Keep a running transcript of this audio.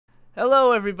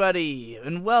Hello, everybody,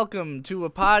 and welcome to a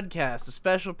podcast, a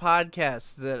special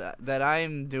podcast that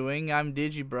I'm doing. I'm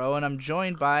DigiBro, and I'm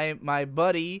joined by my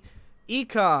buddy,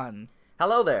 E-kon.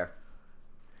 Hello there.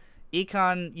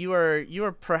 E-kon, you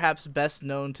are perhaps best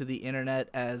known to the internet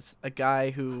as a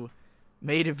guy who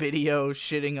made a video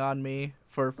shitting on me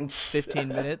for 15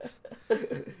 minutes.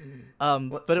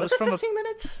 But it was from 15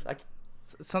 minutes?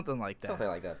 something like that. Something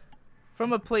like that.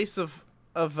 From a place of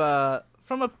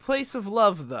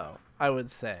love, though, I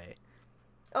would say.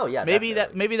 Oh yeah, maybe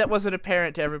definitely. that wasn't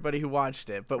apparent to everybody who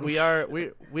watched it, but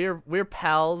we're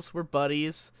pals, we're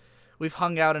buddies. We've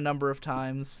hung out a number of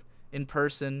times in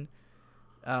person.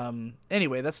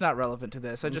 Anyway, that's not relevant to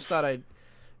this. I just thought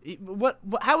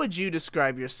how would you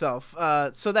describe yourself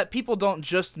so that people don't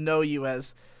just know you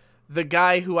as the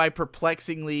guy who I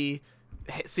perplexingly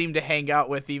seem to hang out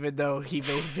with, even though he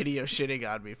made video shitting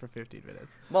on me for 15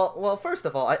 minutes. Well, first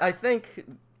of all, I think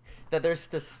that there's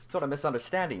this sort of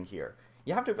misunderstanding here.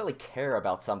 You have to really care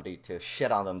about somebody to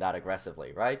shit on them that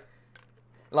aggressively, right?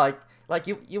 Like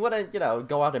you wouldn't,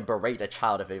 go out and berate a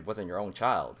child if it wasn't your own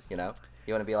child, You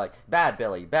wouldn't be like, bad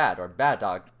Billy, bad, or bad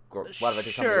dog, or whatever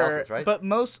to somebody else's, right? But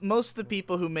most of the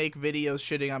people who make videos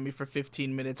shitting on me for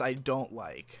 15 minutes, I don't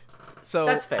like. So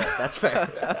That's fair.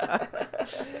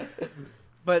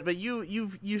 But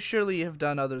you surely have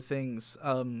done other things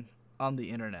on the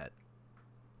internet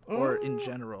or in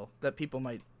general that people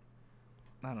might,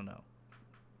 I don't know,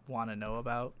 want to know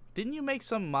about. Didn't you make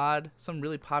some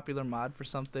really popular mod for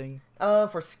something?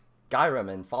 For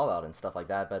Skyrim and Fallout and stuff like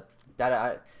that, but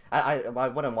that I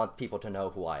wouldn't want people to know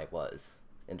who I was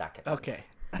in that case. Okay.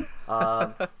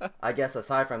 I guess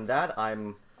aside from that,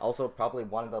 I'm also probably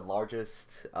one of the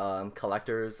largest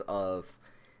collectors of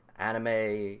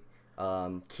anime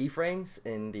keyframes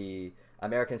in the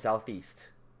American Southeast.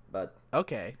 But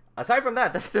okay. Aside from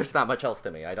that, there's not much else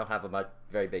to me. I don't have a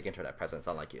very big internet presence,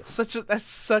 unlike you. That's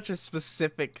such a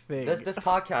specific thing. This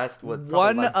podcast would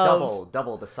probably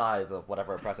double the size of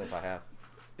whatever presence I have.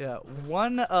 Yeah,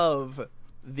 one of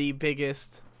the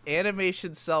biggest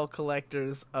animation cell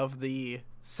collectors of the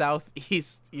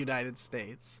Southeast United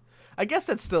States. I guess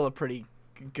that's still a pretty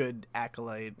good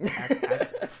accolade.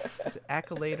 Is it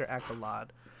accolade or accolade?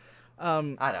 I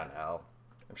don't know.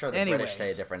 I'm sure the British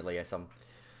say it differently or some.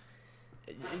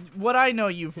 What I know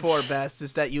you for best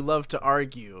is that you love to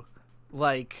argue,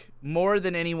 like, more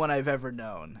than anyone I've ever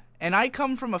known. And I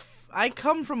come from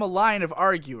a line of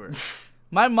arguers.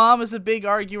 My mom is a big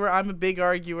arguer. I'm a big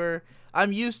arguer.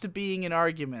 I'm used to being in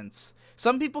arguments.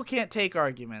 Some people can't take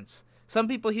arguments. Some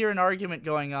people hear an argument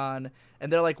going on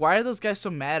and they're like, "Why are those guys so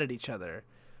mad at each other?"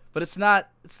 But it's not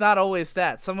always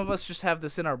that. Some of us just have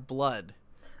this in our blood.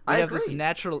 We have this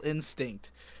natural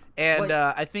instinct. And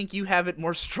I think you have it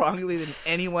more strongly than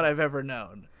anyone I've ever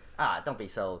known. Don't be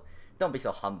so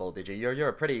humble, did you? You're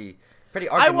a pretty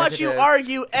argumentative. I watch you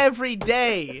argue every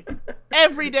day.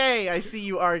 Every day I see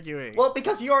you arguing. Well,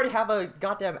 because you already have a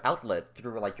goddamn outlet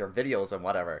through like your videos and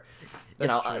whatever.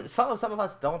 Some of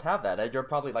us don't have that. And you're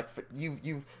probably like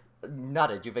you've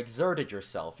nutted. You've exerted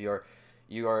yourself.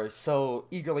 You are so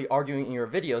eagerly arguing in your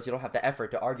videos. You don't have the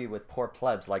effort to argue with poor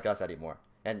plebs like us anymore.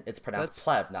 And it's pronounced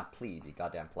pleb, not plebe, you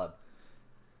goddamn pleb.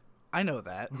 I know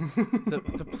that.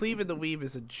 The plebe and the weeb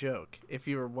is a joke, if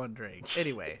you were wondering.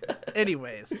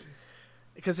 Anyways,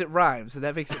 because it rhymes, and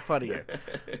that makes it funnier.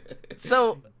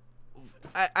 So,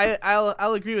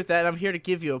 I'll agree with that. I'm here to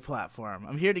give you a platform.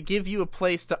 I'm here to give you a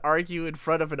place to argue in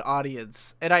front of an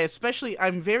audience. And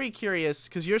I'm very curious,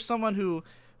 because you're someone who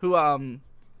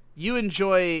you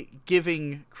enjoy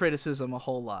giving criticism a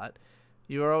whole lot.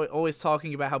 You are always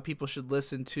talking about how people should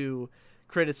listen to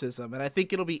criticism, and I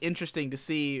think it'll be interesting to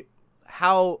see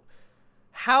how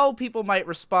people might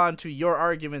respond to your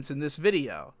arguments in this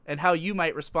video, and how you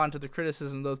might respond to the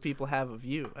criticism those people have of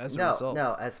you as a result.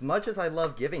 No, as much as I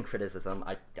love giving criticism,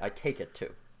 I take it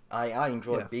too. I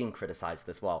enjoy being criticized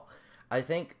as well. I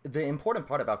think the important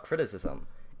part about criticism,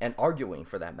 and arguing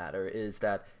for that matter, is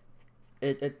that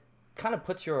it kind of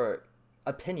puts your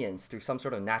opinions through some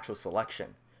sort of natural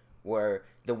selection, where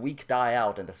the weak die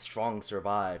out and the strong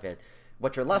survive, and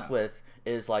what you're left with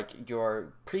is like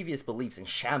your previous beliefs in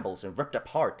shambles and ripped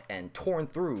apart and torn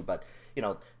through, but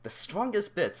the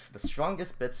strongest bits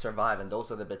survive, and those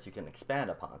are the bits you can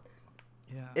expand upon.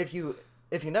 Yeah. If you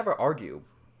never argue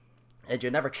and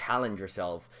you never challenge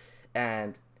yourself,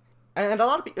 and a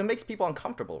lot of people, it makes people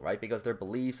uncomfortable, right? Because their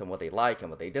beliefs and what they like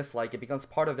and what they dislike, it becomes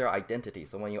part of their identity.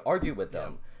 So when you argue with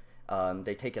them,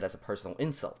 they take it as a personal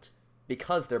insult,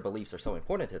 because their beliefs are so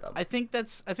important to them. I think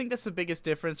that's the biggest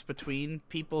difference between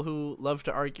people who love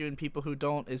to argue and people who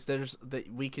don't, is that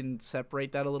we can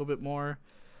separate that a little bit more.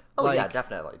 Oh like, yeah,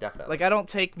 definitely. Like I don't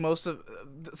take most of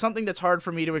something that's hard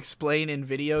for me to explain in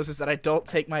videos is that I don't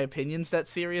take my opinions that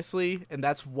seriously, and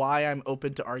that's why I'm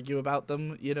open to argue about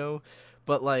them, you know.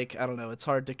 But like I don't know, it's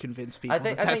hard to convince people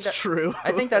that's true.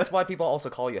 I think that's why people also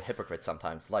call you a hypocrite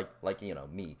sometimes, like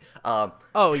me.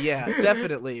 Oh yeah,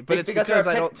 definitely. But it's because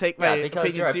I don't take my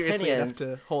opinions seriously enough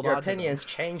to hold on to them. Your opinions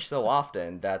change so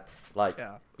often that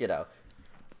you know,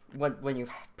 when you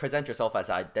present yourself as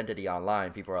identity online,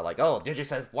 people are like, oh, Digi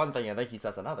says one thing and then he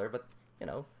says another, but you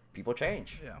know, people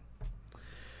change. Yeah.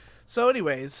 So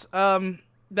anyways,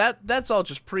 that's all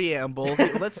just preamble.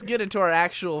 Let's get into our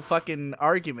actual fucking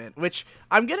argument, which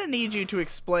I'm gonna need you to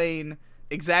explain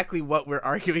exactly what we're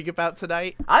arguing about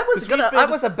tonight. I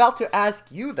was about to ask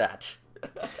you that.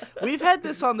 We've had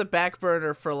this on the back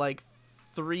burner for like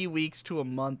 3 weeks to a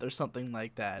month or something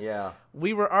like that. Yeah.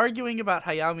 We were arguing about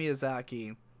Hayao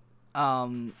Miyazaki.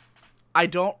 I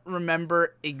don't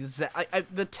remember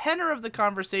the tenor of the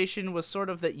conversation was sort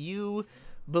of that you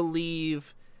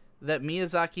believe that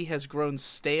Miyazaki has grown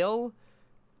stale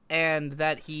and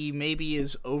that he maybe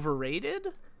is overrated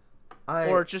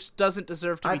or just doesn't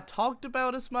deserve to be talked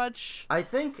about as much. I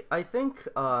think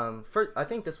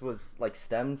this was like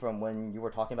stemmed from when you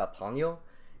were talking about Ponyo,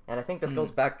 and I think this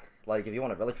goes back, like if you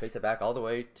want to really trace it back all the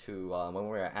way to when we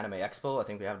were at Anime Expo. I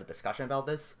think we had a discussion about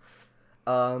this.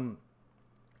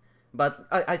 But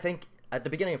I think at the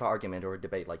beginning of an argument or a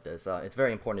debate like this, it's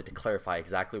very important to clarify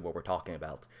exactly what we're talking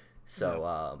about.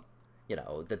 So, you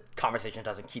know, the conversation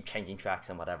doesn't keep changing tracks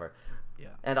and whatever. Yeah.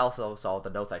 And also, so all the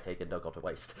notes I take don't go to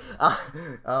waste. I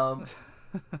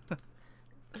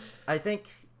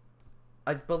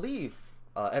believe,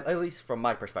 at least from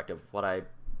my perspective, what I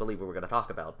believe we were going to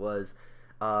talk about was,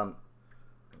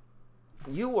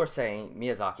 you were saying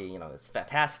Miyazaki, you know, is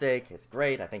fantastic, it's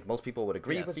great. I think most people would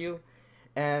agree with you.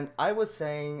 And I was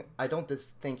saying I don't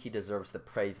think he deserves the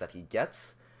praise that he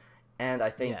gets. And I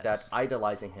think that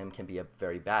idolizing him can be a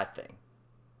very bad thing.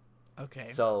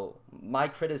 Okay. So my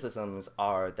criticisms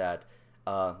are that,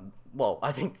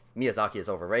 I think Miyazaki is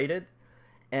overrated.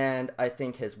 And I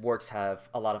think his works have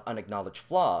a lot of unacknowledged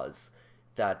flaws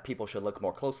that people should look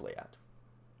more closely at.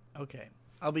 Okay.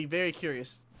 I'll be very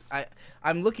curious.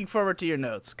 I'm looking forward to your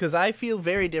notes because I feel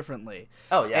very differently.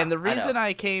 Oh yeah. And the reason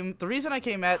I came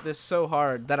at this so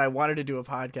hard that I wanted to do a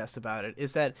podcast about it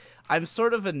is that I'm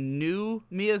sort of a new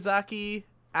Miyazaki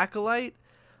acolyte.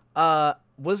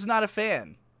 Was not a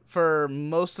fan for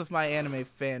most of my anime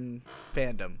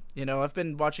fandom. You know, I've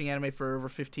been watching anime for over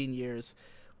 15 years.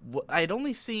 I'd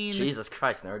only seen Jesus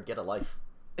Christ, nerd, get a life.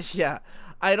 Yeah,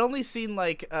 I'd only seen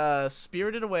like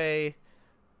Spirited Away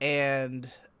and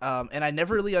I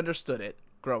never really understood it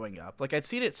growing up. Like, I'd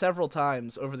seen it several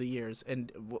times over the years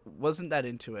and wasn't that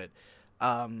into it.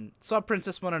 Saw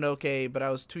Princess Mononoke, but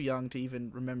I was too young to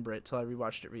even remember it till I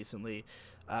rewatched it recently.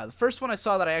 The first one I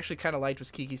saw that I actually kind of liked was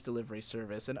Kiki's Delivery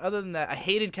Service. And other than that, I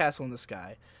hated Castle in the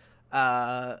Sky.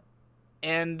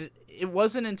 And it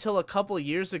wasn't until a couple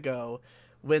years ago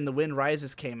when The Wind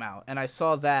Rises came out. And I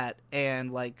saw that,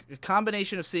 and, like, a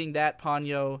combination of seeing that,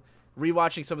 Ponyo,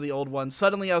 rewatching some of the old ones,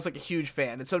 suddenly I was like a huge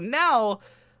fan. And so now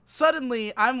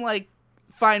suddenly I'm like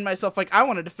find myself like I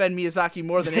want to defend Miyazaki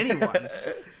more than anyone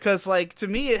because like to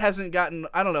me it hasn't gotten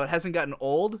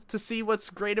old to see what's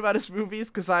great about his movies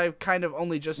because I kind of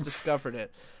only just discovered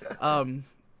it.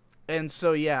 And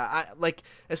so yeah, I like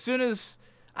as soon as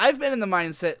I've been in the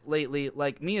mindset lately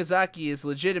like Miyazaki is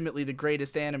legitimately the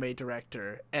greatest anime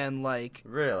director, and like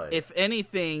really if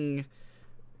anything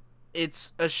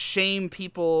it's a shame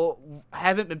people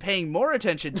haven't been paying more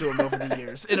attention to him over the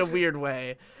years in a weird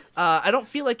way. I don't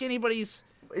feel like anybody's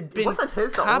been Wasn't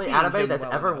his the only anime that's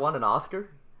ever won an Oscar?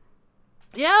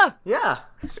 Yeah. Yeah.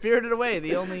 Spirited Away,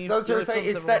 the only... So to say,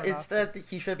 it's that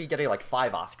he should be getting like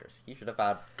 5 Oscars. He should have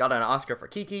gotten an Oscar for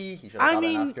Kiki. He should have gotten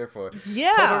an Oscar for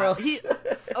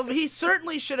Totoro. He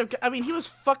certainly should have... I mean, he was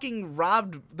fucking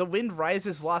robbed. The Wind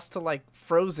Rises lost to, like,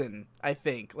 Frozen, I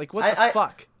think. Like, what the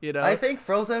fuck, you know? I think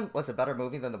Frozen was a better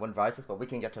movie than The Wind Rises, but we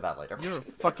can get to that later. You're a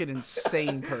fucking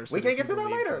insane person. We can get to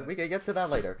that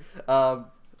later.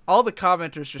 All the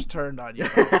commenters just turned on you.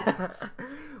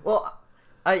 Well...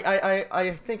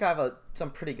 I think I have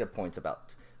some pretty good points about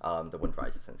The Wind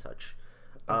Rises and such.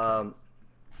 Okay.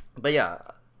 But yeah,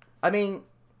 I mean,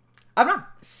 I'm not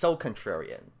so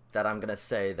contrarian that I'm gonna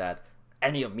say that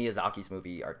any of Miyazaki's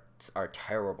movies are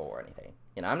terrible or anything.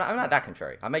 You know, I'm not that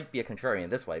contrarian. I might be a contrarian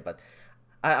this way, but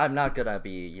I'm not gonna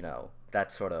be, you know,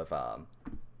 that sort of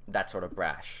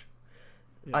brash.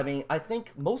 Yeah. I mean, I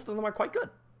think most of them are quite good.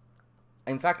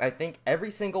 In fact, I think every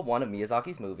single one of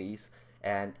Miyazaki's movies,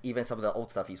 and even some of the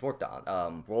old stuff he's worked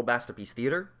on, World Masterpiece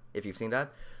Theater, if you've seen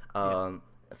that,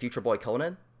 Future Boy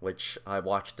Conan, which I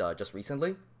watched just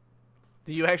recently.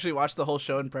 Do you actually watch the whole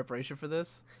show in preparation for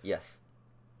this? Yes.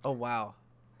 Oh wow.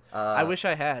 I wish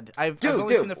I had. I've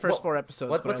only seen the first 4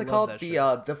 episodes. What's it called? That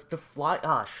the fly.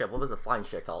 Ah, shit. What was the flying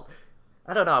ship called?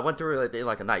 I don't know. I went through it in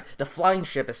like a night. The flying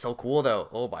ship is so cool, though.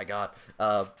 Oh my god.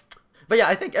 But yeah,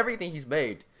 I think everything he's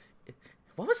made.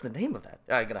 What was the name of that?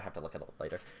 I'm gonna have to look it up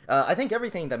later. I think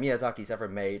everything that Miyazaki's ever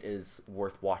made is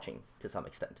worth watching to some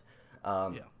extent.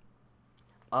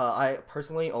 I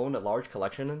personally own a large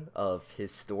collection of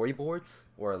his storyboards,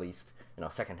 or at least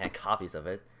secondhand copies of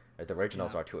it. The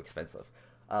originals are too expensive.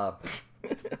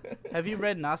 Have you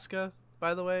read Nazca,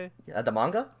 by the way? The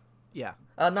manga? Yeah.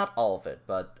 Not all of it,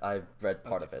 but I've read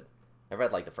part of it. I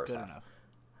read like the first half.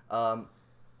 Good enough.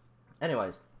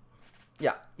 Anyways,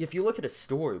 yeah. If you look at his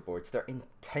storyboards, they're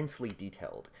intensely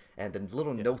detailed, and the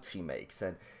little notes he makes,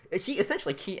 and he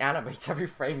essentially key animates every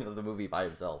frame of the movie by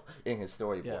himself in his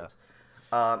storyboards.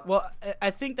 Yeah. Well,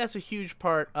 I think that's a huge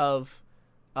part of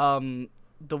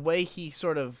the way he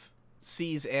sort of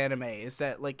sees anime is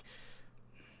that, like,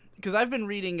 because I've been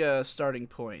reading Starting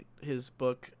Point, his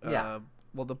book.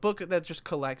 Well, the book that just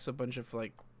collects a bunch of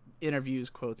like interviews,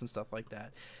 quotes, and stuff like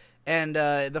that. And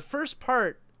the first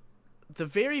part, the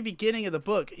very beginning of the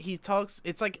book, he talks.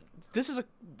 It's like this is a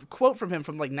quote from him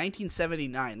from like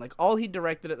 1979. Like all he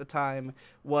directed at the time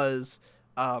was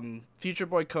Future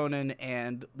Boy Conan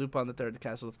and Lupin the Third: The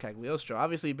Castle of Cagliostro.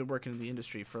 Obviously, he'd been working in the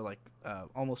industry for like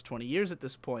almost 20 years at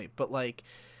this point, but like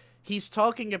he's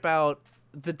talking about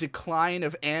the decline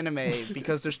of anime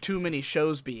because there's too many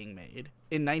shows being made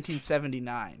in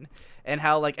 1979 and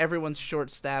how like everyone's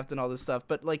short-staffed and all this stuff.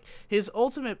 But like his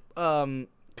ultimate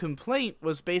complaint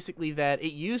was basically that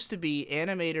it used to be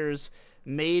animators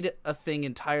made a thing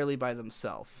entirely by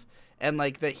themselves, and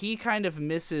like that he kind of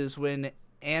misses when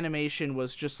animation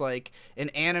was just like an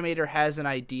animator has an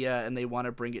idea and they want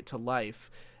to bring it to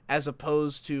life, as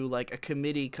opposed to like a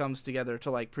committee comes together to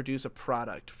like produce a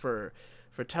product for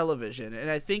television. And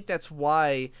I think that's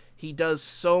why he does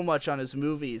so much on his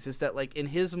movies, is that like in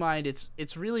his mind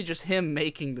it's really just him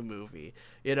making the movie.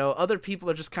 Other people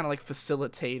are just kind of like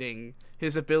facilitating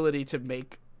his ability to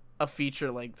make a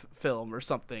feature-length film or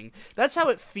something. That's how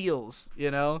it feels,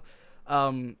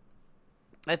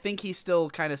 I think he still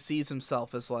kind of sees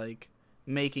himself as like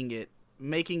making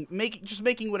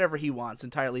whatever he wants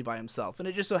entirely by himself, and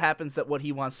it just so happens that what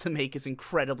he wants to make is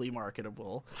incredibly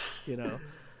marketable.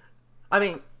 I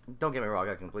mean, don't get me wrong,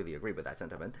 I completely agree with that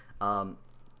sentiment. And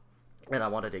I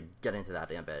wanted to get into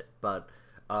that in a bit, but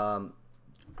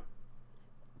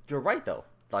you're right though.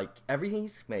 Like everything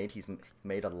he's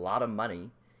made a lot of money.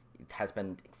 It has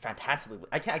been fantastically.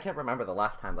 I can't remember the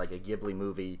last time like a Ghibli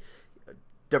movie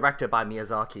directed by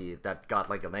Miyazaki that got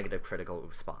like a negative critical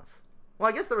response. Well,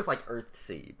 I guess there was like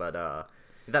Earthsea, but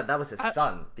that was his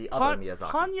son, the other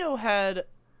Miyazaki.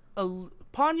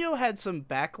 Ponyo had some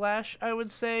backlash, I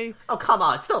would say. Oh, come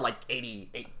on. It's still like 80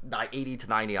 to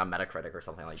 90 on Metacritic or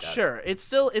something like that. Sure. It's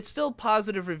still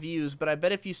positive reviews, but I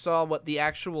bet if you saw what the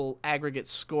actual aggregate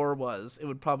score was, it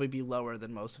would probably be lower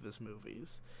than most of his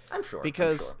movies. I'm sure.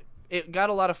 Because it got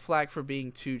a lot of flack for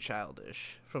being too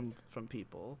childish from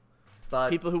people. But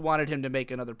people who wanted him to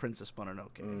make another Princess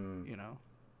Mononoke,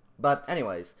 But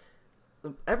anyways,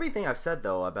 everything I've said,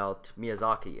 though, about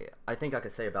Miyazaki, I think I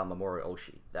could say about Mamoru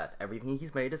Oshii. That everything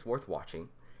he's made is worth watching.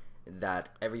 That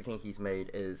everything he's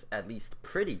made is at least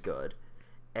pretty good.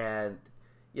 And,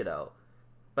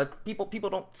 but people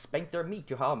don't spank their meat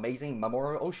to how amazing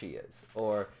Mamoru Oshii is.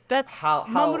 Or that's how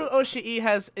Mamoru Oshii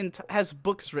has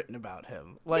books written about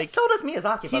him. Like, so does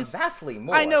Miyazaki, but vastly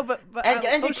more. I know, but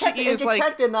and you can't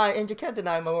deny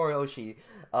Mamoru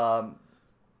Oshii.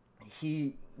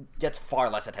 He gets far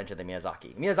less attention than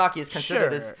Miyazaki. Miyazaki is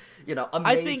considered this,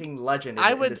 amazing legend in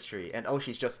the industry, and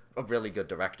Oshii's just a really good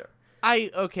director.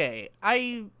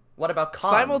 What about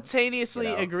Kon? Simultaneously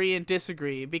agree and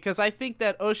disagree, because I think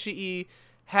that Oshii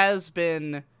has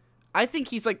been... I think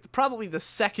he's like probably the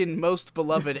second most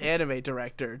beloved anime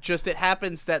director. Just it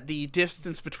happens that the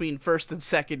distance between first and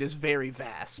second is very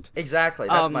vast. Exactly,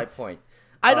 that's my point.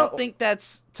 I don't think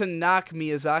that's to knock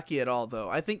Miyazaki at all, though.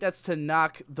 I think that's to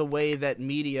knock the way that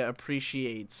media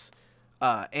appreciates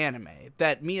anime.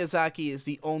 That Miyazaki is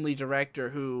the only director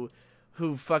who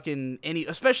fucking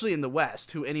especially in the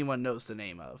West, who anyone knows the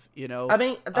name of. I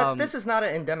mean, this is not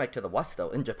an endemic to the West, though.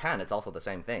 In Japan, it's also the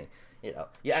same thing. You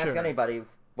ask anybody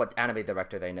what anime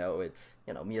director they know, it's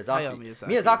Miyazaki. Hayao Miyazaki.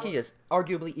 Miyazaki is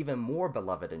arguably even more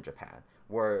beloved in Japan,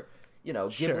 where You know,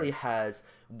 Sure. Ghibli has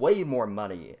way more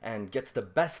money and gets the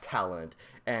best talent,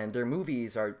 and their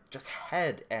movies are just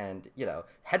head and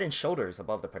shoulders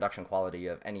above the production quality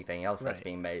of anything else that's Right.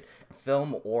 being made,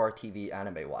 film or TV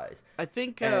anime wise. I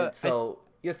think. And so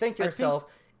you think to I yourself,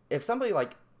 if somebody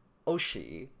like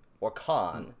Oshii or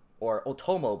Khan Hmm. or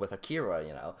Otomo with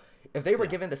Akira, if they were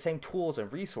given the same tools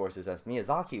and resources as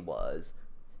Miyazaki was,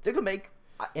 they could make,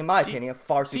 in my opinion,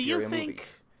 far superior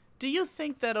movies. Do you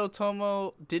think that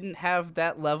Otomo didn't have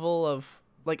that level of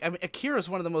like? I mean, Akira is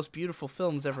one of the most beautiful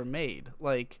films ever made.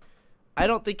 Like, I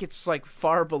don't think it's like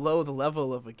far below the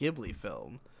level of a Ghibli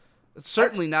film. It's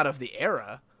certainly not of the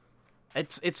era.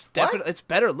 It's definitely it's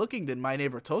better looking than My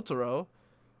Neighbor Totoro.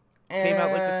 Came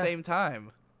out like the same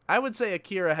time. I would say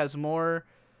Akira has more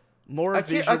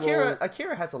visual.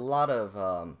 Akira has a lot of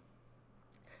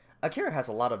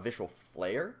visual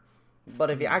flair.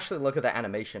 But if you actually look at the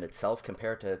animation itself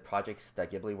compared to projects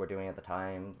that Ghibli were doing at the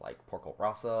time, like Porco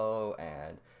Rosso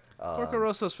and... Porco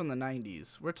Rosso's from the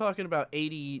 90s. We're talking about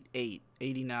 88,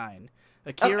 89.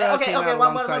 Akira came out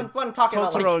alongside when I'm talking Totoro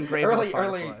about, like, and Grave of the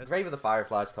Fireflies. Early Grave of the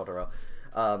Fireflies, Totoro.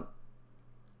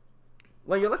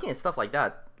 When you're looking at stuff like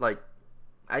that, like,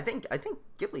 I think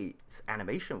Ghibli's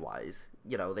animation-wise,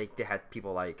 they had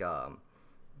people like,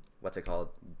 what's it called?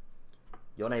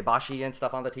 Yonebashi and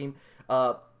stuff on the team.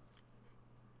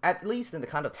 At least in the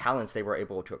kind of talents they were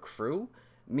able to accrue,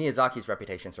 Miyazaki's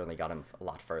reputation certainly got him a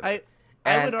lot further.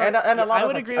 I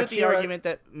would agree with the argument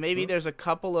that maybe there's a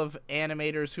couple of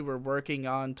animators who were working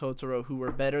on Totoro who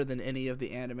were better than any of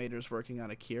the animators working on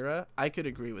Akira. I could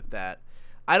agree with that.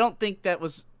 I don't think that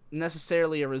was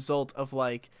necessarily a result of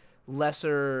like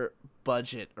lesser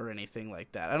budget or anything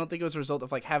like that. I don't think it was a result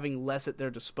of like having less at their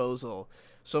disposal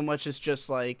so much as just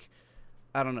like,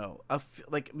 I don't know,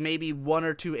 like maybe one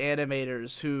or two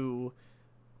animators who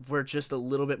were just a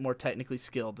little bit more technically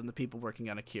skilled than the people working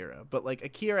on Akira. But like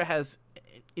Akira has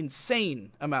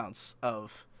insane amounts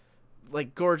of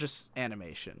like gorgeous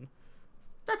animation.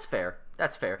 That's fair.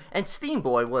 And Steam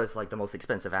Boy was like the most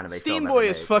expensive anime Steam film Boy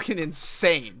ever is made. fucking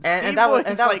insane. And that was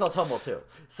Otomo too.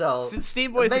 So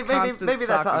Steam Boy is a constant maybe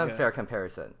that's an Sakuga. unfair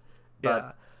comparison.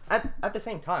 But at the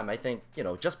same time, I think,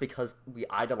 just because we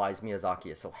idolize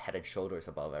Miyazaki as so head and shoulders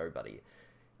above everybody,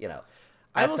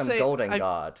 as some golden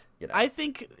god, I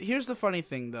think here's the funny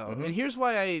thing though, and here's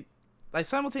why I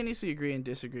simultaneously agree and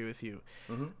disagree with you.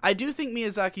 I do think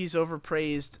Miyazaki's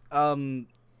overpraised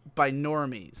by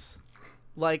normies.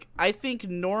 Like, I think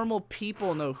normal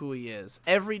people know who he is.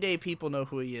 Everyday people know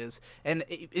who he is, and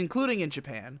including in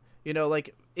Japan.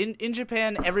 Like in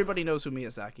Japan, everybody knows who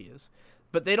Miyazaki is.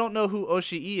 But they don't know who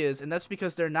Oshii is, and that's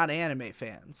because they're not anime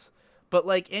fans. But,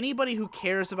 like, anybody who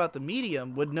cares about the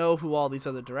medium would know who all these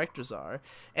other directors are.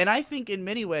 And I think, in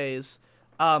many ways,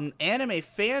 anime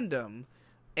fandom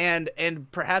and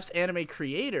perhaps anime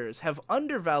creators have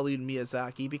undervalued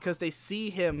Miyazaki because they see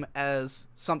him as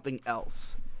something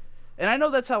else. And I know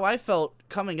that's how I felt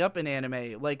coming up in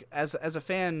anime. Like, as a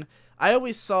fan, I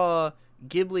always saw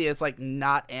Ghibli as, like,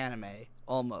 not anime,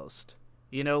 almost.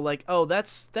 Like, oh,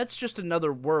 that's just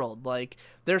another world. Like,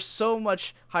 they're so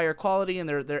much higher quality and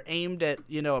they're aimed at,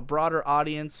 a broader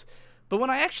audience. But when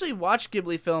I actually watch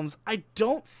Ghibli films, I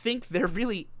don't think they're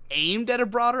really aimed at a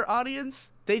broader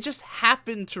audience. They just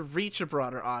happen to reach a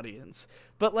broader audience.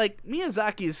 But, like,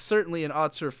 Miyazaki is certainly an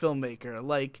auteur filmmaker.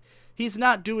 Like, he's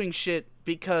not doing shit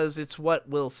because it's what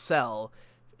will sell.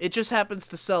 It just happens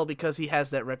to sell because he has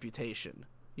that reputation.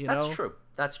 That's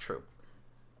true.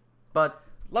 But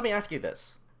let me ask you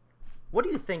this. What do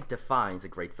you think defines a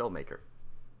great filmmaker?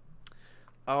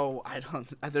 Oh,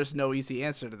 there's no easy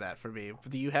answer to that for me.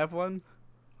 Do you have one?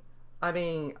 I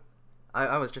mean,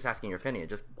 I was just asking your opinion.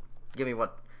 Just give me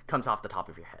what comes off the top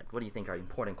of your head. What do you think are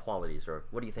important qualities, or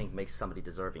what do you think makes somebody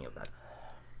deserving of that?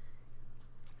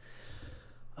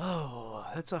 Oh,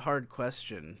 that's a hard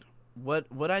question.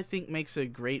 What I think makes a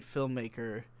great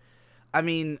filmmaker? I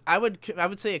mean, I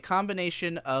would say a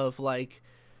combination of like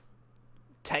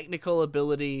technical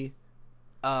ability,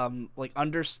 like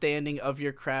understanding of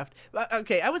your craft.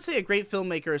 Okay, I would say a great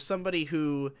filmmaker is somebody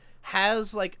who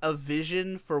has like a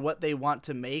vision for what they want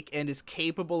to make and is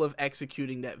capable of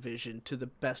executing that vision to the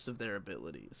best of their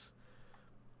abilities.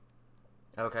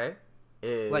 Okay.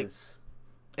 Is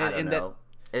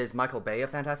Michael Bay a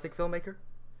fantastic filmmaker?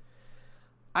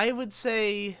 I would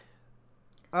say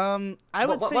what I'm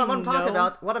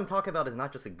talking about is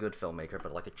not just a good filmmaker,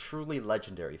 but like a truly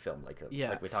legendary filmmaker. Yeah.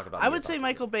 Like we talk about. I would say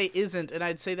Michael Bay isn't, and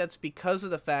I'd say that's because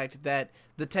of the fact that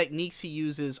the techniques he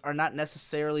uses are not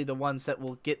necessarily the ones that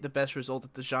will get the best result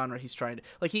at the genre he's trying to.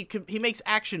 Like he makes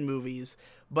action movies,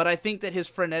 but I think that his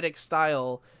frenetic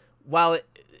style, while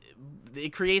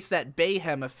it creates that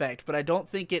Bayhem effect, but I don't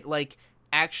think it like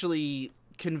actually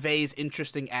conveys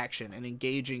interesting action and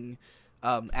engaging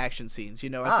action scenes. You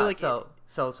know, I feel like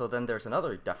so then there's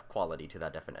another quality to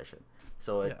that definition.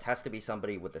 So it has to be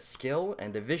somebody with the skill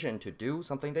and the vision to do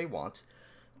something they want,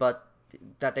 but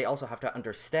that they also have to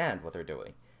understand what they're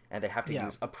doing, and they have to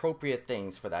use appropriate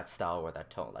things for that style or that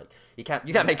tone. Like you can't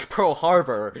make Pearl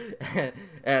Harbor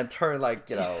and turn like,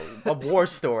 you know, a war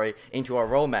story into a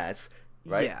romance,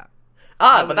 right? Yeah.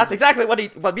 But that's exactly what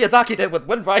Miyazaki did with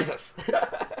Wind Rises.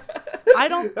 I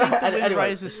don't think the Wind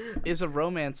Rises is a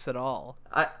romance at all.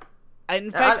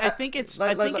 In fact, I think it's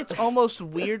almost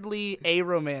weirdly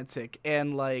aromantic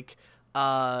and like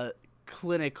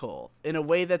clinical in a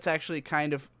way that's actually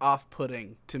kind of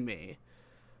off-putting to me.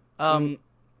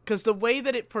 Because the way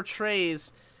it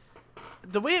portrays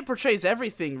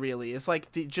everything really is like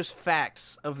just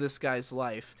facts of this guy's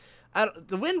life.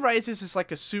 The Wind Rises is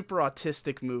like a super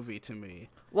autistic movie to me.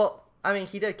 Well, I mean,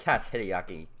 he did cast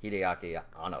Hideaki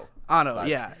Anno.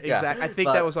 Yeah, exactly. I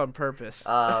think that was on purpose.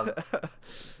 Let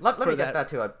me get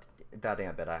that in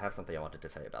a bit. I have something I wanted to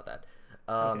say about that.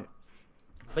 Okay.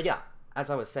 But yeah, as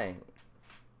I was saying,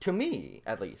 to me,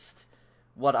 at least,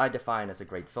 what I define as a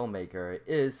great filmmaker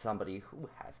is somebody who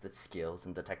has the skills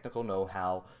and the technical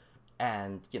know-how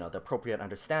and, you know, the appropriate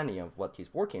understanding of what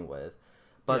he's working with.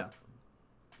 But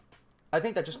I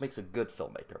think that just makes a good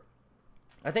filmmaker.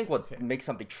 I think what makes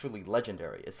somebody truly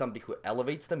legendary is somebody who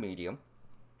elevates the medium,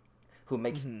 who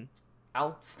makes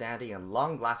outstanding and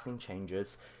long-lasting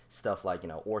changes, stuff like, you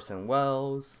know, Orson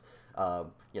Welles,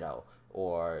 you know,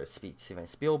 or Steven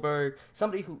Spielberg,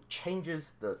 somebody who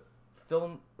changes the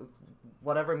film,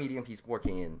 whatever medium he's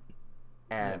working in,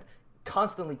 and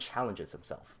constantly challenges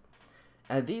himself.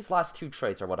 And these last two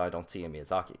traits are what I don't see in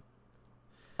Miyazaki.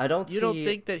 You don't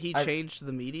think that he changed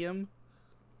the medium?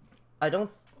 I don't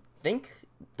think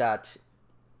that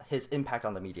his impact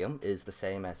on the medium is the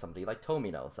same as somebody like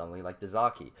Tomino, somebody like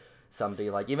Dezaki, somebody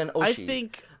like even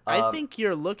Oshii. I think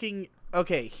you're looking...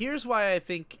 Okay, here's why I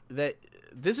think that...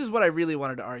 This is what I really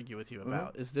wanted to argue with you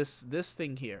about, is this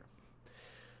thing here.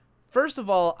 First of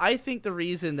all, I think the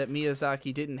reason that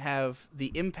Miyazaki didn't have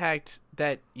the impact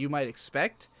that you might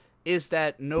expect is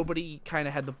that nobody kind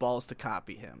of had the balls to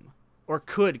copy him, or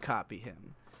could copy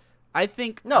him. I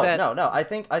think no. I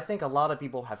think a lot of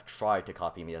people have tried to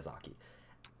copy Miyazaki,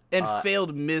 and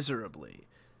failed miserably.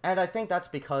 And I think that's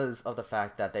because of the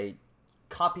fact that they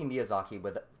copy Miyazaki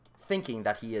with thinking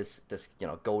that he is this, you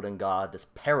know, golden god, this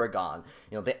paragon,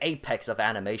 you know, the apex of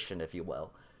animation, if you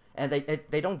will. And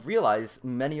they don't realize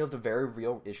many of the very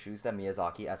real issues that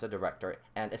Miyazaki as a director,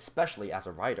 and especially as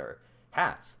a writer,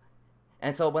 has.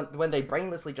 And so when they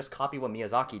brainlessly just copy what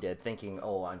Miyazaki did, thinking,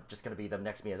 oh, I'm just going to be the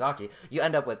next Miyazaki, you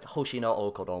end up with Hoshino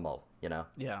o Kodomo, you know?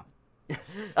 Yeah.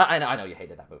 I know you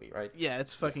hated that movie, right? Yeah,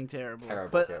 it's fucking terrible.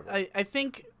 Terrible. I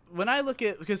think when I look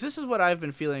at... Because this is what I've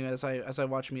been feeling as I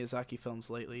watch Miyazaki films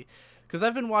lately. Because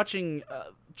I've been watching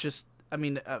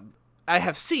I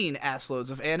have seen assloads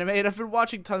of anime, and I've been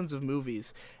watching tons of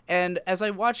movies. And as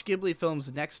I watch Ghibli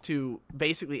films next to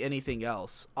basically anything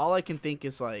else, all I can think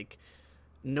is, like,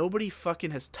 nobody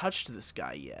fucking has touched this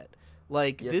guy yet.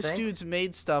 Like, this dude's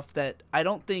made stuff that I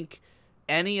don't think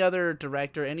any other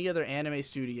director, any other anime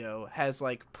studio has,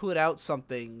 like, put out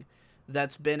something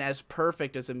that's been as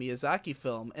perfect as a Miyazaki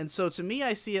film. And so to me,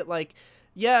 I see it like,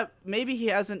 yeah, maybe he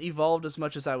hasn't evolved as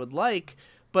much as I would like,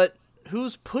 but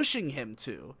who's pushing him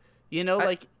to? You know,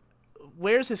 like,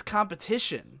 where's his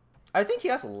competition? I think he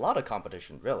has a lot of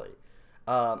competition, really.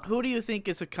 Who do you think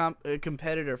is a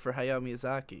competitor for Hayao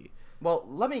Miyazaki? Well,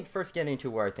 let me first get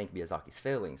into where I think Miyazaki's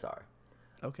failings are.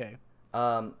 Okay.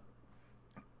 Well,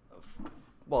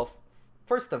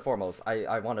 first and foremost,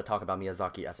 I want to talk about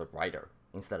Miyazaki as a writer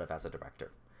instead of as a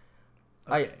director.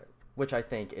 Okay. Which I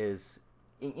think is,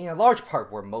 in a large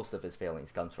part, where most of his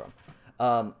failings comes from.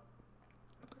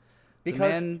 Because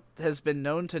the man has been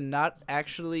known to not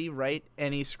actually write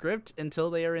any script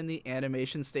until they are in the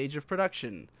animation stage of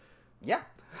production. Yeah,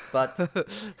 but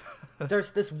there's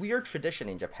this weird tradition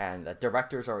in Japan that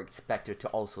directors are expected to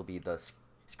also be the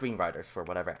screenwriters for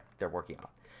whatever they're working on.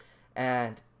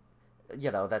 And, you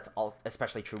know, that's all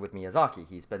especially true with Miyazaki.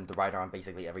 He's been the writer on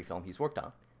basically every film he's worked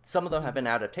on. Some of them have been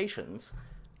adaptations,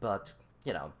 but,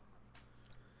 you know,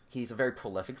 he's a very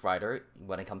prolific writer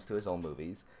when it comes to his own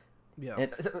movies. Yeah.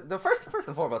 And first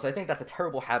and foremost, I think that's a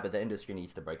terrible habit the industry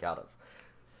needs to break out of.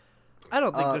 I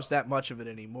don't think there's that much of it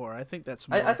anymore. I think that's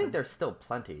more I think there's still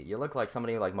plenty. You look like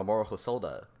somebody like Mamoru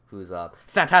Hosoda, who's a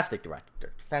fantastic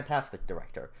director.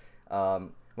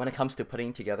 When it comes to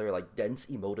putting together like dense,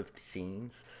 emotive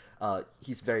scenes,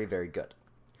 he's very, very good.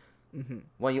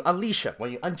 When you unleash him,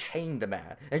 when you unchain the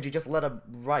man, and you just let him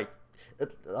write,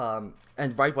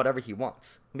 and write whatever he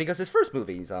wants. Because his first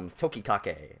movie is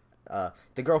Tokikake,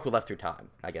 the girl who left through time.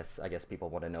 I guess people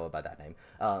want to know about that name.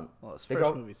 Well, his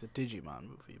first movie is the Digimon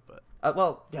movie, but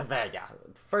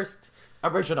first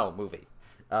original movie.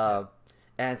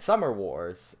 And Summer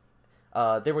Wars,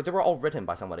 they were all written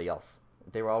by somebody else.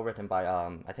 They were all written by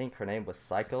I think her name was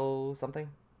Psycho something.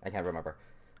 I can't remember.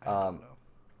 I don't know.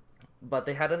 But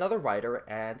they had another writer,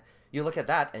 and you look at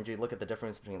that, and you look at the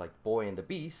difference between like Boy and the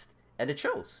Beast, and it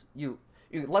shows. You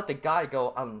let the guy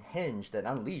go unhinged and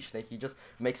unleashed, and he just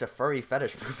makes a furry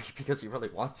fetish movie because he really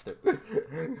wants to.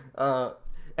 So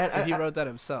he wrote that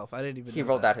himself. I didn't even. He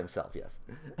wrote that himself. Yes,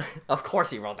 of course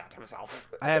he wrote that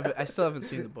himself. I still haven't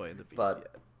seen The Boy and the Beast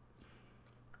yet.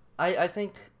 I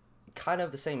think kind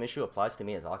of the same issue applies to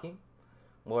Miyazaki,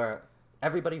 where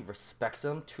everybody respects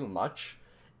him too much.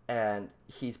 And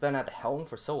he's been at the helm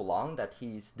for so long that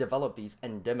he's developed these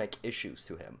endemic issues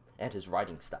to him and his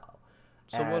writing style.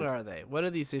 So what are they? What are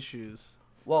these issues?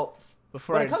 Well,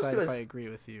 before I decide if I agree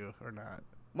with you or not.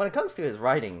 When it comes to his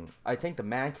writing, I think the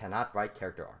man cannot write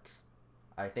character arcs.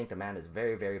 I think the man is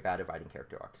very, very bad at writing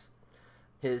character arcs.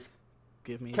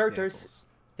 Give me examples.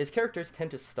 His characters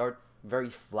tend to start very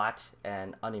flat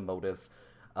and unemotive.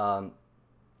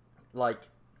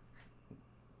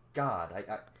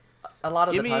 A lot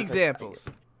of Give the me times examples.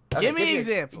 Give me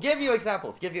examples.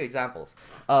 Give you examples.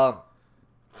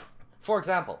 For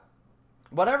example,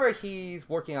 whenever he's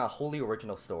working on a wholly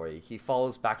original story, he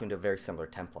falls back into very similar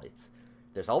templates.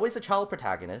 There's always a child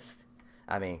protagonist.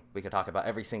 I mean, we could talk about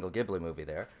every single Ghibli movie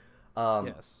there.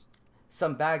 Yes.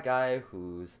 Some bad guy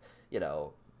who's,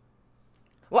 Well,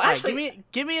 actually,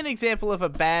 give me an example of a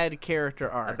bad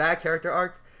character arc. A bad character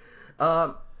arc.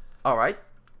 All right.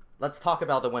 Let's talk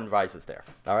about The Wind Rises there.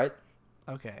 All right.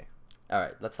 Okay. All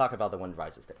right. Let's talk about The Wind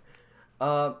Rises there.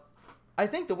 I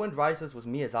think The Wind Rises was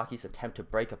Miyazaki's attempt to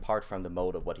break apart from the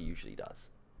mode of what he usually does,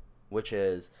 which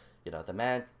is, the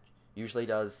man usually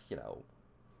does,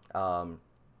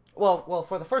 well,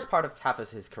 for the first part of half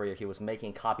of his career, he was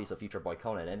making copies of Future Boy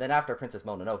Conan, and then after Princess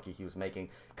Mononoke, he was making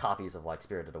copies of like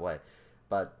Spirited Away.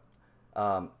 But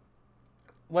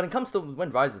when it comes to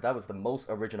Wind Rises, that was the most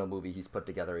original movie he's put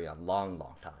together in a long,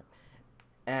 long time.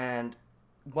 And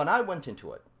when I went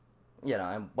into it,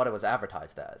 and what it was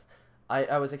advertised as,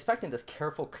 I was expecting this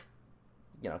careful,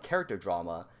 character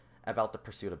drama about the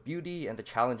pursuit of beauty and the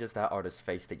challenges that artists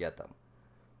face to get them.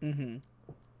 Mm-hmm.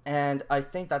 And I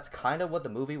think that's kind of what the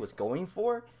movie was going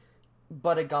for,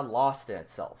 but it got lost in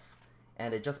itself.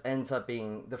 And it just ends up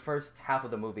being, the first half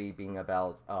of the movie being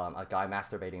about a guy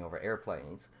masturbating over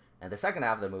airplanes, and the second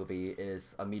half of the movie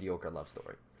is a mediocre love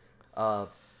story.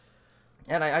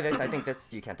 And I think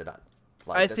that's, you can't deny.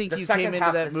 I think you came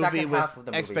into that movie with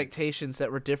expectations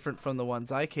that were different from the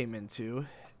ones I came into,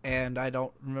 and I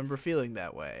don't remember feeling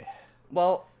that way.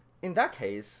 Well, in that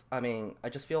case, I mean, I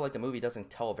just feel like the movie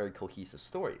doesn't tell a very cohesive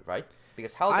story, right?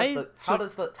 Because how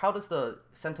does the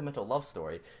sentimental love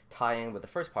story tie in with the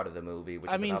first part of the movie? Which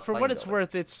for what it's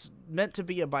worth, it's meant to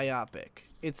be a biopic.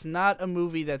 It's not a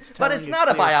movie that's telling. But it's not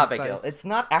a biopic. It's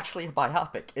not actually a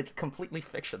biopic. It's completely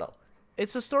fictional.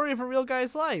 It's a story of a real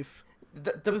guy's life.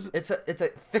 It's a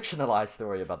fictionalized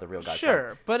story about the real guy's life.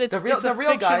 Sure, but it's a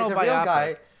fictional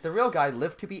biopic. The real guy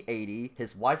lived to be 80.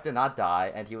 His wife did not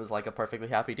die, and he was like a perfectly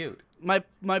happy dude.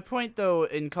 My point, though,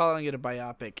 in calling it a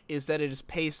biopic is that it is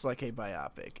paced like a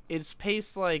biopic. It's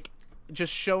paced like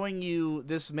just showing you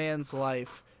this man's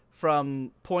life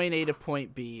from point A to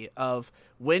point B of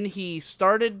when he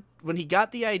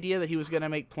got the idea that he was going to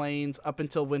make planes up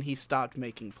until when he stopped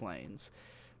making planes.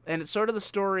 And it's sort of the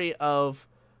story of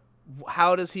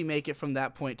how does he make it from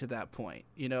that point to that point.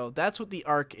 That's what the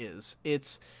arc is.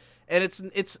 It's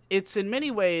in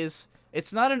many ways,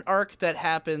 it's not an arc that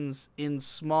happens in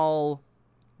small,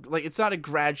 like, it's not a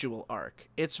gradual arc.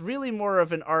 It's really more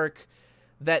of an arc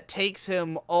that takes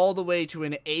him all the way to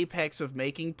an apex of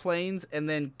making planes and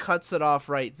then cuts it off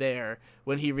right there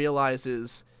when he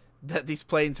realizes that these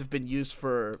planes have been used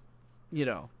for,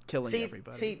 killing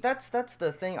everybody. See, that's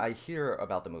the thing I hear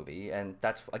about the movie, and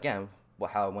that's, again,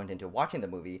 how I went into watching the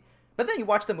movie. But then you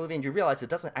watch the movie and you realize it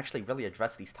doesn't actually really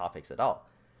address these topics at all.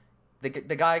 The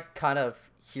guy kind of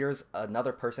hears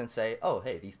another person say, "Oh,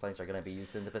 hey, these planes are going to be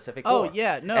used in the Pacific War." Oh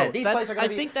yeah, no, and these planes are going to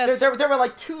be. Think that's... There were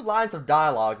like 2 lines of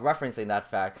dialogue referencing that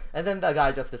fact, and then the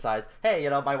guy just decides, "Hey,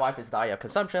 my wife is dying of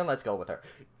consumption. Let's go with her."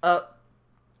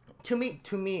 To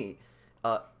me,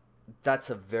 that's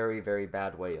a very, very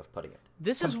bad way of putting it.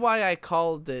 This is why I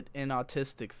called it an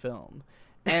autistic film.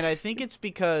 And I think it's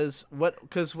because what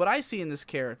I see in this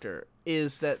character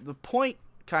is that the point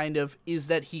kind of is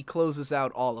that he closes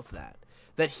out all of that.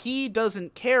 That he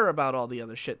doesn't care about all the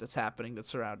other shit that's happening that's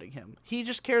surrounding him. He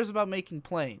just cares about making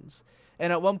planes.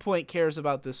 And at one point cares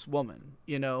about this woman,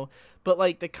 you know? But,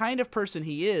 like, the kind of person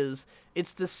he is,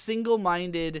 it's the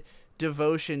single-minded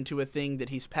devotion to a thing that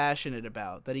he's passionate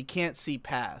about, that he can't see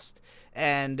past.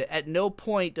 And at no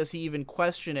point does he even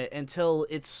question it until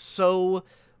it's so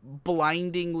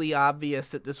blindingly obvious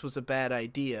that this was a bad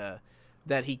idea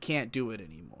that he can't do it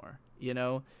anymore, you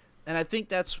know? And I think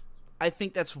that's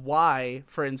why,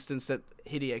 for instance, that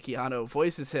Hideaki Anno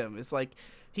voices him. It's like,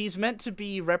 he's meant to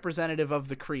be representative of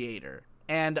the creator.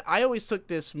 And I always took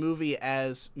this movie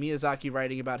as Miyazaki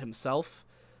writing about himself.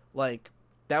 Like,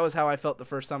 that was how I felt the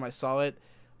first time I saw it.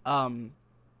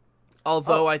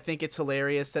 Although I think it's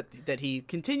hilarious that he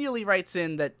continually writes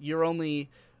in that you're only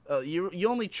you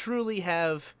only truly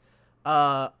have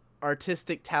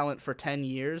artistic talent for 10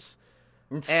 years.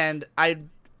 And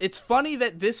it's funny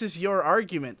that this is your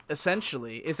argument,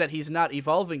 essentially, is that he's not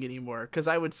evolving anymore, because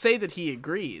I would say that he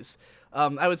agrees.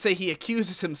 I would say he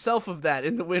accuses himself of that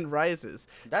in The Wind Rises,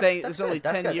 saying there's only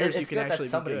 10 years you can actually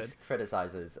be good. Somebody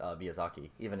criticizes Miyazaki,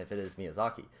 even if it is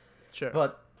Miyazaki. Sure.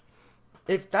 But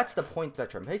if that's the point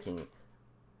that you're making,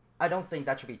 I don't think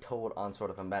that should be told on sort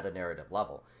of a meta-narrative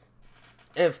level.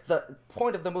 If the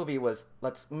point of the movie was,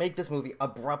 let's make this movie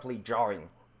abruptly jarring,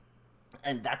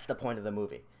 and that's the point of the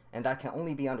movie, and that can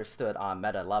only be understood on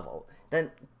meta level,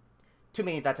 then to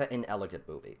me that's an inelegant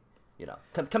movie. You know,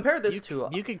 compare this to...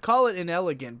 You could call it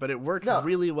inelegant, but it worked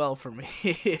really well for me.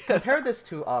 Compare this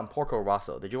to Porco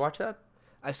Rosso. Did you watch that?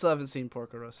 I still haven't seen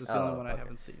Porco Rosso. It's the only one I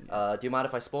haven't seen yet. Do you mind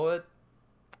if I spoil it?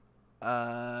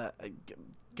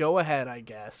 Go ahead, I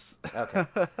guess. Okay.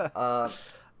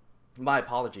 My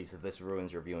apologies if this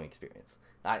ruins your viewing experience.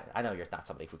 I know you're not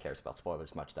somebody who cares about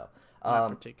spoilers much, though. Not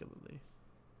particularly.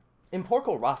 In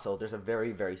Porco Rosso, there's a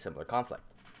very, very similar conflict.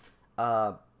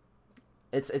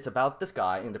 It's about this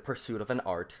guy in the pursuit of an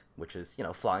art, which is, you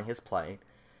know, flying his plane,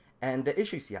 and the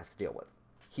issues he has to deal with.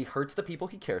 He hurts the people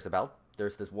he cares about.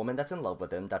 There's this woman that's in love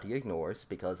with him that he ignores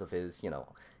because of his, you know,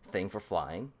 thing for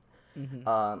flying.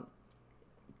 Mm-hmm.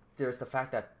 There's the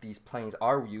fact that these planes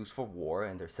are used for war,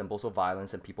 and they're symbols of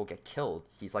violence, and people get killed.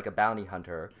 He's like a bounty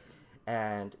hunter,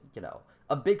 and, you know,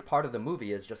 a big part of the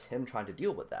movie is just him trying to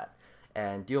deal with that,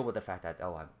 and deal with the fact that,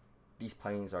 these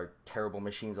planes are terrible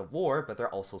machines of war, but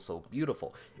they're also so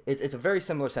beautiful. It's a very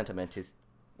similar sentiment to,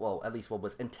 well, at least what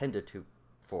was intended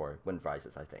for Wind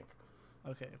Rises, I think.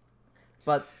 Okay.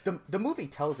 But the movie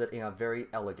tells it in a very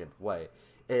elegant way.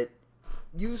 It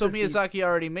uses So Miyazaki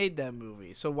already made that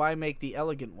movie, so why make the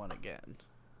elegant one again?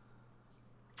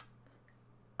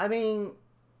 I mean,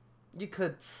 you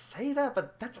could say that,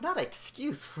 but that's not an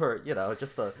excuse for, you know,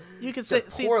 just the you could say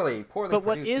poorly but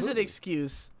what is movie. An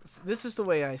excuse? This is the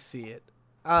way I see it.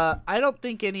 I don't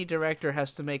think any director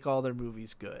has to make all their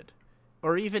movies good,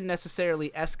 or even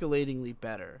necessarily escalatingly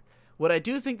better. What I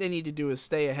do think they need to do is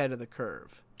stay ahead of the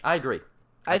curve. I agree.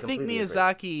 I think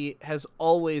Miyazaki has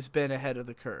always been ahead of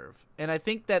the curve, and I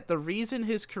think that the reason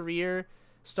his career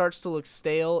starts to look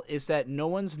stale is that no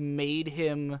one's made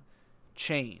him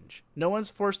change. No one's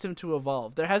forced him to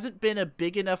evolve. There hasn't been a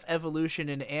big enough evolution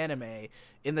in anime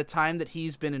in the time that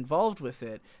he's been involved with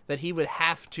it that he would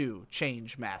have to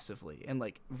change massively and,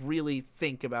 like, really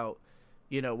think about,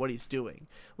 you know, what he's doing.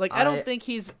 Like, I don't think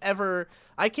he's ever...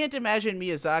 I can't imagine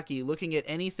Miyazaki looking at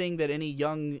anything that any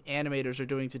young animators are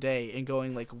doing today and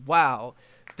going like, wow,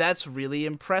 that's really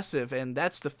impressive and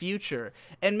that's the future.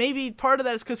 And maybe part of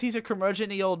that is because he's a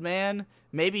curmudgeon-y old man.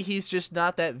 Maybe he's just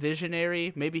not that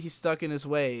visionary. Maybe he's stuck in his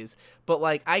ways. But,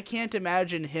 like, I can't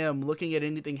imagine him looking at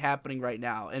anything happening right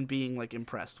now and being, like,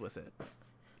 impressed with it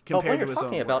compared to his own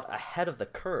work. When you're talking about ahead of the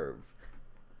curve,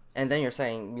 and then you're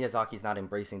saying Miyazaki's not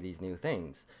embracing these new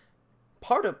things,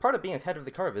 part of being ahead of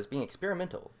the curve is being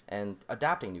experimental and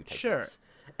adapting new techniques. Sure.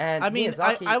 And I mean,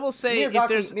 Miyazaki, I will say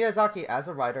Miyazaki as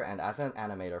a writer and as an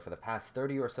animator for the past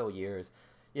 30 or so years,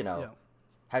 you know,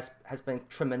 has been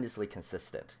tremendously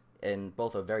consistent in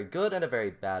both a very good and a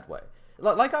very bad way.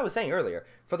 Like I was saying earlier,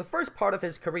 for the first part of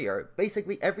his career,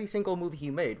 basically every single movie he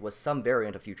made was some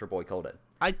variant of Future Boy Conan.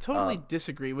 I totally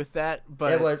disagree with that,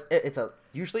 but it's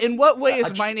usually... In what way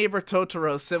is My Neighbor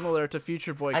Totoro similar to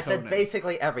Future Boy Conan? I said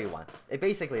basically everyone.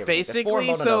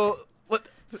 Basically, so what?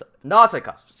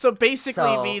 Nausicaa. So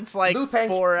basically means like Lupin,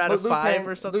 4 out of 5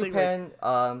 or something. Lupin,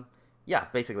 yeah,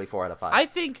 basically 4 out of 5. I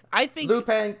think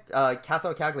Lupin,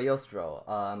 Caso Cagliostro,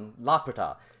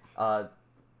 Laputa.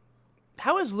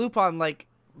 How is Lupin like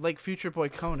Future Boy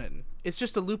Conan? It's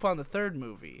just a Lupin the Third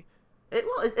movie.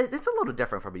 It's a little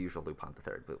different from a usual Lupin the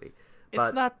Third movie. But...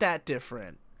 It's not that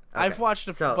different. Okay, I've watched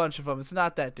a bunch of them. It's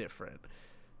not that different.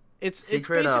 It's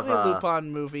Secret basically of, a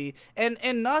Lupin movie, and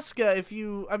Nazca.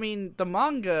 The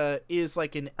manga is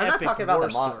like an I'm not epic talking about war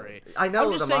the manga. story. I know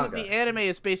I'm just the saying manga. that the anime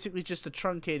is basically just a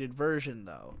truncated version,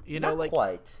 though. Not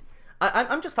quite.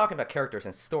 I'm just talking about characters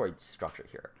and story structure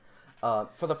here.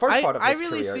 For the first part of his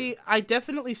career, I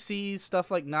definitely see stuff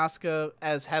like Nazca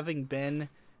as having been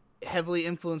heavily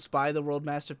influenced by the World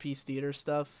Masterpiece Theater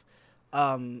stuff.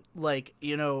 Or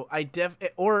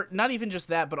not even just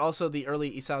that, but also the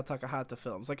early Isao Takahata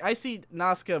films. Like, I see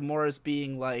Nazca more as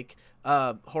being like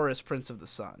Horus, Prince of the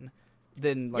Sun,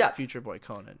 than like Future Boy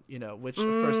Conan, which of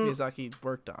course Miyazaki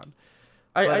worked on.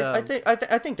 I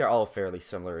think they're all fairly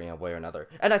similar in a way or another,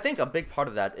 and I think a big part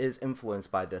of that is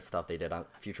influenced by this stuff they did on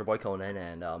Future Boy Conan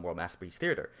and World Masterpiece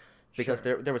Theater, because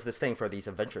there was this thing for these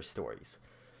adventure stories.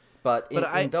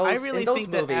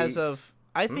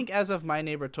 I think as of My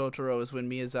Neighbor Totoro is when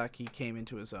Miyazaki came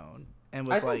into his own and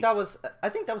was I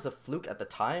think that was a fluke at the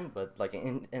time, but like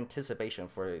in anticipation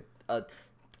for a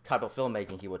type of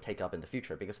filmmaking he would take up in the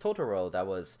future, because Totoro, that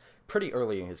was pretty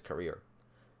early in his career.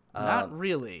 Not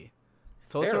really.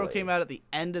 Totoro came out at the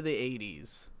end of the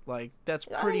 80s. Like, that's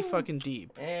pretty fucking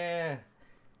deep.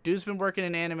 Dude's been working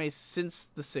in anime since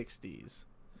the 60s.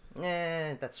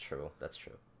 That's true.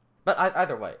 But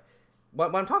either way,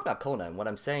 when I'm talking about Conan, what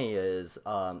I'm saying is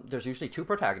there's usually two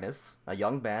protagonists, a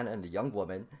young man and a young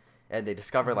woman, and they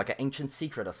discover like an ancient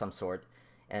secret of some sort,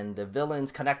 and the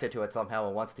villain's connected to it somehow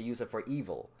and wants to use it for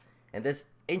evil. And this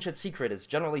ancient secret is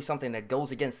generally something that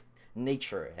goes against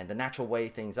nature and the natural way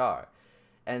things are.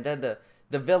 And then the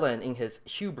villain, in his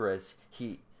hubris,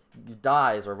 he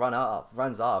dies or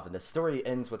runs off, and the story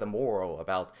ends with a moral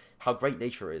about how great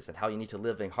nature is and how you need to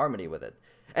live in harmony with it.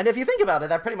 And if you think about it,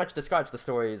 that pretty much describes the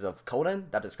stories of Conan,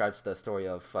 that describes the story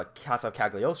of Casa of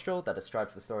Cagliostro, that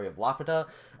describes the story of Laputa,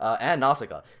 and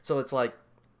Nausicaa. So it's like,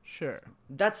 sure,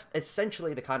 that's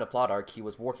essentially the kind of plot arc he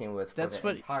was working with. That's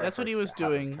what he was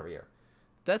doing. His career.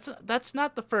 That's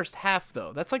not the first half,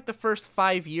 though. That's like the first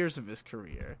 5 years of his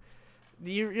career.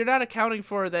 You're not accounting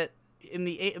for that. In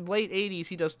the late 80s,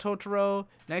 he does Totoro.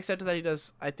 Next after that, he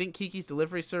does, I think, Kiki's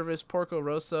Delivery Service, Porco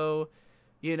Rosso.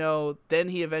 Then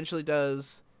he eventually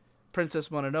does Princess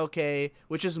Mononoke,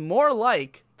 which is more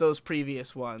like those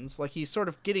previous ones. Like, he's sort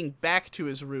of getting back to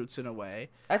his roots in a way.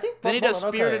 I think then he does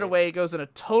Spirited Away, goes in a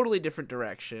totally different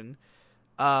direction.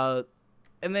 And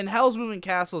then Hell's Moving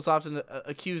Castle is often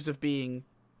accused of being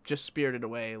just Spirited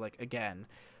Away, like, again.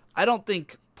 I don't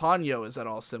think Ponyo is at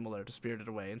all similar to Spirited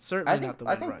Away, and certainly not the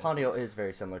Wind Rises. I think Ponyo is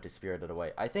very similar to Spirited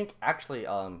Away. I think, actually,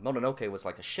 Mononoke was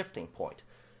like a shifting point,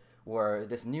 where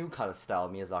this new kind of style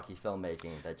of Miyazaki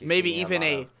filmmaking that you maybe even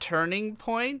a turning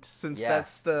point, since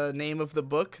that's the name of the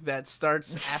book that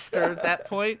starts after that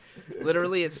point.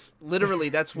 Literally,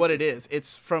 that's what it is.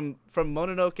 It's from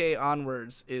Mononoke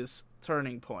onwards is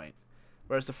turning point,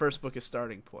 whereas the first book is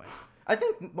starting point. I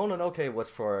think Mononoke was,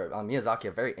 for Miyazaki,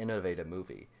 a very innovative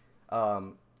movie.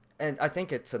 And I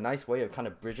think it's a nice way of kind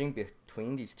of bridging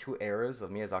between these two eras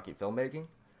of Miyazaki filmmaking.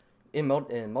 In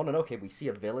Mononoke, we see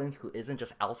a villain who isn't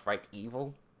just outright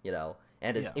evil,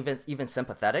 and is even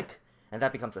sympathetic, and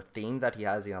that becomes a theme that he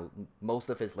has in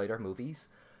most of his later movies.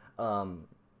 You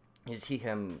see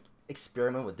him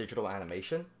experiment with digital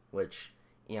animation, which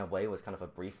in a way was kind of a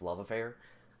brief love affair.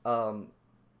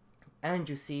 And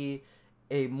you see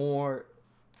a more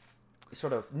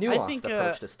sort of nuanced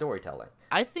approach to storytelling.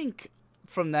 I think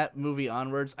from that movie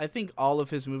onwards, I think all of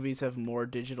his movies have more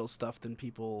digital stuff than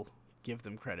people give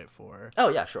them credit for. Oh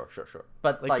yeah, sure.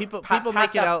 But like people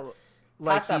make it out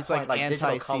like he's point, like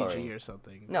anti-CG or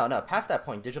something. No, past that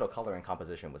point, digital color and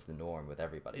composition was the norm with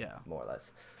everybody, more or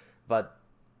less. But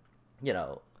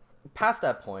past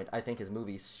that point, I think his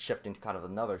movies shift into kind of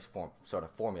another sort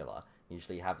of formula.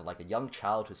 Usually you have like a young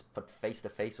child who's put face to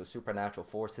face with supernatural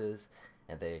forces,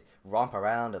 and they romp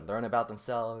around and learn about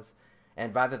themselves.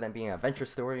 And rather than being an adventure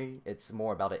story, it's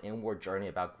more about an inward journey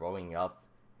about growing up.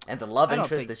 And the love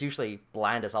interest is usually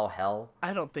bland as all hell.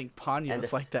 I don't think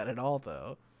Ponyo's like that at all,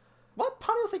 though. What?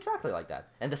 Ponyo's exactly like that.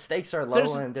 And the stakes are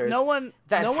low, and the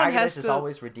antagonist is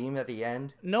always redeemed at the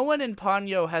end. No one in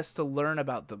Ponyo has to learn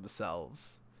about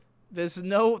themselves.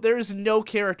 There is no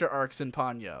character arcs in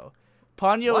Ponyo.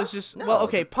 Ponyo is just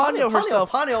Ponyo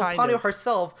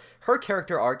herself, her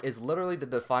character arc is literally the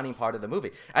defining part of the movie.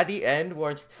 At the end,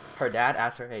 when her dad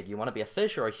asks her, "Hey, do you want to be a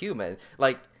fish or a human?"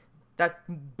 Like, that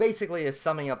basically is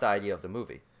summing up the idea of the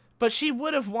movie. But she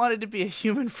would have wanted to be a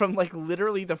human from like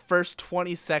literally the first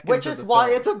 20 seconds. Which is why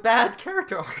it's a bad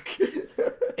character arc.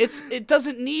 It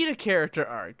doesn't need a character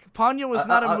arc. Ponyo is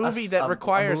not a movie that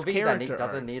requires character arcs.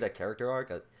 Doesn't need a character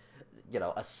arc.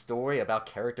 a story about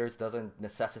characters doesn't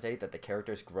necessitate that the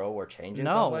characters grow or change in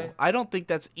some No, way. I don't think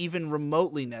that's even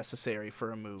remotely necessary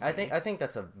for a movie. I think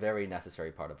that's a very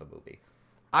necessary part of a movie.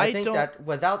 I I think don't- that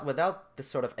without this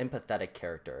sort of empathetic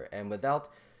character and without,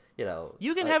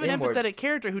 You can have an inward- empathetic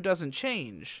character who doesn't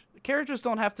change. Characters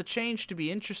don't have to change to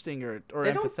be interesting or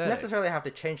They empathetic. don't necessarily have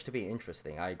to change to be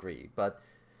interesting. I agree, but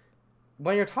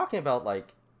when you're talking about like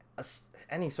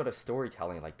any sort of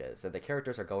storytelling like this, and the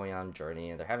characters are going on a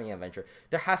journey and they're having an adventure,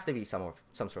 there has to be some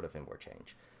sort of inward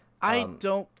change. I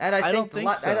don't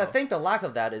think so. And I think the lack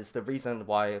of that is the reason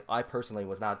why I personally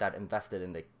was not that invested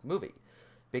in the movie,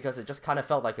 because it just kind of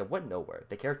felt like it went nowhere.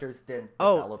 The characters didn't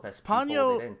develop as people.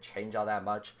 Ponyo- They didn't change all that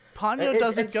much. Ponyo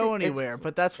doesn't go anywhere,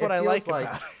 but that's what I like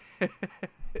about it.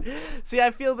 See,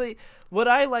 I feel what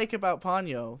I like about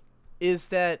Ponyo is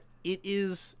that it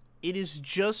is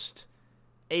just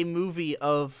a movie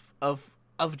of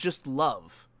just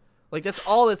love. Like, that's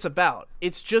all it's about.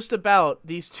 It's just about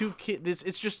these two kids.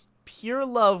 It's just pure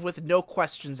love with no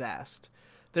questions asked.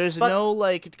 There's no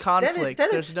like conflict. Then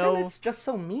There's it's just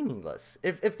so meaningless.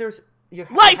 If there's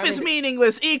life is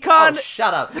meaningless. E-kon. Oh,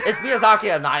 shut up! Is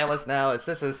Miyazaki a nihilist now?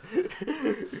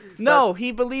 No,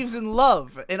 he believes in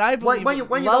love, and I believe when you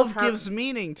love don't have- gives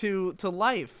meaning to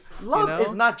life. Love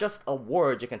is not just a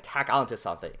word you can tack onto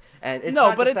something, and it's No,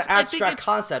 not but just it's- an I think abstract it's-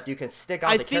 concept you can stick I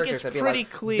onto think characters it's and be pretty like,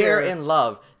 clear.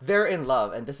 they're in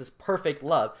love, and this is perfect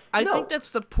love. I No. think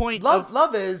that's the point.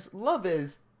 Love is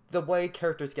the way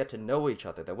characters get to know each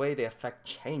other, the way they affect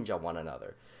change on one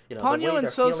another. The way Ponyo and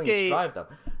their feelings Sosuke- drive them.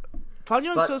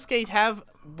 Ponyo and Sosuke have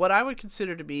what I would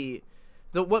consider to be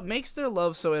what makes their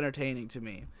love so entertaining to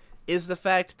me is the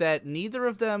fact that neither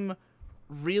of them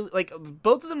really, like,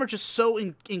 both of them are just so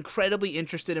incredibly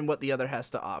interested in what the other has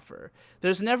to offer.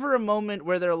 There's never a moment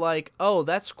where they're like, oh,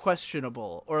 that's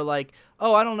questionable, or like,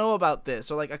 oh, I don't know about this,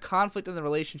 or like a conflict in the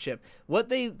relationship. What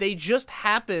they just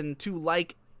happen to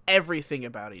like everything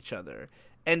about each other,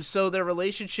 and so their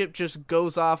relationship just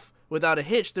goes off without a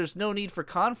hitch. There's no need for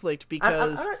conflict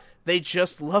because they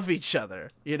just love each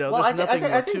other. There's nothing more to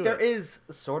it. I think there is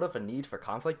sort of a need for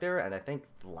conflict there, and I think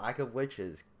the lack of which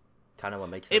is kind of what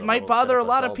makes it might bother a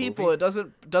lot of people. Movie.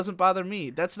 It doesn't bother me.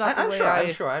 That's not the way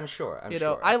I'm sure.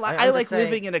 I like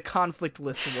living in a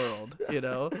conflictless world.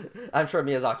 I'm sure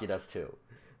Miyazaki does too.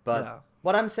 But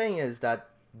what I'm saying is that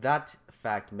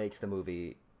fact makes the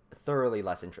movie thoroughly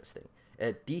less interesting.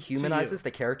 It dehumanizes the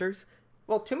characters.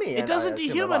 Well, to me, it doesn't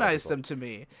dehumanize them. To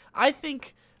me, I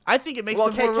think it makes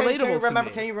them more relatable to me.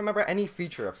 Can you remember any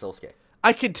feature of Sosuke?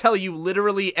 I could tell you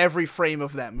literally every frame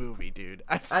of that movie, dude.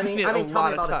 I've seen it a lot of times. Tell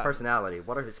me about his personality.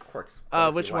 What are his quirks?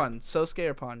 Which one? Sosuke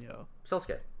or Ponyo?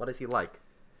 Sosuke. What is he like?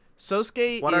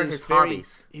 Sosuke What are his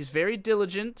hobbies? He's very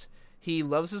diligent. He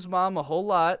loves his mom a whole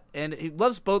lot, and he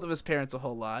loves both of his parents a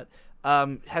whole lot.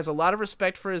 Has a lot of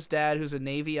respect for his dad, who's a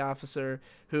Navy officer,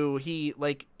 who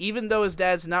even though his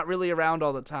dad's not really around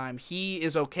all the time, he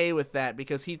is okay with that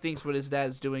because he thinks what his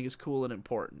dad's doing is cool and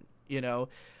important,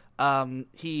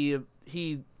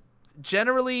 He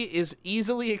generally is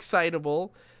easily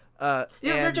excitable.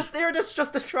 You're just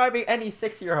describing any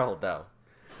 6-year-old though.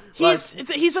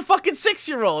 He's a fucking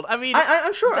 6-year-old. I mean,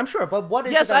 I'm sure. But what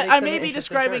is? Yes, it that I makes him may an be interesting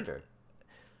describing. character?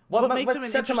 What makes him an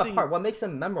sets him interesting? apart? What makes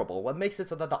him memorable? What makes it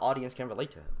so that the audience can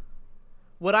relate to him?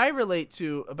 What I relate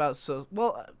to about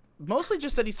mostly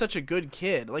just that he's such a good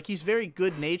kid. Like, he's very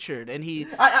good natured, and he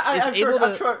I'm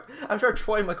sure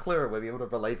Troy McClure would be able to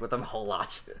relate with him a whole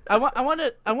lot. I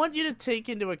want you to take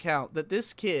into account that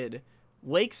this kid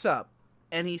wakes up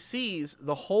and he sees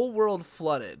the whole world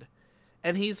flooded,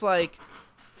 and he's like,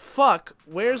 "Fuck,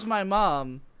 where's my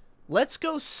mom? Let's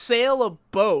go sail a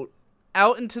boat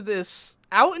out into this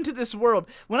world."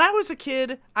 When I was a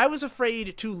kid, I was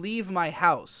afraid to leave my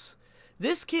house.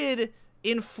 This kid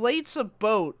inflates a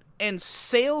boat and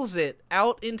sails it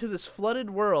out into this flooded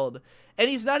world, and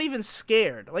he's not even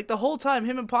scared. Like, the whole time,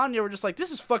 him and Ponyo were just like,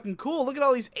 this is fucking cool. Look at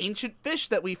all these ancient fish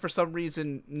that we, for some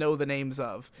reason, know the names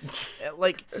of.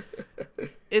 Like,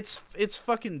 it's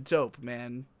fucking dope,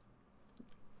 man.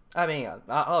 I mean,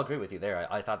 I'll agree with you there.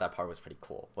 I thought that part was pretty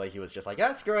cool. Like, he was just like,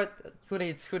 yeah, screw it. Who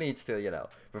needs to,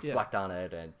 reflect on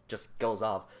it, and just goes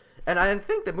off. And I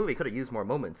think the movie could have used more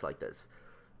moments like this.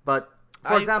 But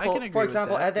for example,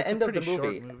 at the end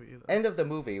of the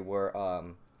movie, where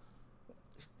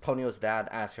Ponyo's dad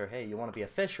asks her, "Hey, you want to be a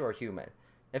fish or a human?"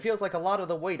 It feels like a lot of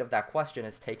the weight of that question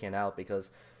is taken out because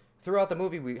throughout the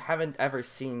movie we haven't ever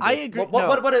seen this. I agree.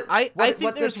 I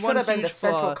think there's one huge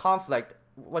flaw.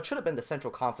 What should have been the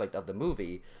central conflict of the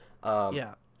movie,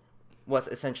 was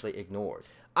essentially ignored.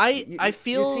 I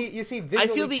feel you see I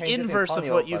feel the inverse of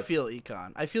what you feel,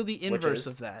 E-kon. I feel the inverse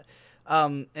of that.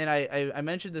 And I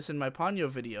mentioned this in my Ponyo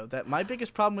video, that my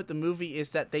biggest problem with the movie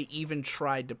is that they even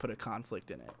tried to put a conflict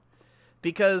in it.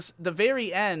 Because the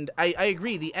very end, I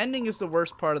agree, the ending is the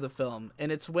worst part of the film,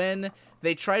 and it's when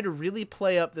they try to really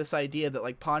play up this idea that,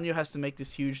 like, Ponyo has to make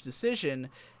this huge decision,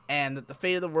 and that the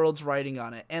fate of the world's riding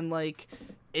on it, and, like,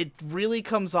 it really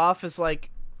comes off as, like,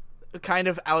 kind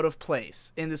of out of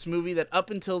place in this movie that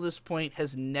up until this point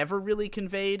has never really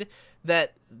conveyed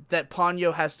that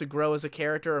Ponyo has to grow as a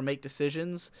character or make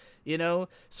decisions, you know?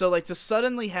 So, like, to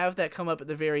suddenly have that come up at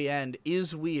the very end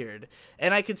is weird,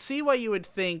 and I could see why you would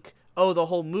think, oh, the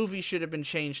whole movie should have been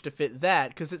changed to fit that,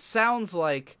 because it sounds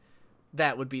like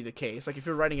that would be the case, like if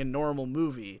you're writing a normal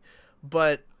movie.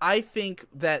 But I think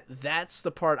that that's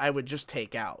the part I would just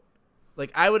take out.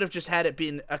 Like, I would have just had it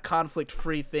been a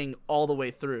conflict-free thing all the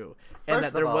way through, and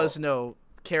that there was no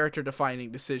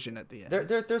character-defining decision at the end.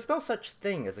 There's no such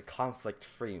thing as a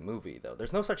conflict-free movie, though.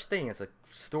 There's no such thing as a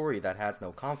story that has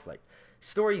no conflict.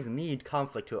 Stories need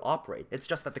conflict to operate. It's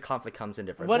just that the conflict comes in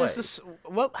different ways. What is this?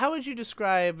 How would you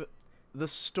describe the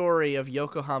story of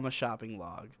Yokohama Shopping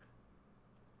Log?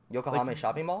 Yokohama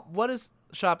Shopping Mall? What is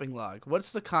Shopping Log?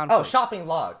 What's the conflict? Oh, Shopping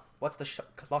Log. What's the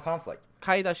conflict?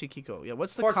 Kaidashi Kiko. Yeah,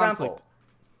 what's the conflict?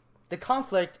 For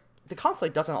conflict? Example, the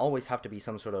conflict doesn't always have to be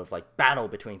some sort of, like, battle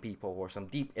between people or some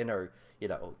deep inner,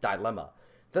 dilemma.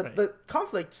 The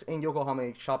conflicts in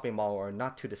Yokohama Shopping Mall are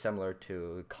not too dissimilar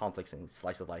to conflicts in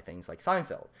slice-of-life things like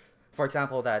Seinfeld. For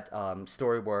example, that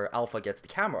story where Alpha gets the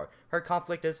camera. Her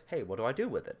conflict is, hey, what do I do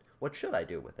with it? What should I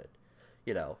do with it?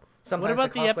 Sometimes what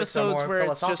about the episodes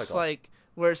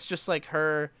where it's just like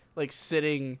her, like,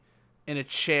 sitting in a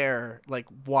chair, like,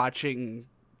 watching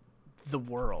the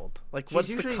world? Like,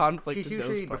 what's the conflict? She's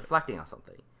usually reflecting on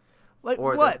something. Like,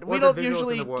 what? We don't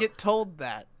usually get told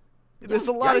that. There's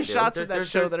a lot of shots in that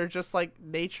show that are just like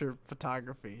nature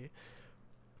photography.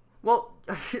 Well,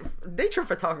 nature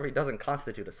photography doesn't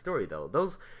constitute a story, though.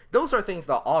 Those are things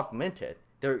that augment it.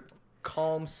 They're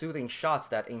calm, soothing shots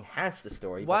that enhance the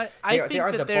story. Why? They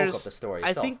are the bulk of the story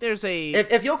itself. I think there's a...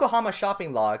 If Yokohama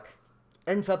Shopping Log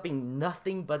ends up being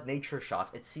nothing but nature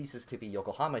shots, it ceases to be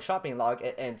Yokohama Shopping Log.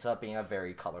 It ends up being a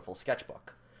very colorful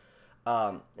sketchbook.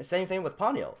 Same thing with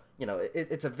Ponyo.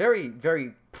 It's a very,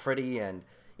 very pretty and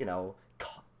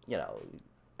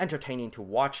entertaining to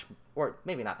watch, or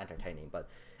maybe not entertaining, but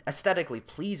aesthetically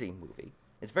pleasing movie.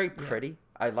 It's very pretty.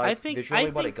 I like visually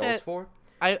what it goes for.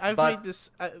 I've made this.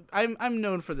 I'm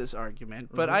known for this argument,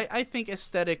 but I think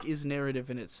aesthetic is narrative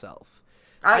in itself.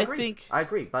 I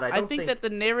agree, but I think that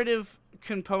the narrative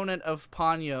component of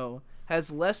Ponyo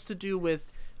has less to do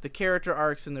with the character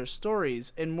arcs in their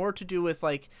stories and more to do with,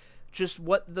 like, just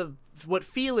what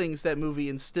feelings that movie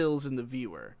instills in the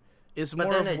viewer is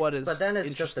more of what is. But then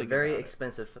it's just a very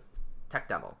expensive tech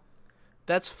demo.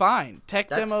 That's fine.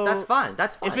 Demo. That's fine.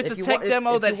 If it's a tech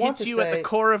demo that hits you at the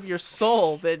core of your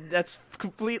soul, then that's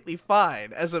completely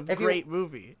fine as a great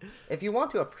movie. If you want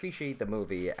to appreciate the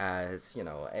movie as,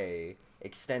 a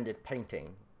extended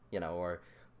painting, or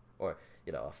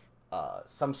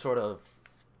some sort of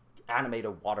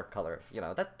animated watercolor,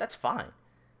 that's fine.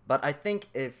 But I think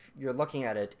if you're looking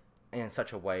at it in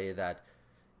such a way that,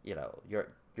 you're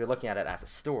looking at it as a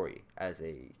story, as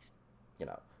a,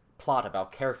 plot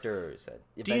about characters and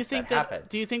events that happen.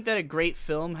 Do you think that a great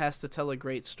film has to tell a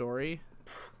great story?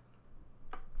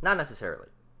 Not necessarily,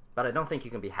 but I don't think you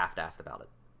can be half-assed about it.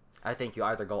 I think you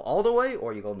either go all the way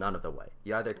or you go none of the way.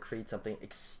 You either create something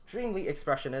extremely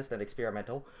expressionist and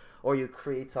experimental, or you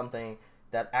create something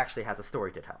that actually has a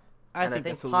story to tell. I think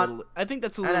that's a little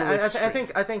extreme.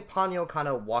 I think Ponyo kind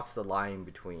of walks the line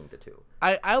between the two.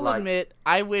 I'll admit,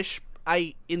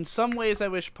 in some ways I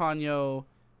wish Ponyo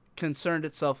concerned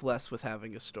itself less with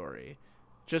having a story,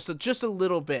 just a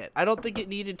little bit. I don't think it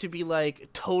needed to be, like,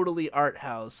 totally art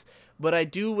house, but I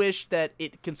do wish that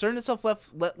it concerned itself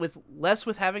less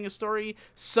with having a story,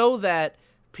 so that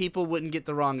people wouldn't get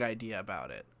the wrong idea about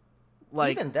it.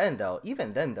 Like, even then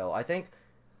though, I think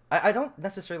I don't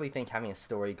necessarily think having a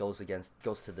story goes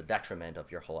to the detriment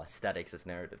of your whole aesthetics as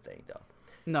narrative thing, though.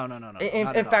 No.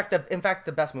 In fact,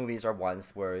 the best movies are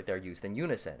ones where they're used in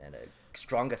unison, and a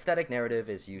strong aesthetic narrative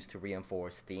is used to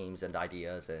reinforce themes and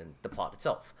ideas and the plot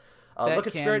itself. Look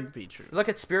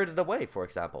at Spirited Away, for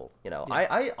example.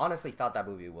 I honestly thought that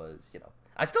movie was,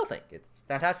 I still think it's a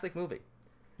fantastic movie.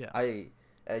 Yeah.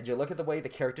 You look at the way the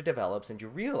character develops, and you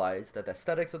realize that the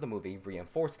aesthetics of the movie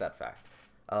reinforce that fact.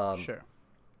 Sure.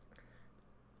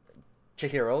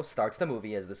 Chihiro starts the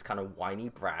movie as this kind of whiny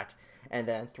brat, and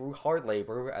then through hard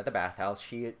labor at the bathhouse,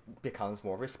 she becomes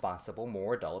more responsible,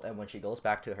 more adult, and when she goes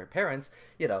back to her parents,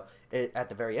 at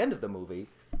the very end of the movie,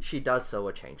 she does so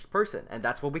a changed person, and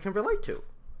that's what we can relate to.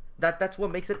 That's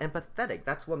what makes it empathetic.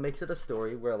 That's what makes it a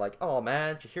story where, like, oh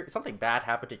man, something bad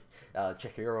happened to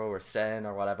Chihiro or Sen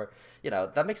or whatever.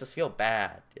 That makes us feel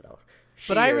bad.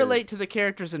 But I relate to the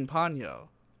characters in Ponyo.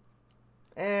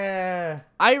 I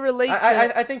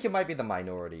think you might be the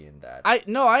minority in that. I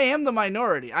am the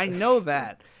minority. I know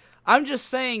that. I'm just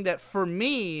saying that for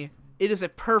me, it is a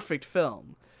perfect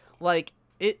film. Like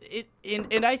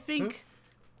and I think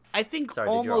Sorry,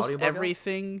 almost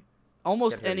everything,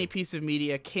 almost any piece of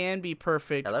media can be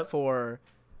perfect for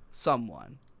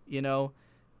someone.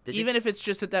 Even if it's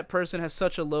just that person has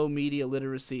such a low media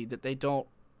literacy that they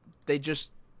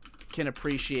just can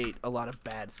appreciate a lot of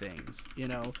bad things.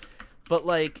 But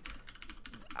like,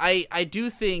 I do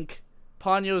think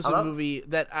Ponyo's a movie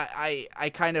that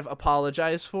I kind of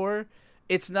apologize for.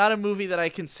 It's not a movie that I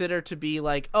consider to be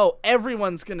like, oh,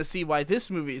 everyone's gonna see why this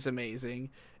movie is amazing.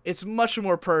 It's much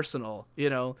more personal,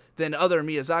 than other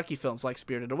Miyazaki films like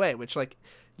Spirited Away, which, like,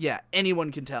 yeah,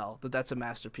 anyone can tell that that's a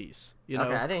masterpiece.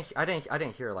 Okay, I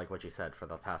didn't hear like what you said for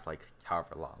the past like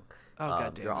however long. Oh,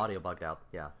 goddamn! Your audio bugged out.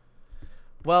 Yeah.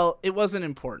 Well, it wasn't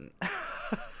important.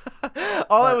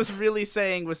 All I was really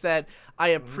saying was that I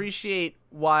appreciate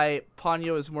why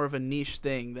Ponyo is more of a niche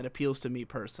thing that appeals to me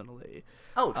personally.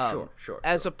 Oh, sure.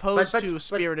 As opposed to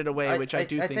Spirited Away, which I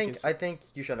think is... I think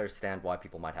you should understand why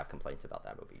people might have complaints about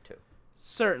that movie, too.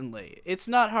 Certainly. It's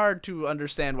not hard to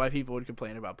understand why people would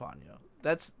complain about Ponyo.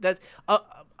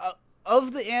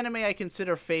 Of the anime I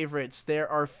consider favorites, there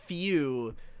are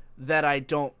few that I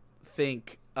don't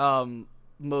think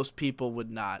most people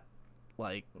would not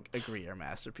like agree are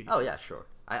masterpieces. Oh yeah, sure.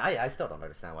 I still don't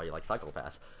understand why you like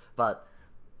Psycho-Pass, but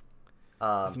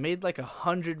I've made like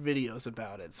 100 videos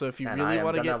about it. So if you really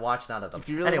want to watch none of them, if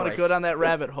you really want to go down that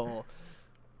rabbit hole,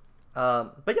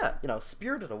 but yeah,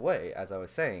 Spirited Away, as I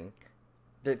was saying,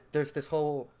 there's this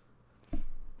whole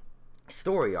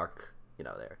story arc,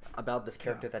 there about this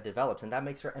character that develops, and that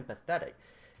makes her empathetic.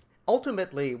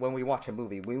 Ultimately, when we watch a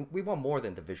movie, we want more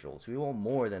than the visuals. We want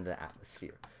more than the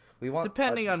atmosphere. We want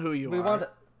depending on who you are.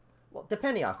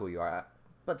 Depending on who you are,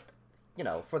 but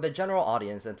for the general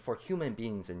audience and for human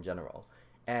beings in general.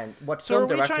 And what film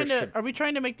directors are we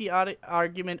trying to make the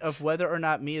argument of whether or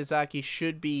not Miyazaki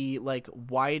should be like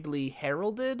widely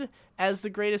heralded as the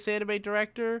greatest anime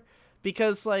director?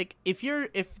 Because like if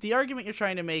the argument you're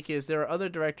trying to make is there are other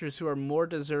directors who are more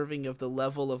deserving of the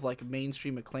level of like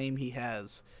mainstream acclaim he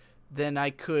has, then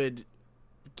I could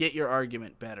get your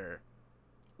argument better.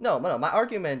 No. My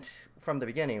argument from the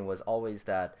beginning was always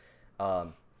that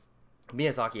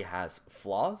Miyazaki has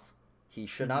flaws. He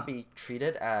should not be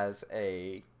treated as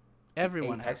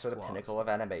everyone has apex or the flaws. pinnacle of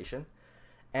animation.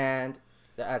 And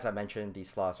as I mentioned, these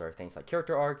flaws are things like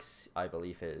character arcs. I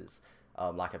believe his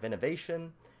lack of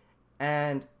innovation,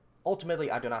 and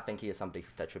ultimately, I do not think he is somebody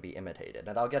that should be imitated.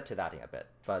 And I'll get to that in a bit.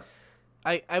 But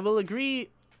I will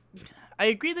agree. I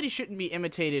agree that he shouldn't be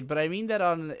imitated, but I mean that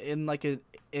on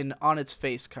its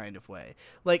face kind of way.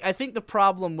 Like, I think the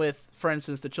problem with, for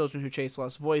instance, The Children Who Chase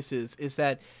Lost Voices is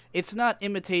that it's not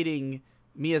imitating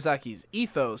Miyazaki's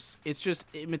ethos. It's just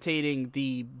imitating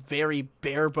the very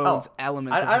bare bones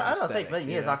elements of his aesthetic. I don't think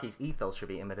Miyazaki's ethos should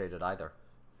be imitated either.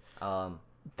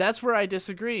 That's where I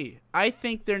disagree. I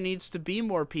think there needs to be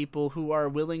more people who are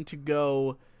willing to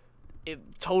go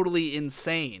totally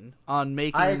insane on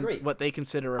making what they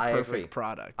consider a perfect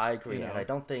product. I agree, and I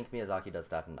don't think Miyazaki does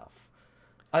that enough.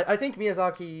 I think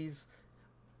Miyazaki's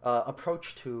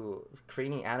approach to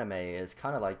creating anime is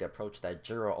kind of like the approach that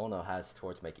Jiro Ono has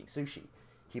towards making sushi.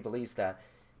 He believes that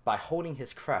by holding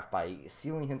his craft, by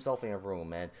sealing himself in a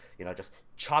room and just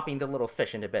chopping the little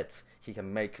fish into bits, he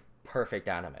can make perfect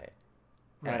anime.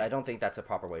 Right. And I don't think that's a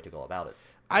proper way to go about it.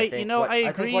 I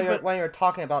agree. But when you're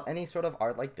talking about any sort of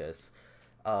art like this,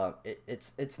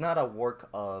 it's not a work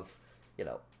of,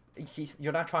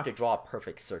 you're not trying to draw a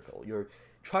perfect circle. You're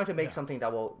trying to make something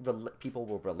that people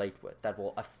will relate with, that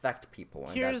will affect people,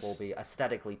 and that will be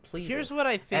aesthetically pleasing. Here's what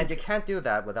I think. And you can't do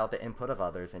that without the input of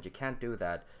others, and you can't do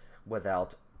that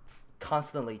without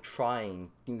constantly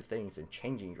trying new things and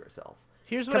changing yourself.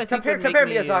 Here's what I think compare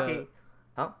Miyazaki.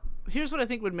 Here's what I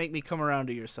think would make me come around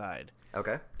to your side.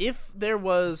 Okay. If there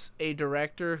was a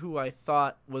director who I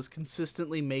thought was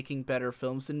consistently making better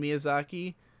films than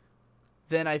Miyazaki,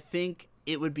 then I think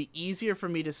it would be easier for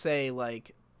me to say,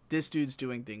 like, this dude's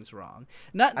doing things wrong.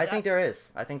 I think there is.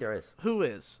 Who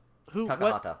is? Who?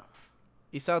 Takahata. What?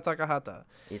 Isao Takahata.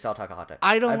 Isao Takahata.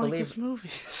 I don't like his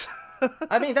movies.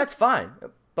 I mean, that's fine,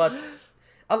 but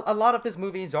a lot of his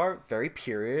movies are very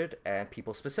period and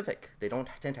people specific. They don't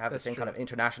tend to have the same kind of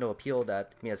international appeal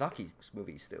that Miyazaki's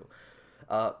movies do.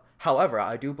 However,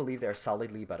 I do believe they're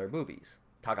solidly better movies.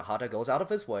 Takahata goes out of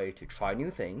his way to try new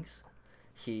things,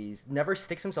 He never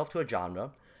sticks himself to a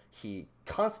genre. He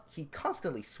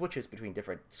constantly switches between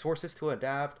different sources to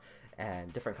adapt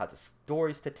and different kinds of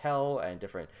stories to tell and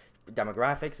different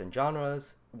demographics and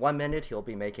genres. One minute he'll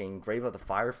be making Grave of the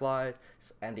Fireflies,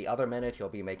 and the other minute he'll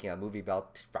be making a movie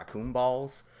about raccoon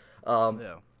balls.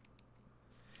 Yeah.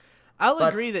 I'll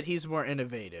agree that he's more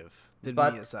innovative than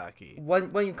Miyazaki.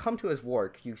 When you come to his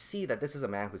work, you see that this is a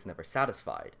man who's never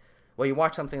satisfied. When you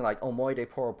watch something like Omoi de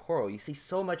Poro Poro, you see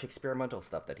so much experimental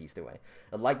stuff that he's doing.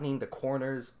 Lightening the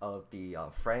corners of the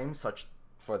frame, such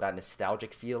for that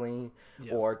nostalgic feeling,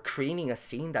 or creating a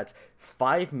scene that's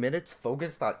 5 minutes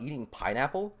focused on eating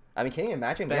pineapple. I mean, can you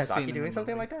imagine Miyazaki doing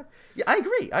something like that? Yeah,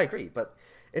 I agree. But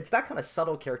it's that kind of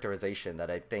subtle characterization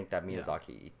that I think that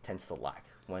Miyazaki tends to lack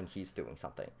when he's doing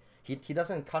something. He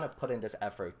doesn't kind of put in this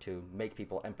effort to make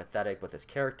people empathetic with his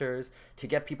characters, to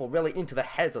get people really into the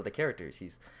heads of the characters.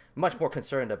 He's much more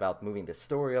concerned about moving the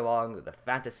story along, the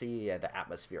fantasy, and the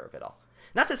atmosphere of it all.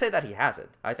 Not to say that he hasn't.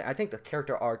 I think the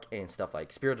character arc in stuff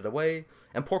like Spirited Away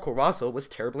and Porco Rosso was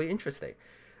terribly interesting.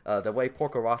 The way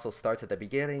Porco Rosso starts at the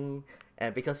beginning,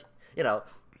 and because, you know,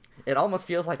 it almost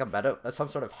feels like some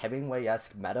sort of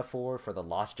Hemingway-esque metaphor for the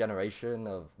lost generation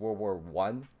of World War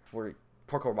One, where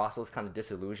Porco Rosso's kind of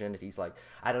disillusioned. He's like,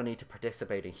 I don't need to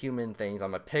participate in human things.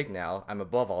 I'm a pig now. I'm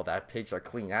above all that. Pigs are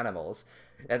clean animals.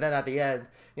 And then at the end,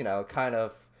 you know, kind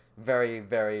of very,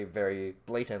 very, very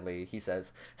blatantly, he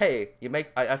says, hey,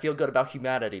 I feel good about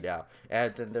humanity now.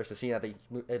 And then there's a scene at the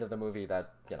end of the movie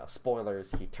that, you know,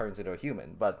 spoilers, he turns into a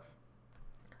human. But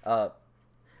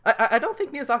I don't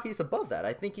think Miyazaki's above that.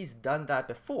 I think he's done that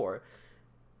before.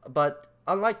 But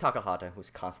unlike Takahata,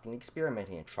 who's constantly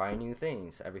experimenting and trying new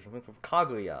things, everything from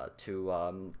Kaguya to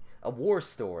a war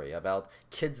story about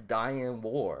kids dying in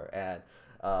war, and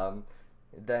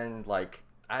then like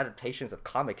adaptations of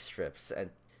comic strips and,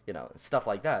 you know, stuff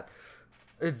like that.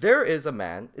 There is a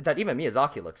man that even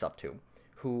Miyazaki looks up to,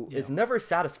 who is never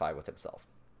satisfied with himself,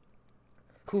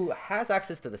 who has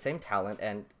access to the same talent,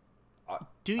 and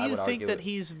do you think that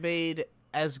he's made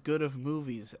as good of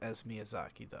movies as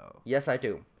Miyazaki, though? Yes, I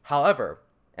do. However,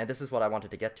 and this is what I wanted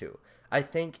to get to, I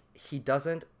think he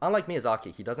doesn't, unlike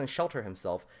Miyazaki, he doesn't shelter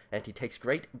himself, and he takes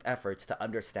great efforts to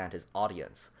understand his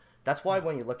audience. That's why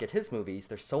when you look at his movies,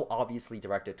 they're so obviously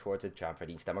directed towards a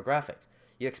Japanese demographic.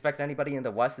 You expect anybody in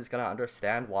the West is going to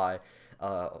understand why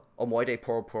Omoi de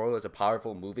Poro Poro is a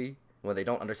powerful movie when they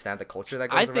don't understand the culture that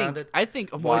goes around it? I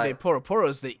think Omoi de Poro Poro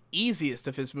is the easiest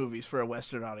of his movies for a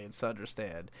Western audience to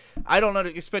understand. I don't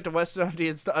expect a Western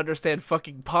audience to understand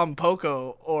fucking Pom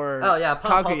Poko or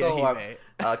Kaguya-hime.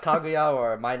 Kaguya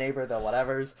or My Neighbor the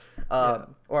Whatevers,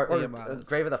 or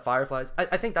Grave of the Fireflies.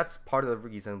 I think that's part of the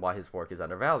reason why his work is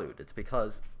undervalued. It's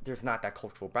because there's not that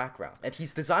cultural background. And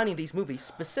he's designing these movies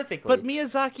specifically. But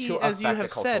Miyazaki, as you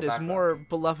have said, is more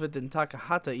beloved than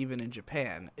Takahata even in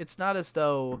Japan. It's not as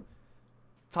though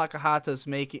Takahata's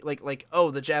making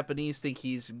the Japanese think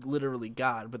he's literally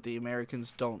God, but the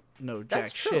Americans don't know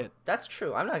jack shit. That's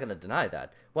true. I'm not going to deny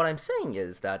that. What I'm saying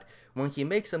is that when he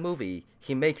makes a movie,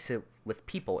 he makes it with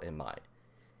people in mind.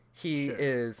 He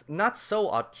is not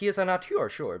so he is an auteur,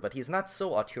 sure, but he's not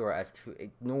so auteur as to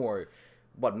ignore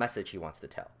what message he wants to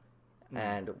tell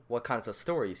and what kinds of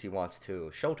stories he wants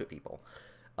to show to people.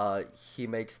 He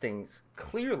makes things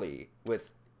clearly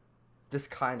with this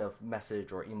kind of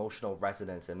message or emotional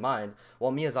resonance in mind,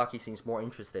 while Miyazaki seems more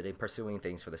interested in pursuing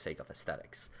things for the sake of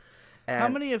aesthetics. And how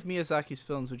many of Miyazaki's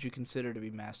films would you consider to be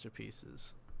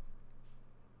masterpieces?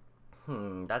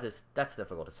 That's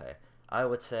difficult to say. I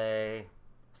would say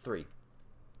 3.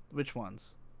 Which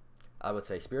ones? I would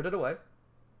say Spirited Away.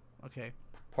 Okay.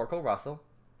 Porco Rosso.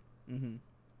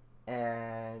 Mm-hmm.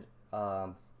 And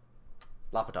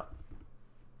Laputa.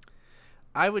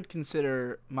 I would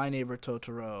consider My Neighbor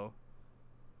Totoro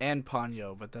and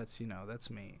Ponyo, but that's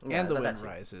me. Yeah, and The Wind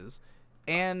Rises.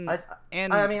 And Princess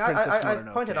Mononoke. I've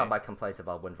pointed out my complaints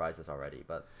about Wind Rises already,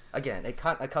 but again, it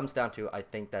comes down to, I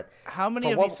think that... How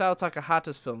many of Isao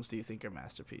Takahata's films do you think are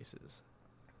masterpieces?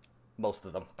 Most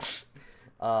of them.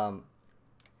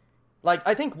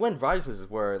 I think Wind Rises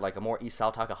is where a more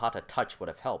Isao Takahata touch would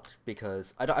have helped,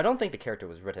 because I don't think the character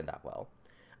was written that well.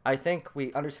 I think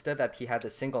we understood that he had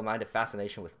this single-minded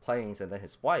fascination with planes and then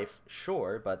his wife,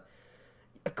 sure, but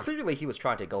clearly he was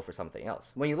trying to go for something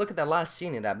else. When you look at that last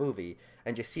scene in that movie,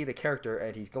 and you see the character,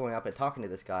 and he's going up and talking to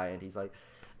this guy, and he's like,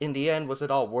 in the end, was it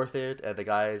all worth it? And the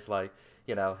guy's like,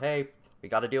 hey, we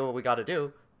gotta do what we gotta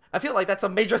do. I feel like that's a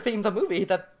major theme of the movie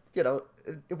that,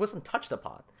 it wasn't touched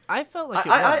upon. I felt like it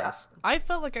was. I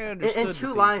felt like I understood in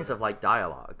 2 lines of,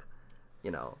 dialogue,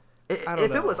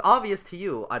 If it was obvious to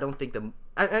you, I don't think and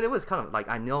it was kind of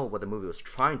I know what the movie was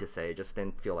trying to say, it just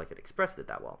didn't feel like it expressed it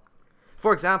that well.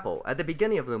 For example, at the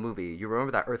beginning of the movie, you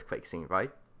remember that earthquake scene,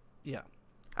 right? Yeah.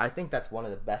 I think that's one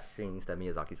of the best scenes that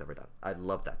Miyazaki's ever done. I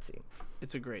love that scene.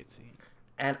 It's a great scene.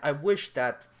 And I wish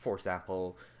that, for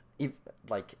example, if,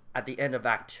 like, at the end of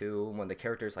Act 2, when the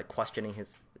character's, like, questioning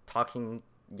his, talking,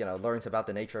 you know, learns about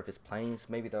the nature of his planes,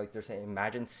 maybe there's an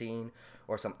imagined scene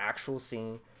or some actual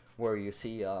scene where you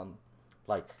see,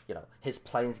 like, you know, his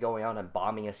planes going out and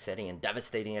bombing a city and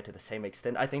devastating it to the same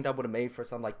extent. I think that would have made for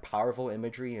some, like, powerful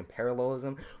imagery and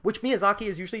parallelism, which Miyazaki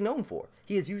is usually known for.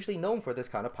 He is usually known for this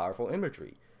kind of powerful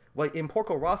imagery. Like, in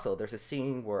Porco Rosso, there's a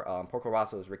scene where Porco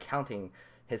Rosso is recounting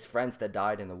his friends that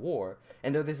died in the war,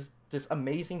 and there's this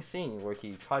amazing scene where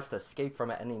he tries to escape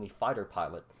from an enemy fighter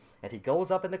pilot, and he goes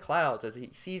up in the clouds as he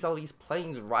sees all these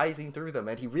planes rising through them,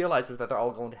 and he realizes that they're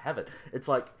all going to heaven. It's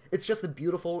like, it's just a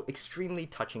beautiful, extremely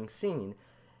touching scene,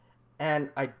 and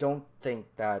I don't think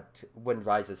that Wind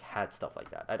Rises had stuff like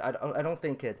that. I don't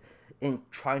think it, in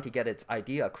trying to get its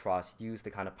idea across, used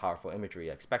the kind of powerful imagery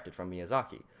I expected from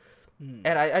Miyazaki.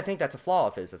 And I think that's a flaw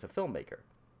of his as a filmmaker.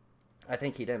 I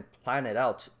think he didn't plan it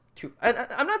out too... And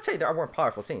I'm not saying there weren't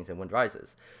powerful scenes in Wind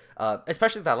Rises.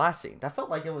 Especially that last scene. That felt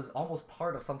like it was almost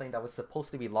part of something that was supposed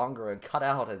to be longer and cut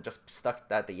out and just stuck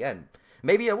at the end.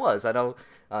 Maybe it was. I know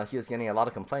he was getting a lot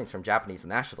of complaints from Japanese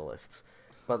nationalists.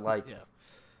 But, like, Yeah.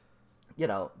 you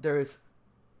know, there's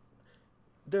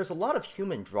a lot of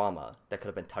human drama that could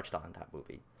have been touched on in that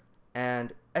movie.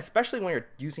 And especially when you're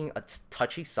using a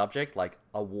touchy subject like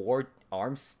a war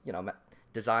arms, you know,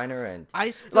 designer, and I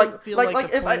still feel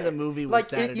like the point of the movie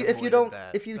was like that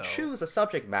if you choose a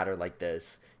subject matter like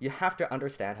this, you have to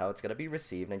understand how it's going to be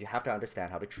received, and you have to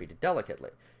understand how to treat it delicately.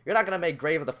 You're not going to make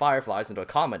Grave of the Fireflies into a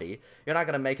comedy. You're not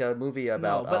going to make a movie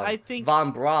about I think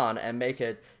Von Braun and make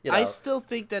it, you know... I still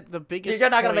think that the biggest You're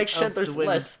not going to make Schindler's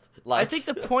List. Like... I think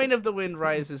the point of The Wind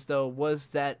Rises, though, was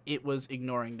that it was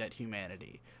ignoring that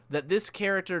humanity. That this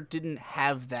character didn't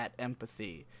have that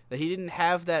empathy. That he didn't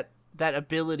have that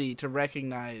ability to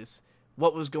recognize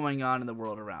what was going on in the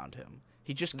world around him.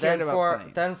 He just cared about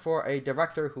planes. Then for a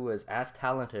director who is as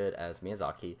talented as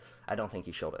Miyazaki, I don't think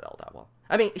he showed it all that well.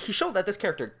 I mean, he showed that this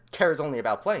character cares only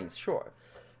about planes, sure.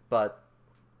 But,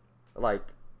 like,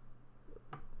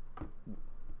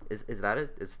 is that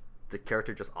it? Is the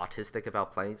character just autistic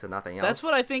about planes and nothing else? That's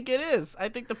what I think it is. I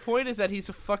think the point is that he's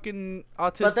a fucking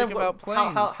autistic about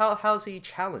planes. How's he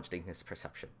challenged in his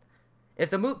perception? If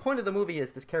the point of the movie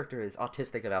is this character is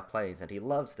autistic about planes and he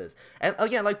loves this, and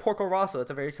again, like Porco Rosso,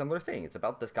 it's a very similar thing. It's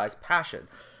about this guy's passion,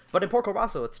 but in Porco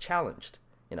Rosso, it's challenged.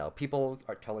 You know, people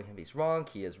are telling him he's wrong.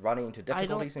 He is running into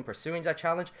difficulties in pursuing that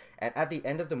challenge, and at the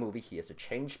end of the movie, he is a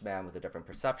changed man with a different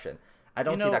perception. I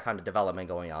don't see that kind of development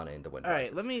going on in The Wind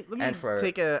Rises. All right, let me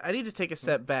I need to take a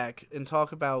step back and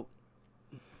talk about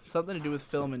something to do with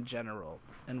film in general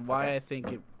and why I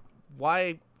think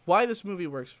why this movie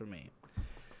works for me.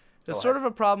 There's sort of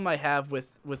a problem I have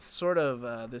with sort of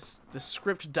this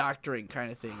script doctoring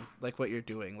kind of thing, like what you're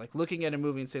doing, like looking at a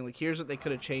movie and saying, like, here's what they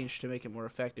could have changed to make it more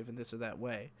effective in this or that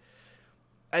way.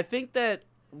 I think that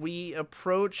we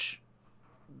approach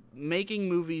making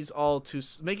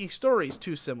stories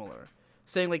too similar,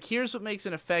 saying, like, here's what makes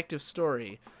an effective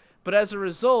story, but as a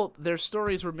result, there's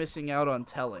stories we're missing out on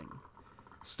telling,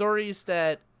 stories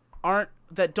that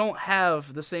don't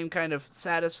have the same kind of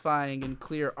satisfying and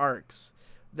clear arcs,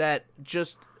 that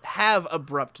just have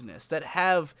abruptness, that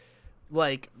have,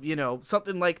 like, you know,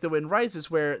 something like The Wind Rises,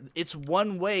 where it's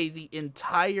one way the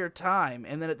entire time,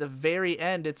 and then at the very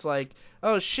end, it's like,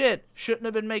 oh shit, shouldn't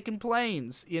have been making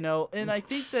planes, you know? And I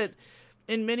think that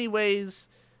in many ways,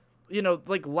 you know,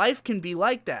 like, life can be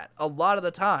like that a lot of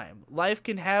the time. Life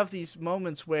can have these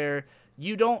moments where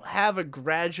you don't have a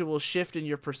gradual shift in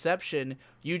your perception,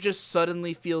 you just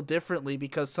suddenly feel differently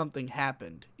because something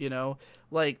happened, you know?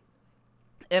 Like,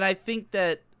 and I think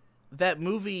that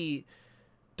movie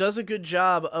does a good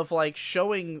job of, like,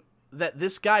 showing that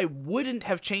this guy wouldn't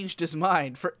have changed his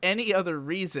mind for any other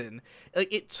reason.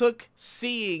 Like, it took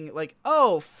seeing, like,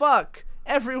 oh, fuck,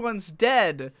 everyone's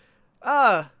dead.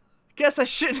 Guess I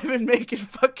shouldn't have been making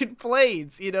fucking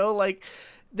planes, you know? Like,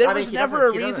 there was never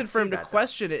a reason for him to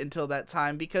question it until that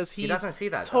time because he doesn't see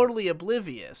that, totally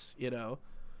oblivious, you know?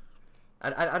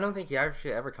 I don't think he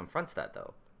actually ever confronts that,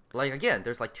 though. Like, again,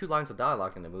 there's, like, 2 lines of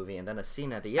dialogue in the movie, and then a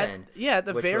scene at the end. At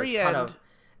the very end.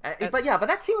 But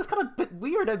that scene was kind of bit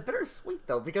weird and bittersweet,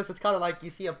 though, because it's kind of like you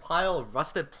see a pile of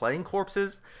rusted plane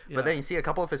corpses, but then you see a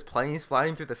couple of his planes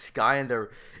flying through the sky, and they're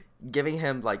giving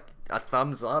him, like, a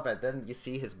thumbs up, and then you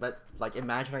see his, like,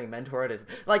 imaginary mentor. It is,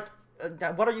 like,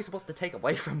 what are you supposed to take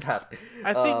away from that?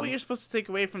 I think what you're supposed to take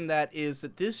away from that is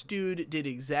that this dude did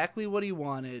exactly what he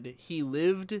wanted. He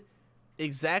lived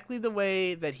exactly the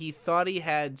way that he thought he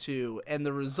had to, and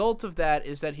the result of that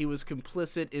is that he was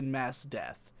complicit in mass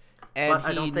death. And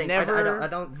but he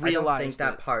never realized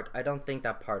that part. I don't think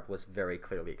that part was very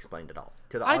clearly explained at all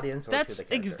to the audience or to the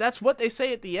character. That's what they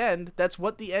say at the end. That's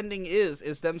what the ending is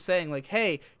them saying like,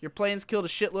 "Hey, your planes killed a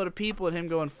shitload of people," and him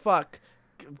going, "Fuck,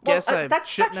 guess I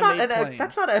shouldn't have made planes."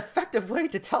 That's not an effective way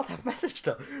to tell that message,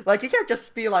 though. Like, you can't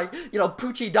just be like,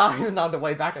 Poochie dying on the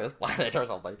way back to his planet or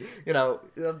something.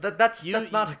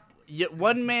 That's not.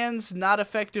 One man's not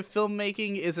effective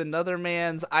filmmaking is another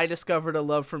man's. I discovered a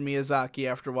love for Miyazaki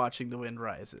after watching The Wind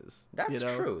Rises. That's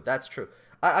true. That's true.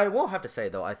 I will have to say,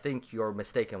 though, I think you're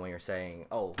mistaken when you're saying,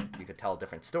 oh, you could tell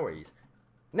different stories.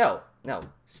 No.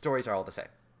 Stories are all the same.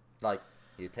 Like,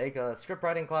 you take a script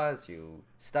writing class, you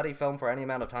study film for any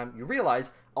amount of time, you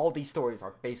realize all these stories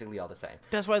are basically all the same.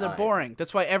 That's why they're boring.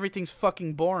 That's why everything's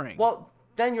fucking boring. Well,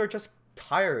 then you're just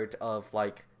tired of,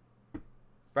 like,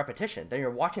 repetition. Then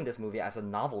you're watching this movie as a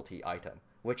novelty item,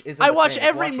 which isn't. I watch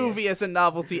every movie as a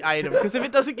novelty item because if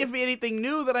it doesn't give me anything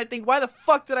new, then I think, why the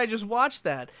fuck did I just watch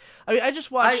that? I mean, I just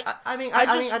watched. I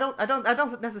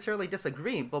don't necessarily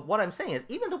disagree, but what I'm saying is,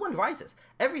 even The Wind Rises,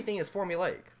 everything is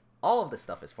formulaic. All of this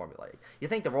stuff is formulaic. You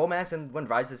think the romance in Wind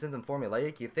Rises isn't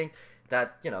formulaic? You think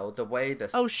that, the way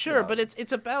this... Oh, sure, but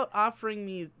it's about offering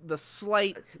me the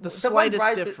slightest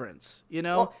difference,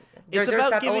 Well, it's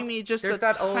about giving me just the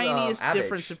tiniest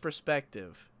difference in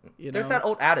perspective, There's that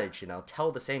old adage,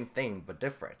 tell the same thing but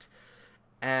different.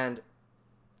 And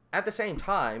at the same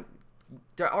time,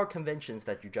 there are conventions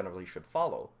that you generally should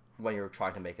follow when you're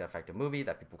trying to make an effective movie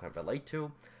that people can relate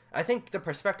to. I think the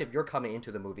perspective you're coming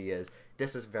into the movie is,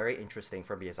 this is very interesting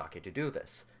for Miyazaki to do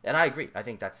this. And I agree. I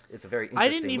think it's a very interesting movie. I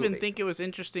didn't even think it was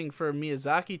interesting for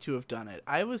Miyazaki to have done it.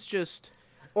 I was just...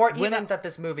 Or even that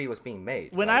this movie was being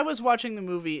made. When I was watching the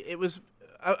movie, it was...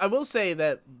 I will say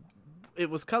that it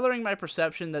was coloring my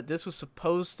perception that this was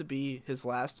supposed to be his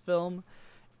last film,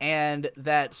 and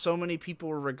that so many people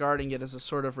were regarding it as a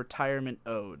sort of retirement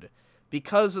ode.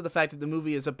 Because of the fact that the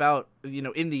movie is about,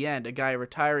 in the end, a guy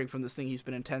retiring from this thing he's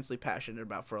been intensely passionate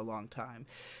about for a long time.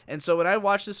 And so when I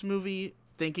watched this movie,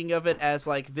 thinking of it as,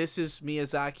 like, this is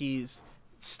Miyazaki's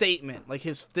statement, like,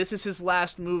 this is his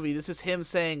last movie, this is him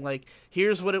saying, like,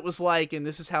 here's what it was like, and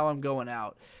this is how I'm going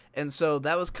out. And so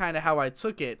that was kind of how I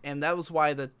took it, and that was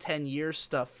why the 10 years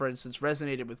stuff, for instance,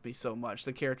 resonated with me so much.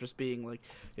 The characters being like,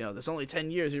 there's only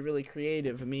 10 years, you're really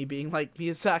creative, and me being like,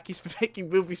 Miyazaki's been making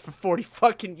movies for 40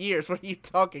 fucking years, what are you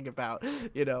talking about,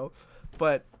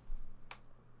 But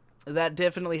that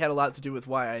definitely had a lot to do with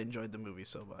why I enjoyed the movie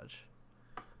so much.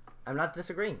 I'm not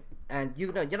disagreeing, and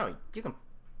you can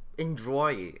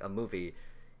enjoy a movie,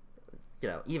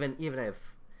 even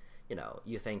if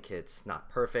you think it's not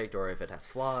perfect or if it has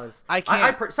flaws. I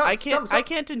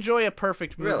can't enjoy a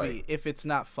perfect movie really if it's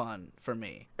not fun for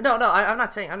me. No, I'm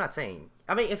not saying.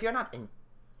 I mean,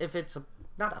 if it's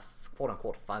not a quote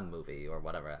unquote fun movie or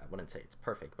whatever, I wouldn't say it's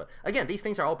perfect. But again, these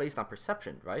things are all based on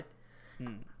perception, right?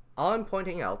 All I'm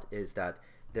pointing out is that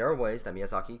there are ways that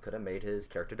Miyazaki could have made his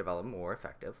character development more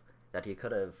effective. That he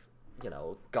could have,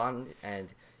 gone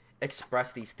and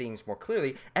express these themes more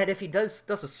clearly, and if he does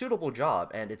a suitable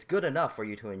job and it's good enough for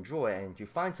you to enjoy and you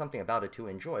find something about it to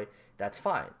enjoy, that's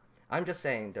fine. I'm just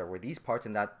saying there were these parts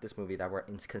in this movie that were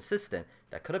inconsistent,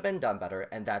 that could have been done better,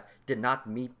 and that did not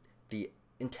meet the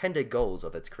intended goals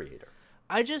of its creator.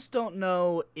 I just don't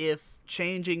know if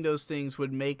changing those things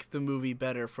would make the movie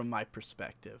better from my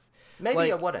perspective. Maybe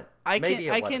it wouldn't. I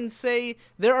can say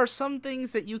there are some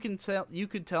things that you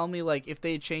could tell me, like, if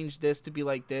they changed this to be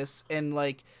like this, and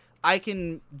like I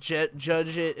can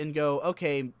judge it and go,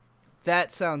 okay,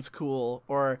 that sounds cool,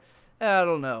 or I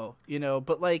don't know,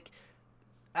 but like,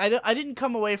 I didn't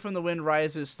come away from The Wind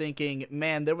Rises thinking,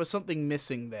 man, there was something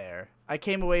missing there. I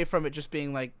came away from it just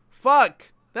being like,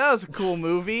 fuck, that was a cool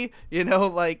movie,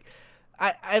 like,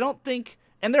 I don't think,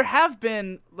 and there have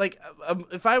been, like,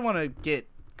 if I want to get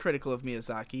critical of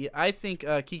Miyazaki, I think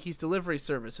Kiki's Delivery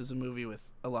Service is a movie with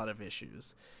a lot of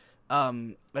issues.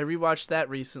 I rewatched that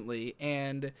recently,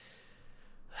 and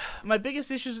my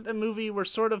biggest issues with the movie were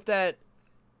sort of that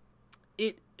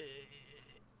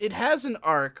it has an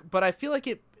arc, but I feel like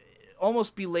it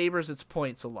almost belabors its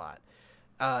points a lot.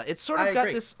 It's sort of got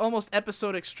this almost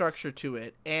episodic structure to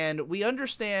it, and we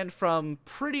understand from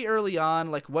pretty early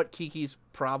on, like, what Kiki's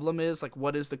problem is, like,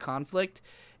 what is the conflict,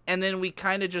 and then we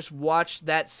kind of just watch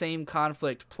that same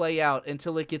conflict play out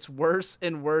until it gets worse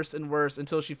and worse and worse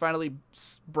until she finally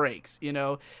breaks,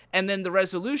 and then the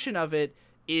resolution of it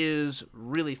is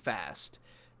really fast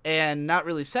and not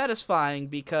really satisfying,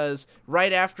 because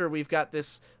right after we've got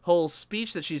this whole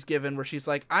speech that she's given where she's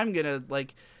like, I'm gonna,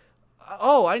 like,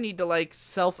 oh, I need to like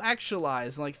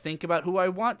self-actualize and like think about who I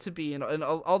want to be and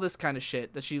all this kind of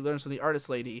shit that she learns from the artist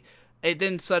lady. It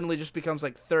then suddenly just becomes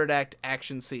like third act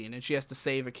action scene and she has to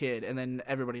save a kid and then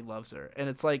everybody loves her. And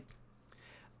it's like,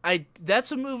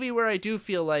 that's a movie where I do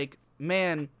feel like,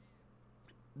 man,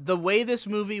 the way this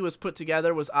movie was put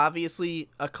together was obviously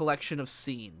a collection of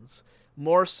scenes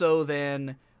more so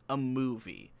than a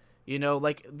movie. You know,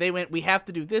 like they went, we have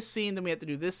to do this scene, then we have to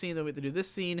do this scene, then we have to do this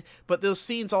scene, but those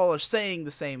scenes all are saying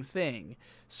the same thing.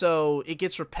 So it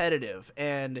gets repetitive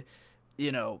and,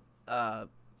 you know,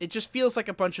 it just feels like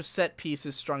a bunch of set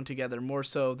pieces strung together more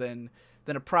so than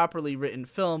a properly written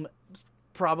film.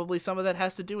 Probably some of that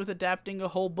has to do with adapting a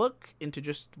whole book into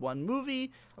just one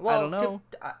movie. Well, I don't know.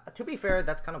 To be fair,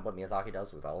 that's kind of what Miyazaki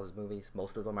does with all his movies.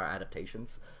 Most of them are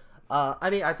adaptations. I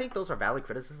mean, I think those are valid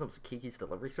criticisms of Kiki's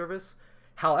delivery service.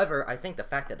 However, I think the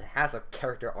fact that it has a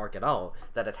character arc at all,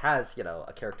 that it has, you know,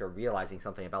 a character realizing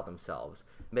something about themselves,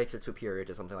 makes it superior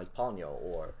to something like Ponyo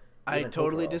or I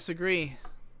totally disagree.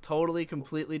 Totally,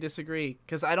 completely disagree.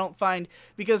 Because I don't find...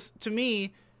 Because, to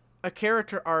me, a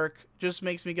character arc just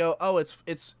makes me go, oh,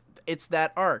 it's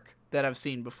that arc that I've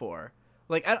seen before.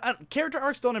 Like, character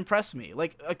arcs don't impress me.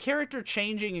 Like, a character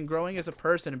changing and growing as a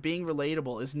person and being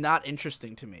relatable is not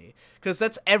interesting to me. Because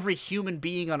that's every human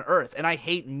being on Earth, and I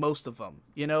hate most of them.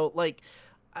 You know, like,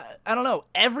 I don't know.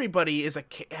 Everybody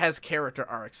has character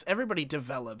arcs. Everybody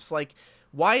develops. Like,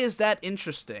 why is that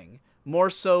interesting? More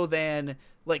so than,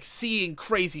 like, seeing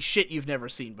crazy shit you've never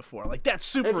seen before. Like, that's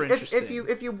super interesting.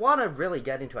 If you want to really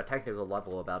get into a technical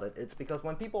level about it, it's because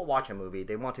when people watch a movie,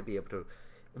 they want to be able to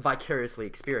vicariously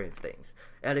experience things.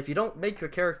 And if you don't make your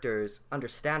characters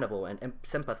understandable and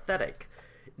sympathetic,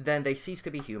 then they cease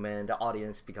to be human, the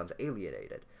audience becomes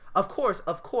alienated. Of course,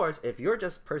 if you're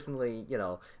just personally, you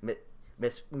know,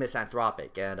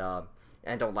 misanthropic and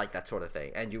don't like that sort of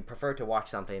thing, and you prefer to watch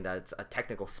something that's a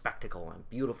technical spectacle and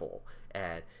beautiful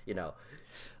and, you know,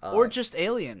 or just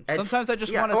alien. Sometimes I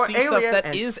just want to see stuff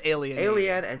that is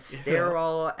alien and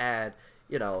sterile and,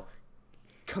 you know,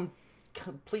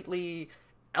 completely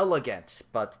elegant,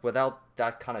 but without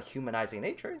that kind of humanizing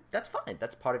nature. That's fine.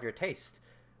 That's part of your taste.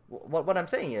 What I'm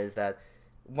saying is that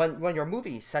when your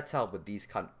movie sets out with these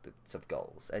kinds of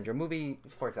goals, and your movie,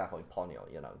 for example, in Ponyo,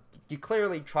 you know, you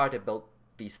clearly try to build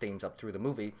these themes up through the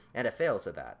movie, and it fails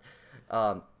at that.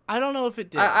 I don't know if it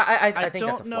did. I think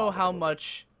don't know how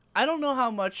much. I don't know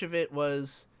how much of it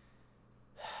was.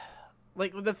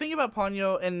 Like, the thing about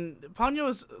Ponyo, and Ponyo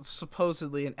is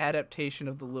supposedly an adaptation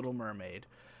of The Little Mermaid.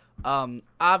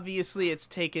 Obviously, it's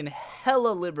taken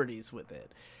hella liberties with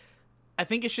it. I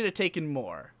think it should have taken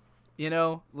more. You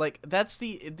know, like, that's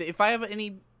if I have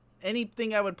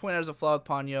anything I would point out as a flaw with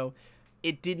Ponyo,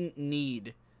 it didn't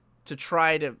need to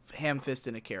try to ham-fist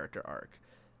in a character arc.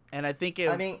 And I think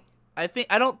I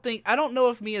don't know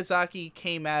if Miyazaki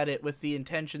came at it with the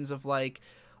intentions of like,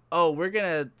 oh, we're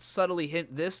gonna subtly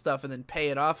hint this stuff and then pay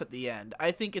it off at the end.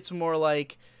 I think it's more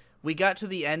like, we got to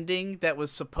the ending that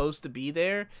was supposed to be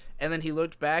there, and then he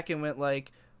looked back and went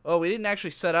like, oh, we didn't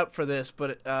actually set up for this,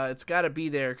 but it's got to be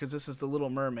there because this is The Little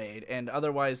Mermaid, and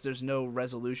otherwise there's no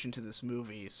resolution to this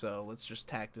movie, so let's just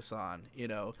tack this on, you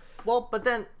know? Well, but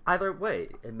then, either way,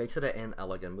 it makes it an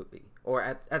inelegant movie. Or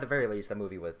at the very least, a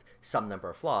movie with some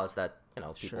number of flaws that, you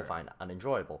know, people find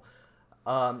unenjoyable.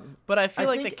 But I feel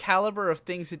like the caliber of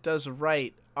things it does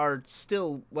right are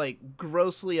still, like,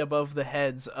 grossly above the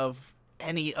heads of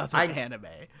any other anime.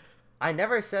 I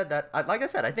never said that. Like I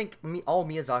said, I think all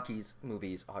Miyazaki's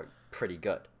movies are pretty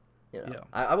good. You know,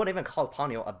 I wouldn't even call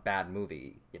Ponyo a bad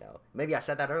movie. You know, maybe I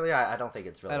said that earlier. I don't think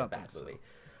it's really a bad movie.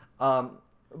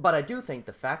 But I do think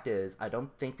the fact is, I don't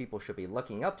think people should be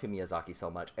looking up to Miyazaki so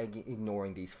much and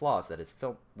ignoring these flaws that his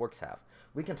film works have.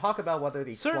 We can talk about whether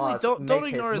these flaws don't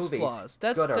make ignore his his movies flaws.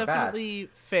 That's good or definitely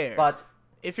bad. fair. But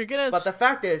if you're gonna, but the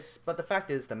fact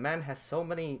is, the man has so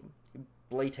many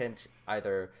blatant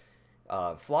either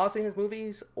flaws in his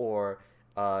movies or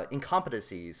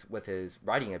incompetencies with his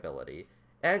writing ability,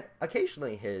 and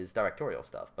occasionally his directorial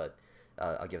stuff. But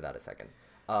I'll give that a second.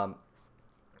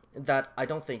 That I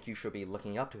don't think you should be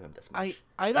looking up to him this much.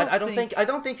 I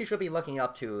don't think you should be looking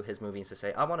up to his movies to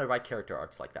say, I want to write character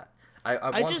arcs like that.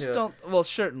 I just don't. Well,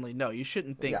 certainly no, you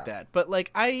shouldn't think that. But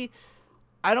like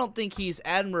I don't think he's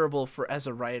admirable as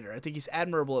a writer. I think he's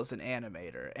admirable as an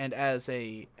animator and as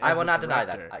a. I will not deny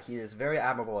that. He is very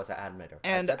admirable as an animator.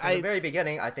 And I said from the very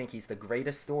beginning, I think he's the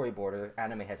greatest storyboarder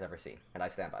anime has ever seen, and I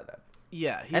stand by that.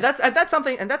 Yeah, and that's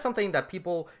something that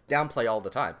people downplay all the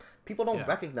time. People don't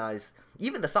recognize,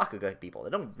 even the Sakuga people, they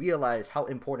don't realize how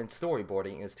important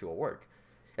storyboarding is to a work.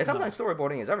 And sometimes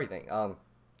storyboarding is everything.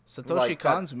 Satoshi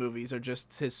Kon's movies are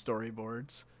just his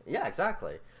storyboards. Yeah,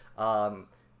 exactly.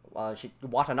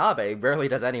 Watanabe rarely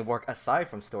does any work aside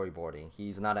from storyboarding.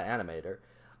 He's not an animator.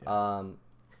 Yeah.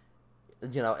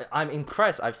 I'm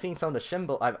impressed. I've seen some of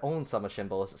the I've owned some of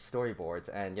Shimbo's storyboards,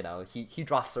 and he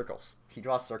draws circles. He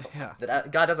draws circles. Yeah. The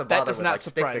guy doesn't bother does with not like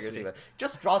stick surprise figures me. either.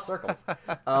 Just draw circles.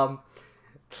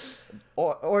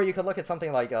 Or you could look at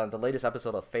something like the latest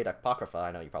episode of Fate Apocrypha.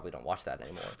 I know you probably don't watch that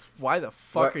anymore. Why the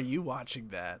fuck are you watching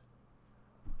that?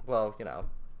 Well,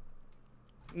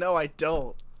 No, I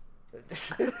don't.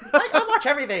 I watch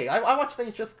everything. I watch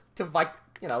things just to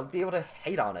be able to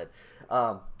hate on it.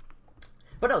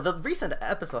 But no, the recent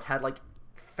episode had like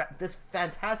this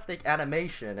fantastic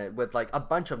animation with like a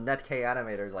bunch of Netk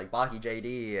animators like Baki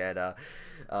JD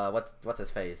and what's his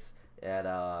face and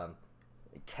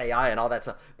KI and all that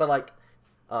stuff. But like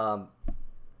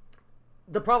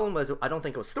the problem was I don't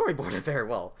think it was storyboarded very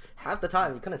well. Half the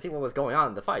time you couldn't see what was going on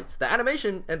in the fights. The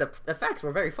animation and the effects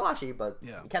were very flashy, but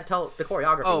you can't tell the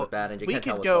choreography was bad, and you can't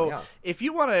tell what's going on. If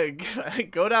you want to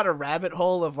go down a rabbit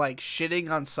hole of like shitting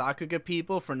on Sakuga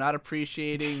people for not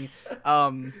appreciating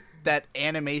that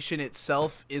animation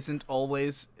itself isn't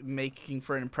always making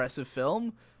for an impressive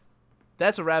film,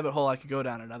 that's a rabbit hole I could go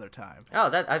down another time.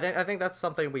 Oh, I think that's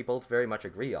something we both very much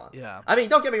agree on. Yeah. I mean,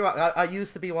 don't get me wrong. I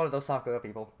used to be one of those Sakuga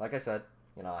people. Like I said,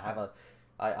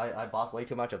 I bought way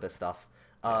too much of this stuff.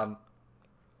 There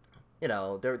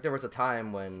was a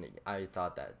time when I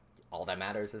thought that all that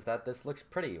matters is that this looks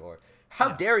pretty, or how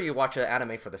dare you watch an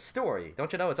anime for the story?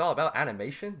 Don't you know it's all about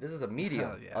animation? This is a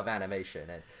medium of animation,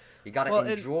 and you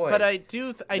gotta enjoy. But I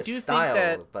do style,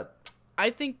 think that.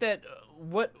 I think that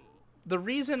the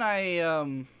reason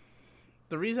I've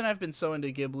been so into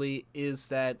Ghibli is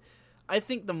that I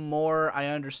think the more I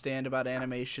understand about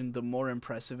animation, the more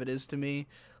impressive it is to me.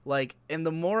 Like, and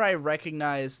the more I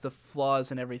recognize the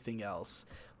flaws in everything else.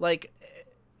 Like,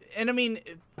 and I mean,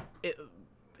 it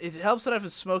helps that I've been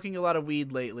smoking a lot of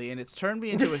weed lately, and it's turned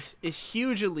me into a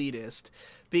huge elitist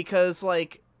because,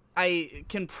 like, I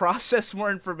can process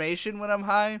more information when I'm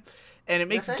high, and it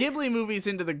makes Ghibli movies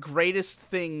into the greatest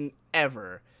thing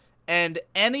ever. And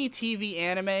any TV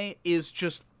anime is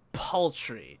just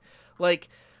paltry. Like,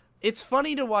 it's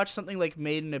funny to watch something like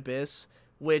Made in Abyss,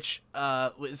 which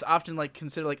is often like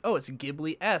considered like, oh, it's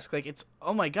Ghibli-esque. Like, it's,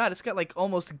 oh my god, it's got like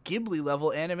almost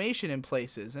Ghibli-level animation in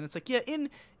places. And it's like, yeah,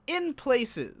 in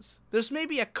places. There's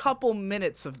maybe a couple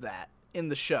minutes of that in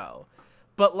the show.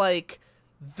 But like,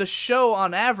 the show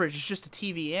on average is just a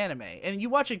TV anime. And you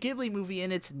watch a Ghibli movie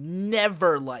and it's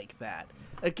never like that.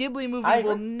 A Ghibli movie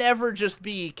will never just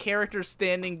be characters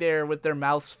standing there with their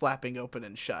mouths flapping open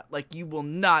and shut. Like, you will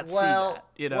not see that,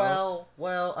 you know?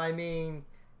 Well, I mean,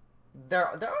 there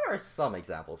are some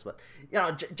examples, but,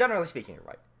 generally speaking, you're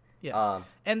right. Yeah.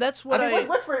 And that's what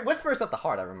Whispers of the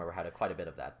Heart, I remember, had quite a bit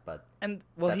of that, but... And,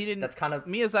 well, he didn't... That's kind of...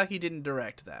 Miyazaki didn't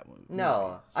direct that movie.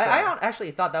 No. So. I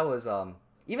actually thought that was,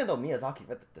 even though Miyazaki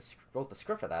wrote the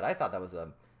script for that, I thought that was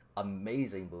an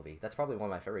amazing movie. That's probably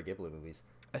one of my favorite Ghibli movies.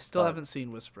 I still haven't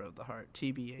seen Whisper of the Heart,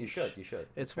 TBH. You should.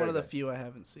 It's one of the few I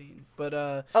haven't seen. But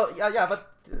Oh, yeah,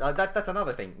 but that's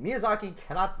another thing. Miyazaki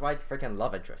cannot write freaking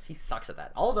love interest. He sucks at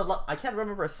that. I can't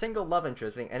remember a single love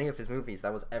interest in any of his movies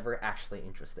that was ever actually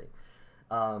interesting.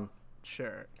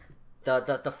 Sure.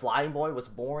 The flying boy was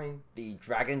boring. The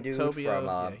dragon dude from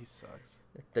he sucks.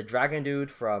 The dragon dude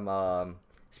from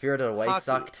Spirited Away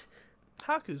sucked.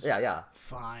 Haku's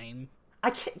fine.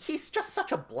 He's just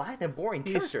such a bland and boring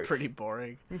character. He's pretty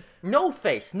boring. No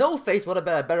face would have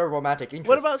been a better romantic interest.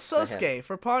 What about Sosuke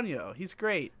for Ponyo? He's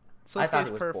great.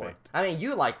 Sosuke's perfect. Boring. I mean,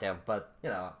 you liked him, but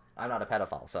I'm not a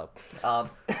pedophile, so.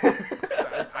 I'm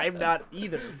not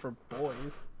either for boys.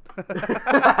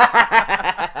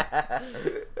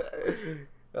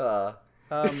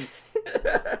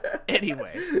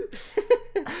 Anyway.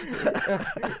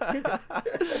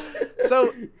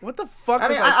 So, what the fuck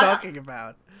was I talking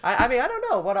about? I mean, I don't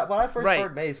know. When I first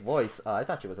heard May's voice, I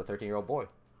thought she was a 13-year-old boy.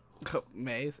 Oh,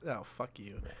 May's? Oh, fuck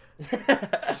you.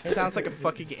 She sounds like a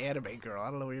fucking anime girl.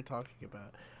 I don't know what you're talking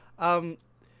about.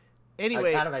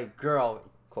 Anyway. Anime girl,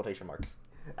 quotation marks.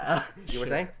 You were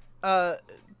saying? What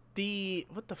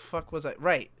the fuck was I?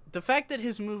 Right. The fact that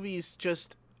his movies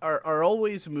just are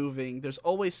always moving. There's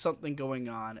always something going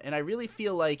on. And I really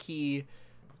feel like he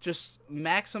just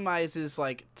maximizes,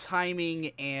 like,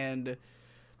 timing and...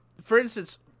 For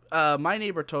instance, My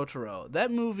Neighbor Totoro, that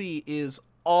movie is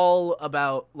all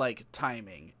about, like,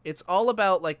 timing. It's all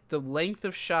about, like, the length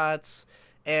of shots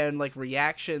and, like,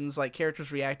 reactions, like,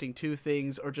 characters reacting to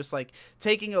things, or just, like,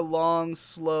 taking a long,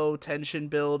 slow tension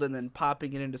build and then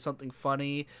popping it into something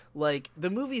funny. Like, the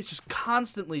movie is just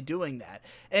constantly doing that.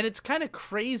 And it's kind of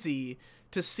crazy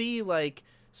to see, like,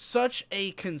 such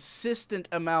a consistent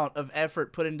amount of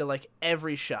effort put into like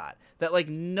every shot that like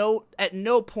at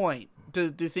no point do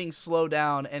things slow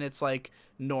down and it's like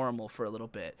normal for a little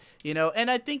bit, you know?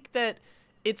 And I think that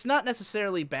it's not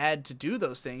necessarily bad to do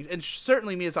those things, and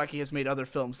certainly Miyazaki has made other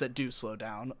films that do slow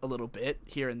down a little bit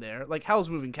here and there. Like Howl's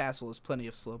Moving Castle has plenty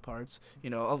of slow parts, you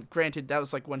know. Granted, that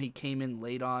was like when he came in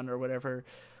late on or whatever,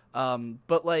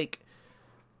 but like,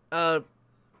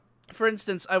 for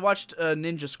instance, I watched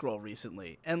Ninja Scroll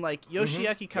recently, and like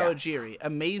Yoshiaki Kawajiri,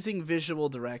 amazing visual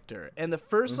director, and the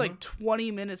first like 20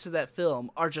 minutes of that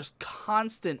film are just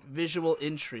constant visual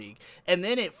intrigue, and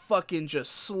then it fucking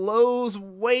just slows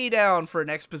way down for an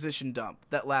exposition dump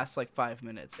that lasts like 5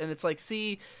 minutes, and it's like,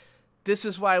 see, this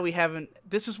is why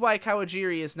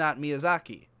Kawajiri is not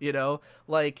Miyazaki, you know,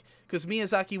 like, because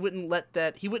Miyazaki wouldn't let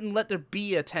there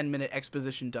be a 10-minute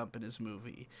exposition dump in his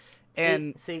movie,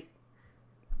 and see.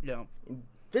 Yeah.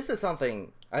 This is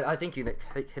something I think you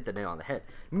hit the nail on the head.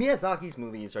 Miyazaki's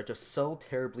movies are just so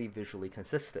terribly visually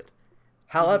consistent.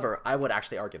 However, I would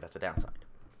actually argue that's a downside.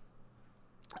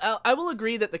 I will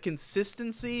agree that the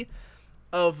consistency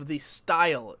of the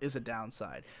style is a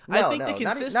downside. No, I think the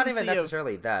consistency not even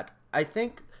necessarily that. I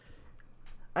think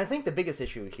the biggest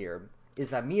issue here is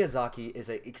that Miyazaki is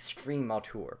an extreme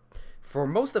auteur. For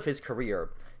most of his career,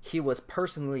 he was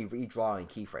personally redrawing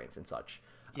keyframes and such.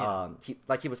 Yeah.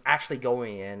 He was actually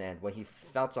going in, and when he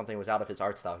felt something was out of his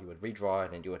art style, he would redraw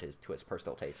it and do it to his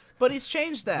personal taste. But he's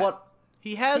changed that.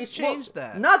 He has changed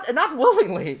that. Not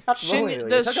willingly. Not willingly.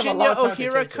 The Shinya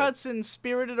Ohira cuts in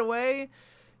Spirited Away.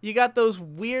 You got those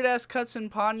weird ass cuts in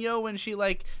Ponyo when she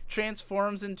like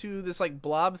transforms into this like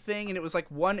blob thing, and it was like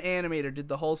one animator did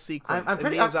the whole sequence.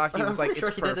 Miyazaki was like, "It's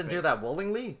perfect." He didn't do that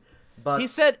willingly. But he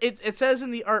said it says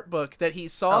in the art book that he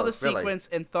saw the sequence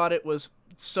and thought it was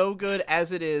so good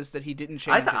as it is that he didn't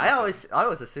change it. I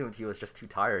always assumed he was just too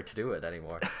tired to do it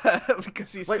anymore.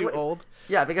 Because he's too old.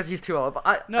 Yeah, because he's too old. But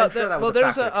I'm sure that was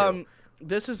a factor too.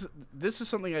 This is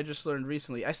something I just learned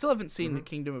recently. I still haven't seen The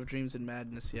Kingdom of Dreams and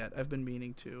Madness yet. I've been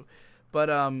meaning to, but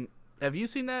have you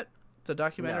seen that? It's a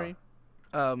documentary.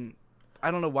 No.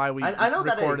 I don't know why we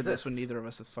recorded this when neither of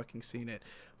us have fucking seen it,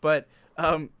 but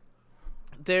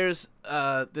there's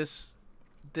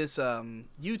this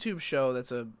YouTube show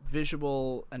that's a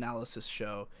visual analysis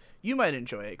show. You might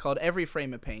enjoy it, called Every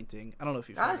Frame a Painting. I don't know if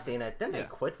you've heard I've seen it. Didn't they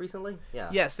quit recently? Yeah.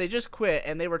 Yes, they just quit,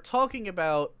 and they were talking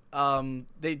about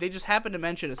they just happened to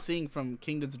mention a scene from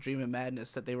Kingdoms of Dream and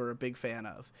Madness that they were a big fan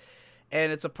of.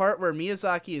 And it's a part where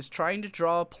Miyazaki is trying to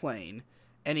draw a plane,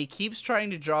 and he keeps trying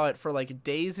to draw it for like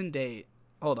days and days.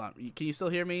 Hold on. Can you still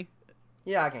hear me?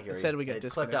 Yeah, I can hear you. Said we got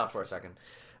disconnected. Clipped out for a second.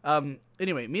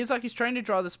 Anyway, Miyazaki's trying to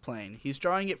draw this plane. He's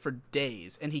drawing it for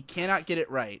days, and he cannot get it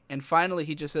right. And finally,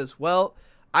 he just says, well,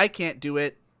 I can't do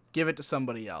it. Give it to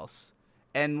somebody else.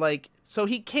 And, like, so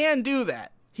he can do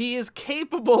that. He is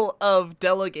capable of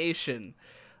delegation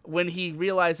when he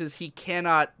realizes he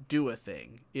cannot do a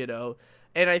thing, you know?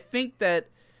 And I think that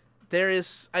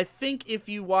I think if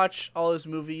you watch all his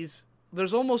movies,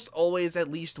 there's almost always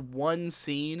at least one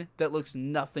scene that looks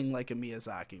nothing like a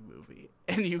Miyazaki movie.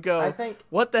 And you go,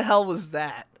 what the hell was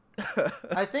that?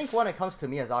 I think when it comes to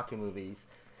Miyazaki movies,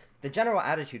 the general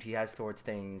attitude he has towards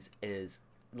things is,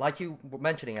 like you were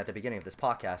mentioning at the beginning of this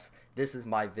podcast, this is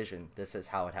my vision. This is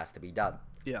how it has to be done.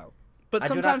 Yeah. But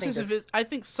sometimes I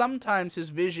think sometimes his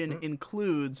vision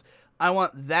includes, I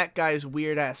want that guy's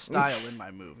weird-ass style in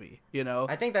my movie, you know?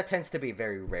 I think that tends to be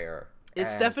very rare.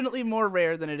 It's definitely more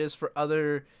rare than it is for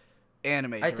other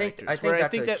anime directors. I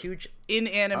think that huge... in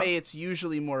anime, it's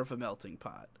usually more of a melting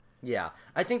pot. Yeah.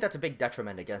 I think that's a big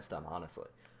detriment against them, honestly.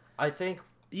 I think...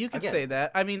 You could say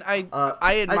that. I mean, I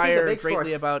admire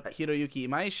greatly about Hiroyuki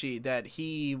Imaishi that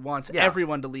he wants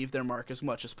everyone to leave their mark as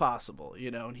much as possible,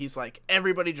 you know? And he's like,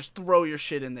 everybody just throw your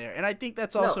shit in there. And I think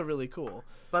that's also really cool.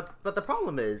 But the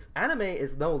problem is, anime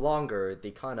is no longer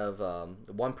the kind of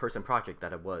one-person project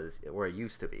that it was, or it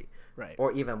used to be. Right.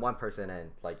 Or even one person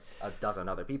and, like, a dozen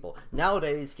other people.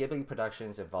 Nowadays, Ghibli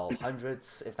productions involve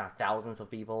hundreds, if not thousands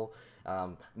of people.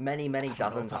 Many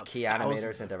dozens of key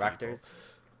animators and directors.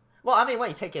 Well, I mean, when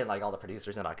you take in, like, all the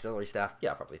producers and auxiliary staff,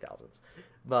 yeah, probably thousands.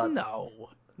 But No.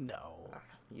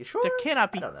 You sure? There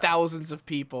cannot be thousands of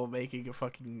people making a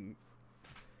fucking...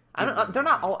 they're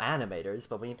not all animators,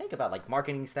 but when you think about, like,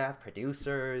 marketing staff,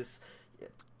 producers,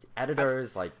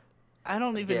 editors, I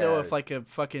don't even know if, like, a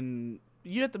fucking...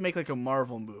 You have to make, like, a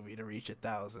Marvel movie to reach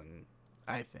 1,000,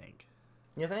 I think.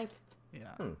 You think?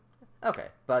 Yeah. Okay,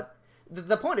 but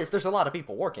the point is there's a lot of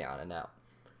people working on it now.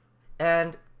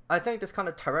 And... I think this kind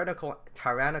of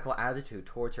tyrannical attitude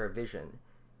towards your vision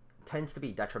tends to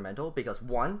be detrimental because,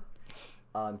 one,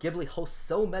 Ghibli hosts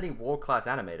so many world-class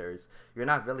animators, you're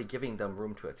not really giving them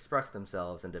room to express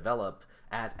themselves and develop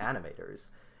as animators.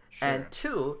 Sure. And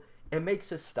 2, it makes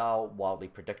his style wildly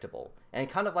predictable. And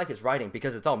kind of like his writing,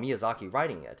 because it's all Miyazaki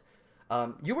writing it.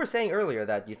 You were saying earlier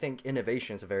that you think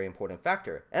innovation is a very important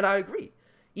factor, and I agree.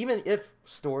 Even if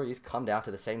stories come down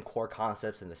to the same core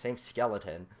concepts and the same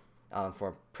skeleton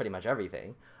for pretty much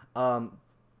everything,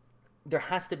 there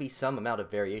has to be some amount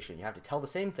of variation. You have to tell the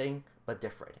same thing, but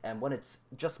different. And when it's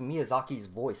just Miyazaki's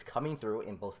voice coming through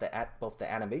in both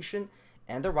the animation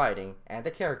and the writing and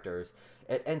the characters,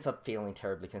 it ends up feeling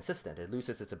terribly consistent. It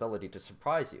loses its ability to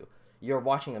surprise you. You're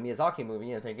watching a Miyazaki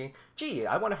movie and thinking, gee,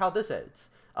 I wonder how this ends.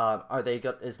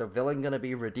 Is the villain going to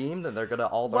be redeemed and they're going to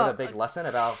all learn a big lesson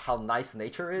about how nice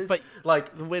nature is? But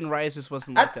like The Wind Rises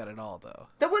wasn't like that at all, though.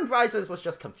 The Wind Rises was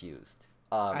just confused,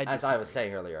 as I was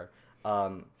saying earlier.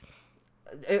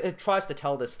 It tries to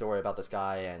tell this story about this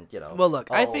guy, and Well, look,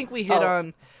 I think we hit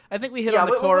on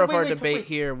the core of our debate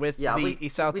here with the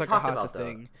Isao Takahata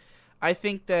thing. I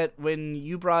think that when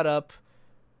you brought up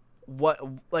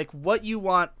what you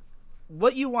want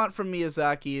from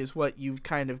Miyazaki is what you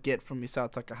kind of get from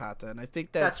Isao Takahata, and I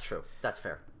think that's true. That's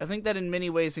fair. I think that in many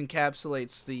ways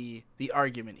encapsulates the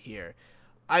argument here.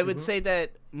 I would say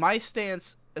that my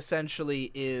stance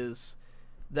essentially is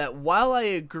that while I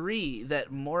agree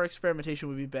that more experimentation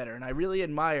would be better, and I really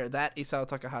admire that Isao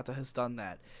Takahata has done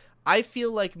that, I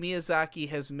feel like Miyazaki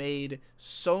has made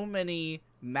so many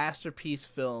masterpiece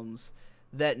films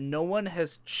that no one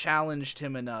has challenged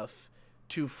him enough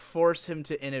to force him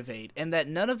to innovate, and that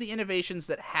none of the innovations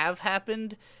that have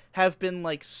happened have been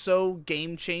like so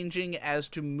game-changing as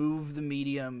to move the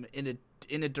medium in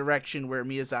a direction where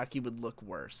Miyazaki would look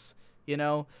worse.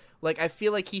 Like, I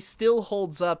feel like he still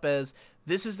holds up as,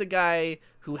 this is the guy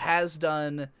who has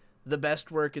done the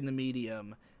best work in the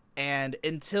medium, and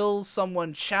until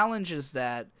someone challenges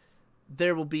that,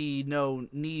 there will be no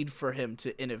need for him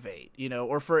to innovate,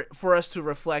 or for us to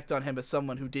reflect on him as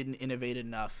someone who didn't innovate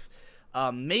enough.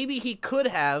 Maybe he could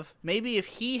have, maybe if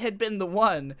he had been the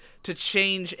one to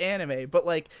change anime, but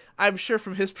like, I'm sure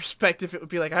from his perspective, it would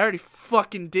be like, I already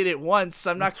fucking did it once,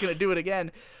 I'm not going to do it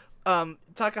again.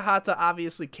 Takahata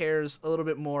obviously cares a little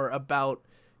bit more about,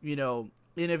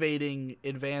 innovating,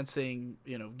 advancing,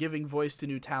 giving voice to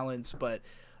new talents, but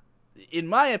in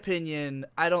my opinion,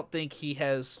 I don't think he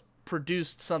has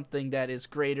produced something that is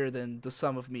greater than the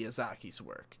sum of Miyazaki's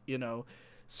work,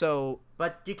 So,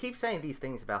 but you keep saying these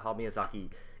things about how Miyazaki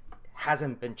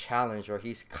hasn't been challenged, or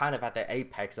he's kind of at the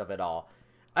apex of it all.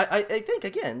 I think,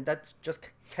 again, that's just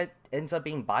ends up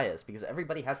being biased, because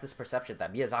everybody has this perception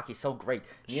that Miyazaki's so great.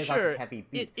 Miyazaki can't be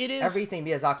beat. It is... Everything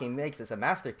Miyazaki makes is a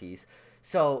masterpiece.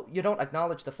 So you don't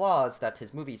acknowledge the flaws that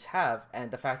his movies have,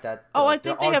 and the fact that I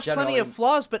think they have plenty of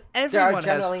flaws, but everyone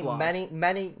has flaws.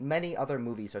 Many other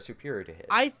movies are superior to his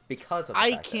because of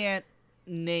I can't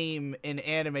name an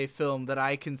anime film that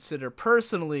I consider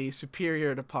personally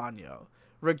superior to Ponyo,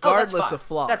 regardless of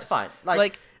flaws. That's fine.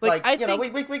 Like I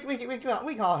think we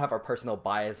can all have our personal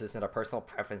biases and our personal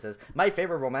preferences. My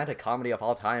favorite romantic comedy of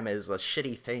all time is a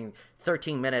shitty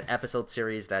 13-minute episode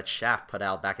series that Shaft put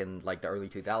out back in like the early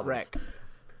 2000s. Wreck.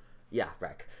 Yeah,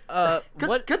 Wreck.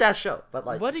 Good ass show. But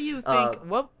like, what do you think?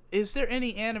 What is there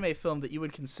any anime film that you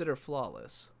would consider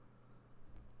flawless?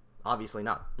 Obviously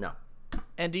not. No.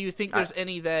 And do you think there's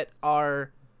any that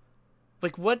are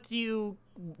like, what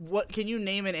can you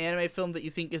name an anime film that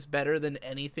you think is better than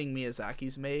anything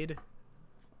Miyazaki's made?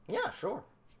 Yeah, sure.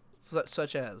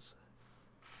 Such as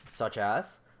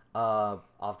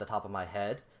off the top of my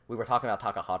head, we were talking about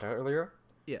Takahata earlier.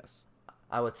 Yes.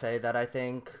 I would say that I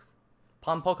think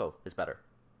Poko is better.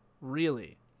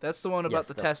 Really? That's the one about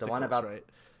the testicles, the one about, right?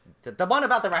 The one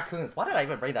about the raccoons. Why did I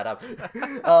even bring that up?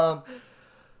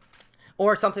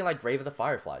 Or something like Grave of the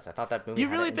Fireflies. I thought that movie. You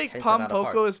really think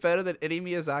Poko is better than any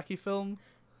Miyazaki film?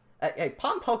 Hey,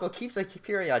 Poko keeps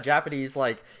appearing on Japanese,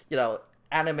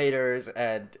 animators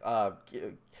and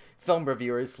film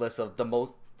reviewers list of the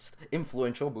most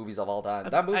influential movies of all time.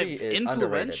 That movie is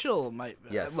influential.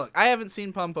 Underrated. Yes. Look, I haven't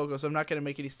seen Poko, so I'm not going to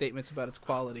make any statements about its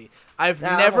quality. I've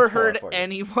never heard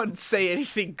anyone say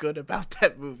anything good about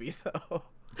that movie, though.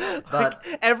 But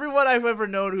everyone I've ever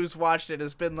known who's watched it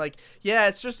has been like, yeah,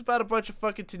 it's just about a bunch of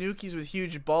fucking tanukis with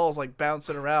huge balls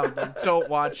bouncing around. Don't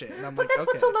watch it. And I'm but that's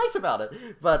what's so nice about it.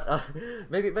 But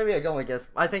maybe I go against.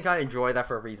 I think I enjoy that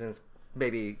for reasons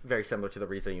maybe very similar to the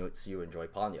reason you enjoy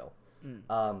Ponyo.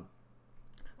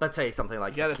 Let's say something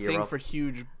like you got a thing for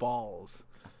huge balls.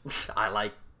 I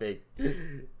like big.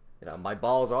 My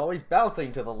balls are always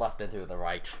bouncing to the left and to the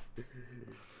right.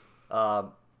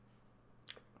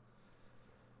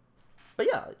 But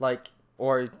yeah,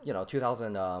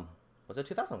 2000, was it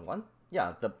 2001?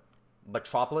 Yeah, the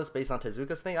Metropolis based on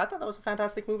Tezuka's thing. I thought that was a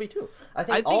fantastic movie too. I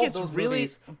think it's really,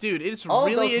 dude, it's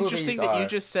really interesting that you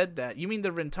just said that. You mean the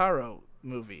Rintaro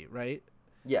movie, right?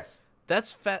 Yes.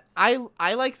 That's I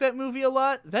like that movie a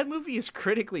lot. That movie is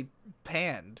critically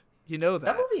panned. You know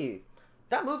that.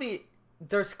 That movie,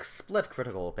 there's split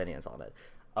critical opinions on it.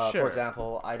 Sure. For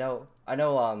example, I know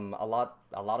a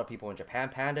lot of people in Japan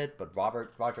panned it, but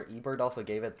Roger Ebert also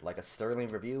gave it like a sterling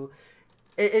review.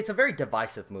 It's a very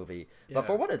divisive movie, but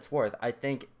for what it's worth, I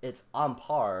think it's on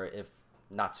par, if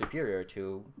not superior,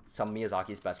 to some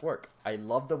Miyazaki's best work. I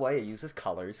love the way it uses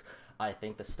colors. I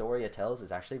think the story it tells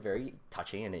is actually very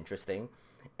touching and interesting,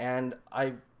 and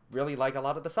I really like a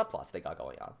lot of the subplots they got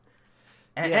going on.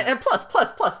 And plus,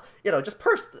 just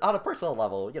on a personal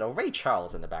level, Ray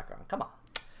Charles in the background. Come on.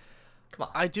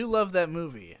 I do love that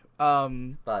movie.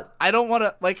 But I don't want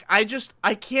to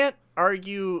I can't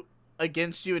argue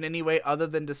against you in any way other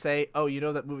than to say, oh,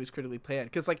 that movie's critically panned,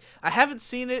 because I haven't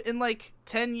seen it in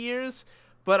 10 years,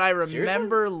 but I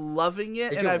remember loving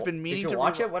it, and I've been meaning to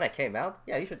watch it when it came out.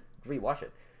 Yeah, you should rewatch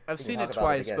it. I've seen it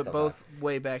twice, but both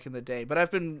way back in the day. But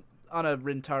I've been on a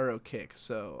Rintaro kick,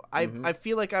 so I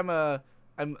feel like I'm a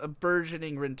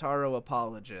burgeoning Rintaro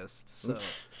apologist. So,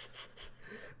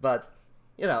 but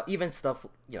even stuff,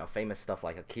 famous stuff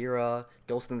like Akira,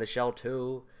 Ghost in the Shell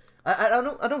 2. I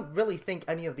don't really think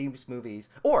any of these movies,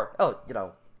 or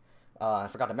I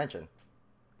forgot to mention,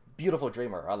 Beautiful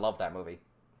Dreamer. I love that movie,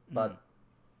 but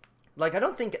I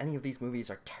don't think any of these movies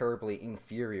are terribly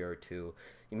inferior to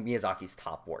Miyazaki's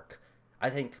top work. I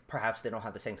think perhaps they don't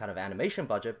have the same kind of animation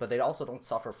budget, but they also don't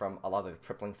suffer from a lot of the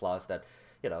crippling flaws that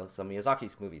some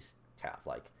Miyazaki's movies have,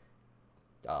 like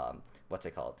what's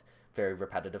it called? Very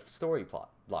repetitive story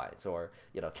plot lines, or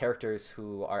characters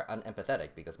who are unempathetic,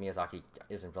 because Miyazaki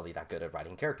isn't really that good at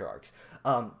writing character arcs.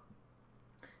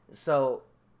 So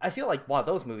I feel like while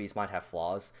those movies might have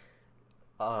flaws,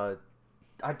 I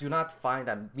do not find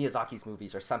that Miyazaki's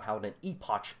movies are somehow an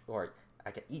epoch, or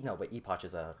epoch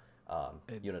is a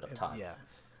unit of time.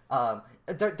 Yeah.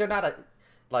 They're not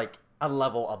a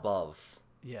level above.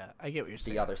 Yeah, I get what you're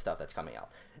saying. The other stuff that's coming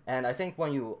out. And I think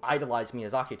when you idolize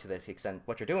Miyazaki to this extent,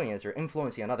 what you're doing is you're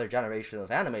influencing another generation of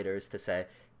animators to say,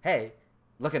 hey,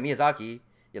 look at Miyazaki,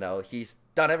 he's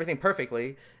done everything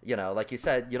perfectly, like you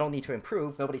said, you don't need to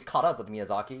improve, nobody's caught up with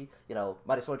Miyazaki,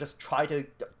 might as well just try to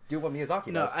do what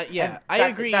Miyazaki does. I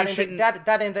agree.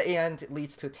 That in the end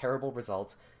leads to terrible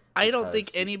results. I don't think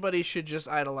anybody should just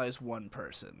idolize one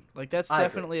person. That's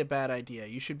definitely a bad idea.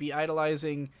 You should be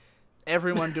idolizing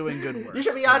everyone doing good work. You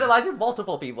should be idolizing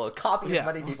multiple people. Copy as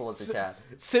many people as you can.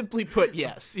 Simply put,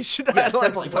 yes. You should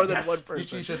idolize more than one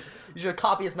person. You should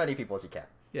copy as many people as you can.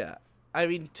 Yeah. I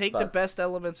mean, take the best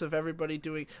elements of everybody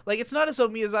doing... it's not as though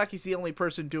Miyazaki's the only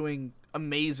person doing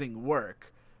amazing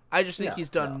work. I just think he's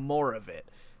done more of it,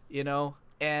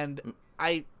 And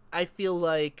I feel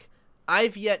like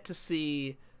I've yet to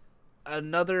see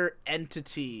another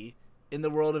entity in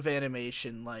the world of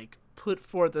animation, put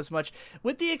forth as much,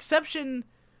 with the exception,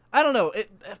 I don't know,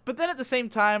 but then at the same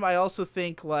time, I also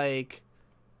think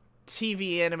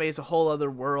TV anime is a whole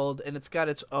other world, and it's got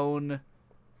its own,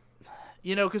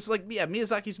 because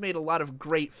Miyazaki's made a lot of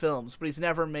great films, but he's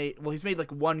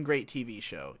made one great TV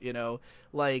show,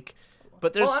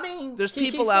 but there's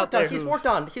people out there he's worked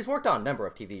on a number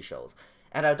of TV shows.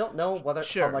 And I don't know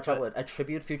how much I would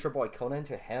attribute Future Boy Conan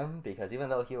to him, because even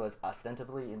though he was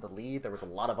ostensibly in the lead, there was a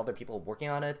lot of other people working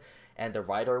on it, and the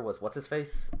writer was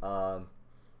what's-his-face?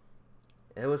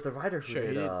 It was the writer who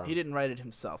did... he didn't write it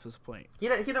himself, is the point. He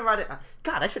didn't write it...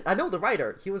 God, I know the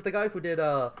writer. He was the guy who did...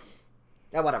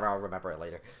 whatever, I'll remember it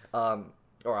later.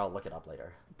 Or I'll look it up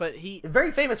later. But a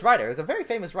very famous writer. He's a very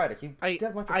famous writer. I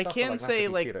can say,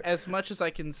 as much as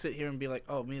I can sit here and be like,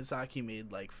 oh, Miyazaki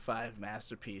made 5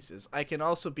 masterpieces, I can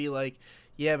also be like,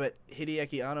 yeah, but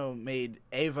Hideaki Anno made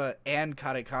Eva and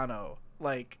Karekano.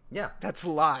 That's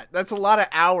a lot. That's a lot of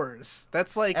hours.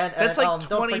 That's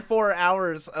 24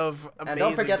 hours of amazing. And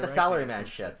don't forget the Salaryman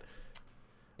shit.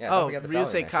 Yeah,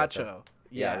 Ryusei Kacho.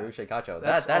 Yeah, Ryusei Kacho.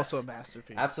 That's also a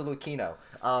masterpiece. Absolute kino.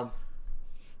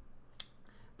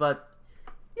 But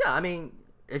yeah, I mean,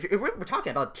 if we're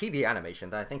talking about TV animation,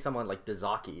 then I think someone like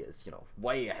Dazaki is,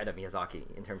 way ahead of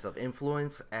Miyazaki in terms of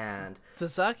influence and...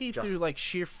 Dazaki through,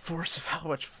 sheer force of how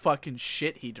much fucking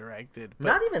shit he directed. But...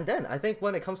 Not even then. I think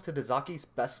when it comes to Dazaki's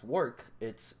best work,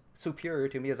 it's superior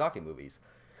to Miyazaki movies.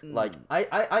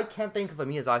 I can't think of a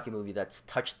Miyazaki movie that's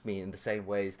touched me in the same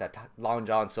ways that Long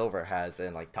John Silver has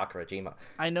in, Takarajima.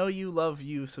 I know you love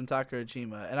some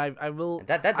Takarajima, and I will...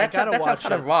 That sounds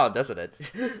kind of wrong, doesn't it?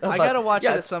 I gotta watch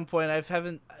it at some point.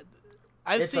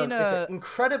 I've it's seen it's an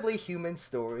incredibly human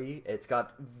story. It's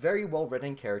got very well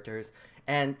written characters,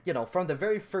 and from the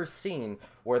very first scene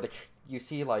where you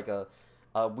see like a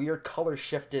weird color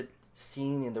shifted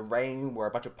scene in the rain where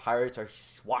a bunch of pirates are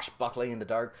swashbuckling in the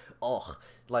dark. Oh,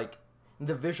 like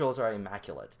the visuals are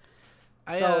immaculate.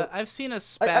 I've seen a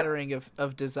spattering of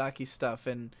Dezaki stuff,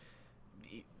 and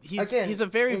he's a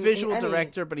very visual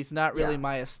director, but he's not really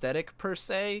my aesthetic per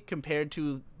se compared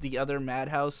to the other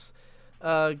Madhouse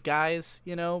guys,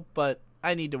 but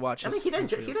I need to watch his. I mean, he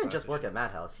didn't just work at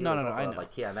Madhouse. He was also I know.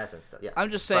 like TMS and stuff. Yeah. I'm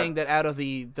just saying that out of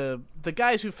the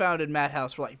guys who founded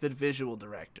Madhouse were like the visual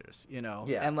directors,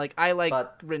 Yeah. And like I like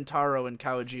Rintaro and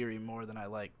Kawajiri more than I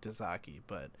like Dezaki,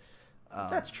 but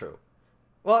that's true.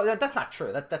 Well, that's not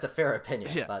true. That's a fair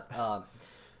opinion. Yeah. But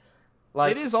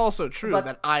like it is also true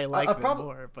that I like them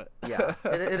more. But yeah,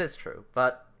 it is true.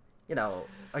 But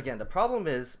again, the problem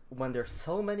is when there's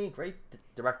so many great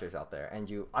directors out there, and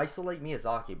you isolate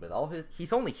Miyazaki with all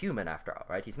he's only human after all,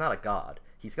 right? He's not a god.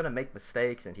 He's gonna make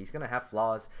mistakes and he's gonna have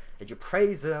flaws, and you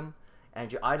praise him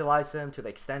and you idolize him to the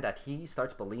extent that he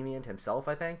starts believing it himself.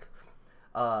 I think.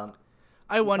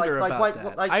 I wonder about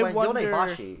that. Like when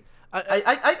Yonebashi.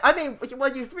 I mean,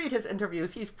 when you read his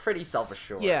interviews, he's pretty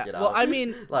self-assured. Yeah, well, I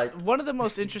mean, like one of the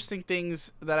most interesting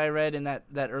things that I read in that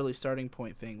early starting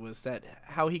point thing was that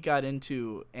how he got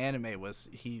into anime was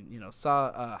he,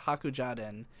 saw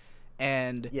Hakujaden,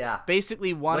 and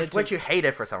basically wanted which you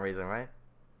hated for some reason, right?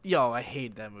 Yo, I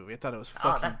hated that movie. I thought it was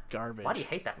fucking garbage. Why do you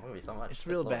hate that movie so much? It's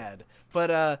real bad.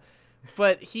 But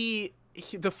he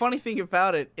the funny thing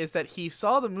about it is that he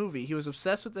saw the movie, he was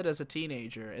obsessed with it as a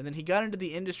teenager, and then he got into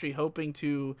the industry hoping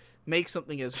to make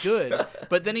something as good.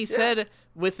 But then he said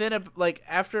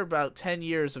after about 10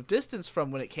 years of distance from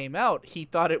when it came out, he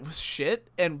thought it was shit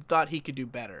and thought he could do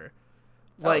better.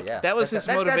 That was his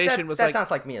motivation. That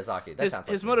sounds like Miyazaki.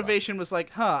 His motivation was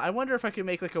like, I wonder if I could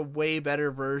make like a way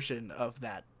better version of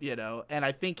that, and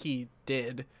I think he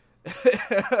did.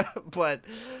 But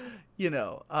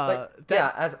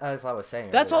as I was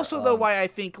saying, that's also though why I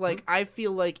think I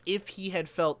feel like if he had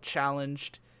felt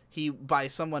challenged by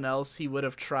someone else, he would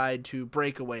have tried to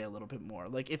break away a little bit more.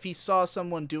 Like if he saw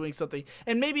someone doing something,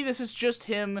 and maybe this is just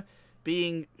him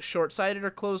being short-sighted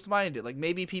or closed-minded. Like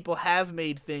maybe people have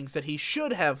made things that he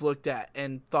should have looked at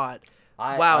and thought,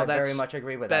 "Wow, I that's very much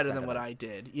agree with better that than what I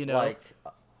did."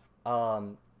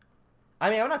 I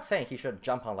mean, I'm not saying he should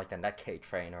jump on like the Netcade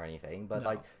train or anything, but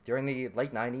like during the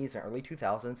late 90s and early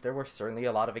 2000s, there were certainly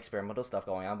a lot of experimental stuff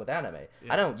going on with anime.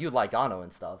 Yeah. I know you like Anno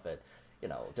and stuff, and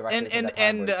directors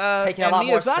and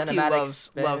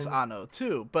Miyazaki loves Anno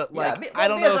too, but I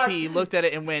don't know if he looked at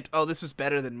it and went, "Oh, this is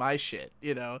better than my shit,"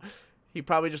 He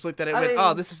probably just looked at it and went,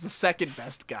 "Oh, this is the second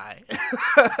best guy."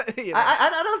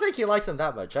 I don't think he likes him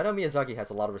that much. I know Miyazaki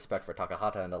has a lot of respect for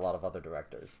Takahata and a lot of other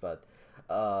directors, but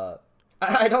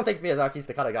I don't think Miyazaki's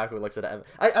the kind of guy who looks at it.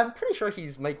 I'm pretty sure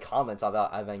he's made comments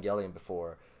about Evangelion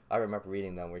before. I remember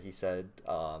reading them where he said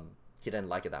he didn't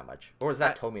like it that much. Or was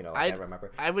that Tomino? I can't remember.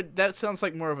 That sounds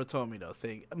like more of a Tomino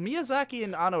thing. Miyazaki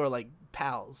and Anno are like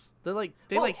pals. They're like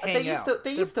hang out.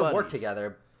 They used to work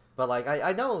together, but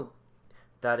I know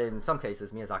that in some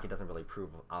cases Miyazaki doesn't really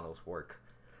approve of Anno's work.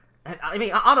 And I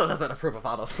mean, Anno doesn't approve of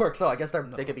Anno's work, so I guess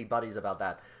they could be buddies about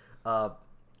that. But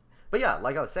yeah,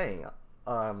 like I was saying,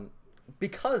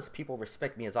 because people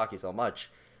respect Miyazaki so much,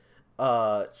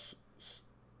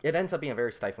 it ends up being a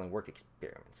very stifling work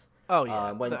experience. Oh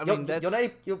yeah, when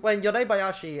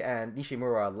Yonebayashi and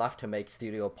Nishimura left to make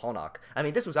Studio Ponok, I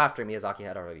mean, this was after Miyazaki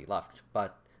had already left,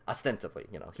 but ostensibly,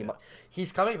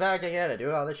 he's coming back again and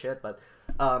doing all this shit. But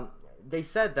they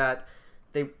said that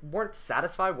they weren't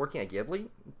satisfied working at Ghibli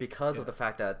because of the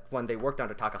fact that when they worked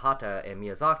under Takahata and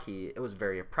Miyazaki, it was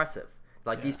very oppressive.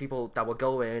 These people that will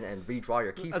go in and redraw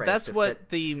your keyframes. That's what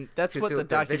the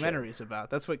documentary is about.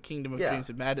 That's what Kingdom of Dreams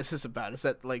and Madness is about. Is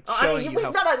that showing you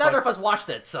how neither of us watched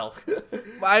it, so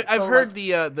I've heard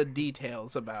the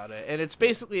details about it, and it's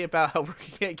basically about how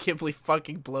working at Ghibli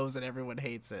fucking blows and everyone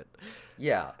hates it.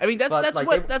 Yeah, I mean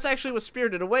that's actually what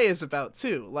Spirited Away is about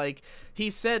too. Like he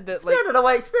said that Spirited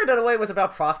Away was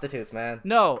about prostitutes, man.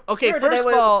 No, okay. First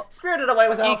of all, Spirited Away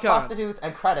was about E-kon. Prostitutes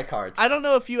and credit cards. I don't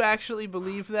know if you actually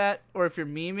believe that or if you're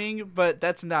memeing, but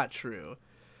that's not true.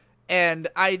 And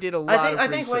I did a lot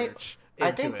of research.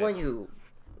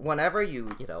 Whenever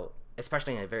you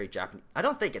especially in a very Japanese, I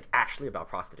don't think it's actually about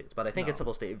prostitutes, but I think it's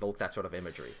supposed to evoke that sort of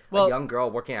imagery. Well, a young girl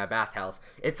working at a bathhouse,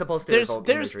 it's supposed to evoke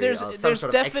imagery of some there's sort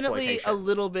of definitely exploitation. A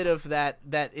little bit of that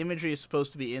imagery is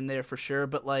supposed to be in there for sure,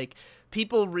 but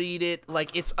people read it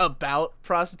like it's about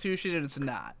prostitution and it's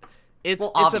not. It's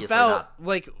about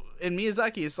and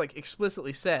Miyazaki is like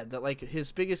explicitly said that like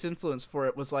his biggest influence for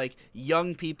it was like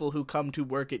young people who come to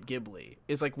work at Ghibli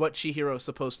is like what Chihiro's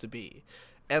supposed to be.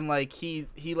 And like he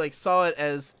like saw it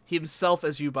as himself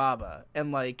as Yubaba,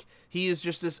 and like he is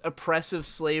just this oppressive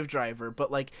slave driver,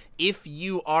 but like if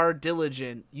you are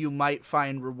diligent, you might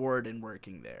find reward in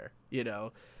working there, you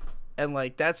know? And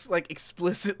like that's like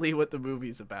explicitly what the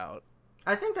movie's about.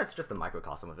 I think that's just a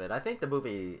microcosm of it. I think the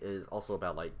movie is also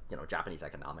about like, you know, Japanese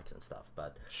economics and stuff,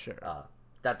 but sure.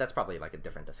 That's probably like a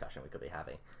different discussion we could be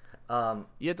having.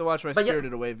 You have to watch my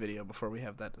Spirited Away video before we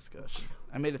have that discussion.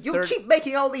 I made a You keep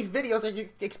making all these videos and you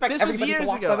expect this everybody was years to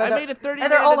watch ago. them. I made a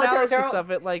 30-minute analysis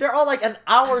of it. Like they're all like an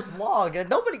hour's long, and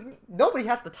nobody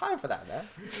has the time for that, man.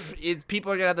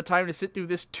 People are gonna have the time to sit through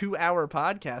this 2-hour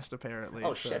podcast, apparently.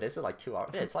 Oh shit! Is it like 2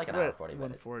 hours? Yeah, it's like an hour 40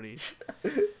 minutes. 140.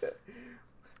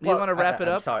 You want to wrap it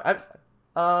up? I'm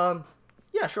sorry.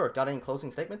 Yeah, sure. Got any closing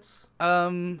statements?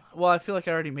 Well, I feel like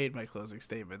I already made my closing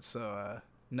statements, so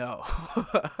no.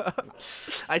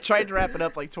 I tried to wrap it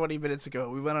up like 20 minutes ago.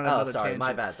 We went on another tangent.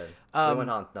 My bad then. We went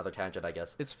on another tangent, I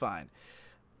guess. It's fine.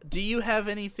 Do you have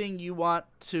anything you want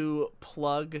to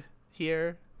plug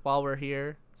here while we're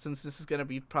here? Since this is going to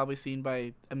be probably seen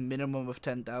by a minimum of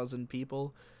 10,000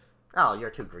 people. Oh, you're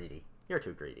too greedy. You're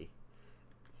too greedy.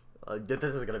 This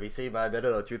is going to be seen by a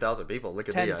minimum of 2,000 people. Look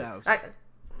at 10,000.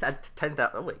 10,000.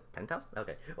 Oh, wait. 10,000?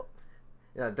 Okay.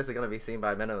 Yeah, this is going to be seen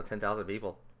by a minimum of 10,000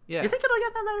 people. Yeah. You think it'll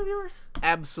get that many viewers?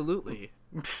 Absolutely.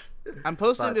 I'm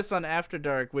posting this on After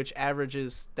Dark, which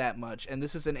averages that much, and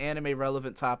this is an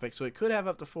anime-relevant topic, so it could have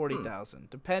up to 40,000,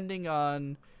 depending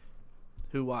on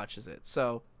who watches it.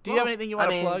 So, do you have anything you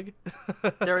want to plug?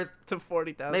 There to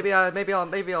 40,000. Maybe I'll make a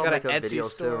Etsy video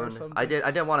store soon. I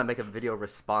did want to make a video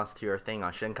response to your thing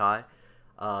on Shinkai,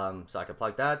 so I could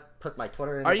plug that. Put my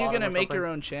Twitter in. Are you gonna make your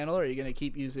own channel, or are you gonna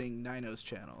keep using Nino's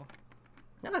channel?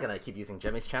 I'm not gonna keep using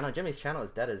Jimmy's channel. Jimmy's channel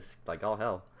is dead as like all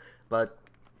hell. But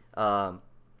I'll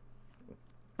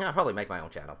probably make my own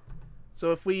channel.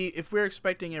 So if we're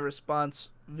expecting a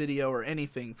response video or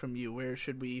anything from you, where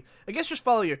should we? I guess just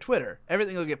follow your Twitter.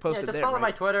 Everything will get posted there. Just follow right?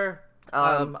 my Twitter.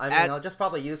 I'll just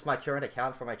probably use my current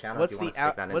account for my channel. What's if you the want to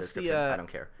stick that in the description. I don't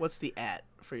care. What's the @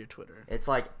 for your Twitter? It's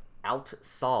like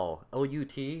outsall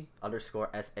OUT_SALL.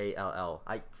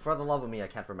 For the love of me, I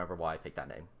can't remember why I picked that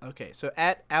name. Okay, so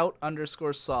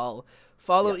 @out_Saul.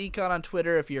 Follow E-kon on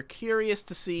Twitter if you're curious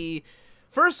to see.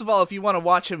 First of all, if you want to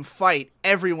watch him fight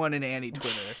everyone in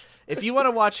Anti-Twitter. If you want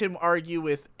to watch him argue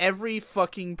with every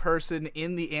fucking person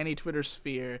in the Anti-Twitter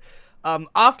sphere,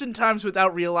 oftentimes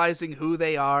without realizing who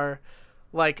they are,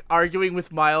 like arguing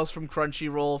with Miles from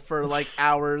Crunchyroll for like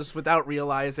hours without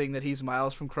realizing that he's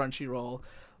Miles from Crunchyroll.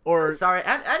 Or sorry,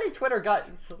 Anti-Twitter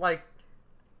guys, like,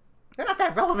 you're not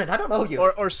that relevant. I don't know you.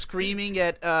 Or screaming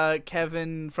at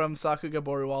Kevin from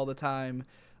Sakugaboru all the time.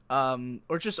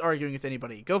 Or just arguing with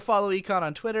anybody. Go follow E-kon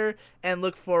on Twitter and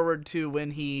look forward to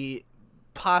when he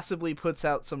possibly puts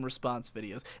out some response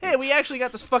videos. Hey, we actually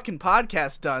got this fucking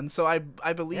podcast done, so I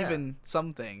believe in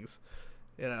some things.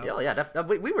 You know? Yeah,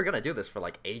 we were gonna do this for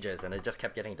like ages, and it just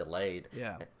kept getting delayed.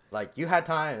 Yeah, like you had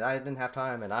time, I didn't have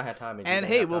time, and I had time, and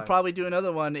hey, we'll probably do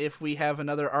another one if we have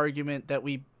another argument that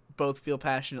we both feel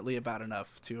passionately about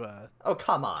enough to. Oh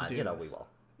come on, we will.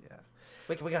 Yeah,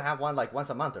 we can have one like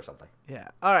once a month or something. Yeah.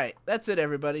 All right, that's it,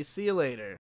 everybody. See you later.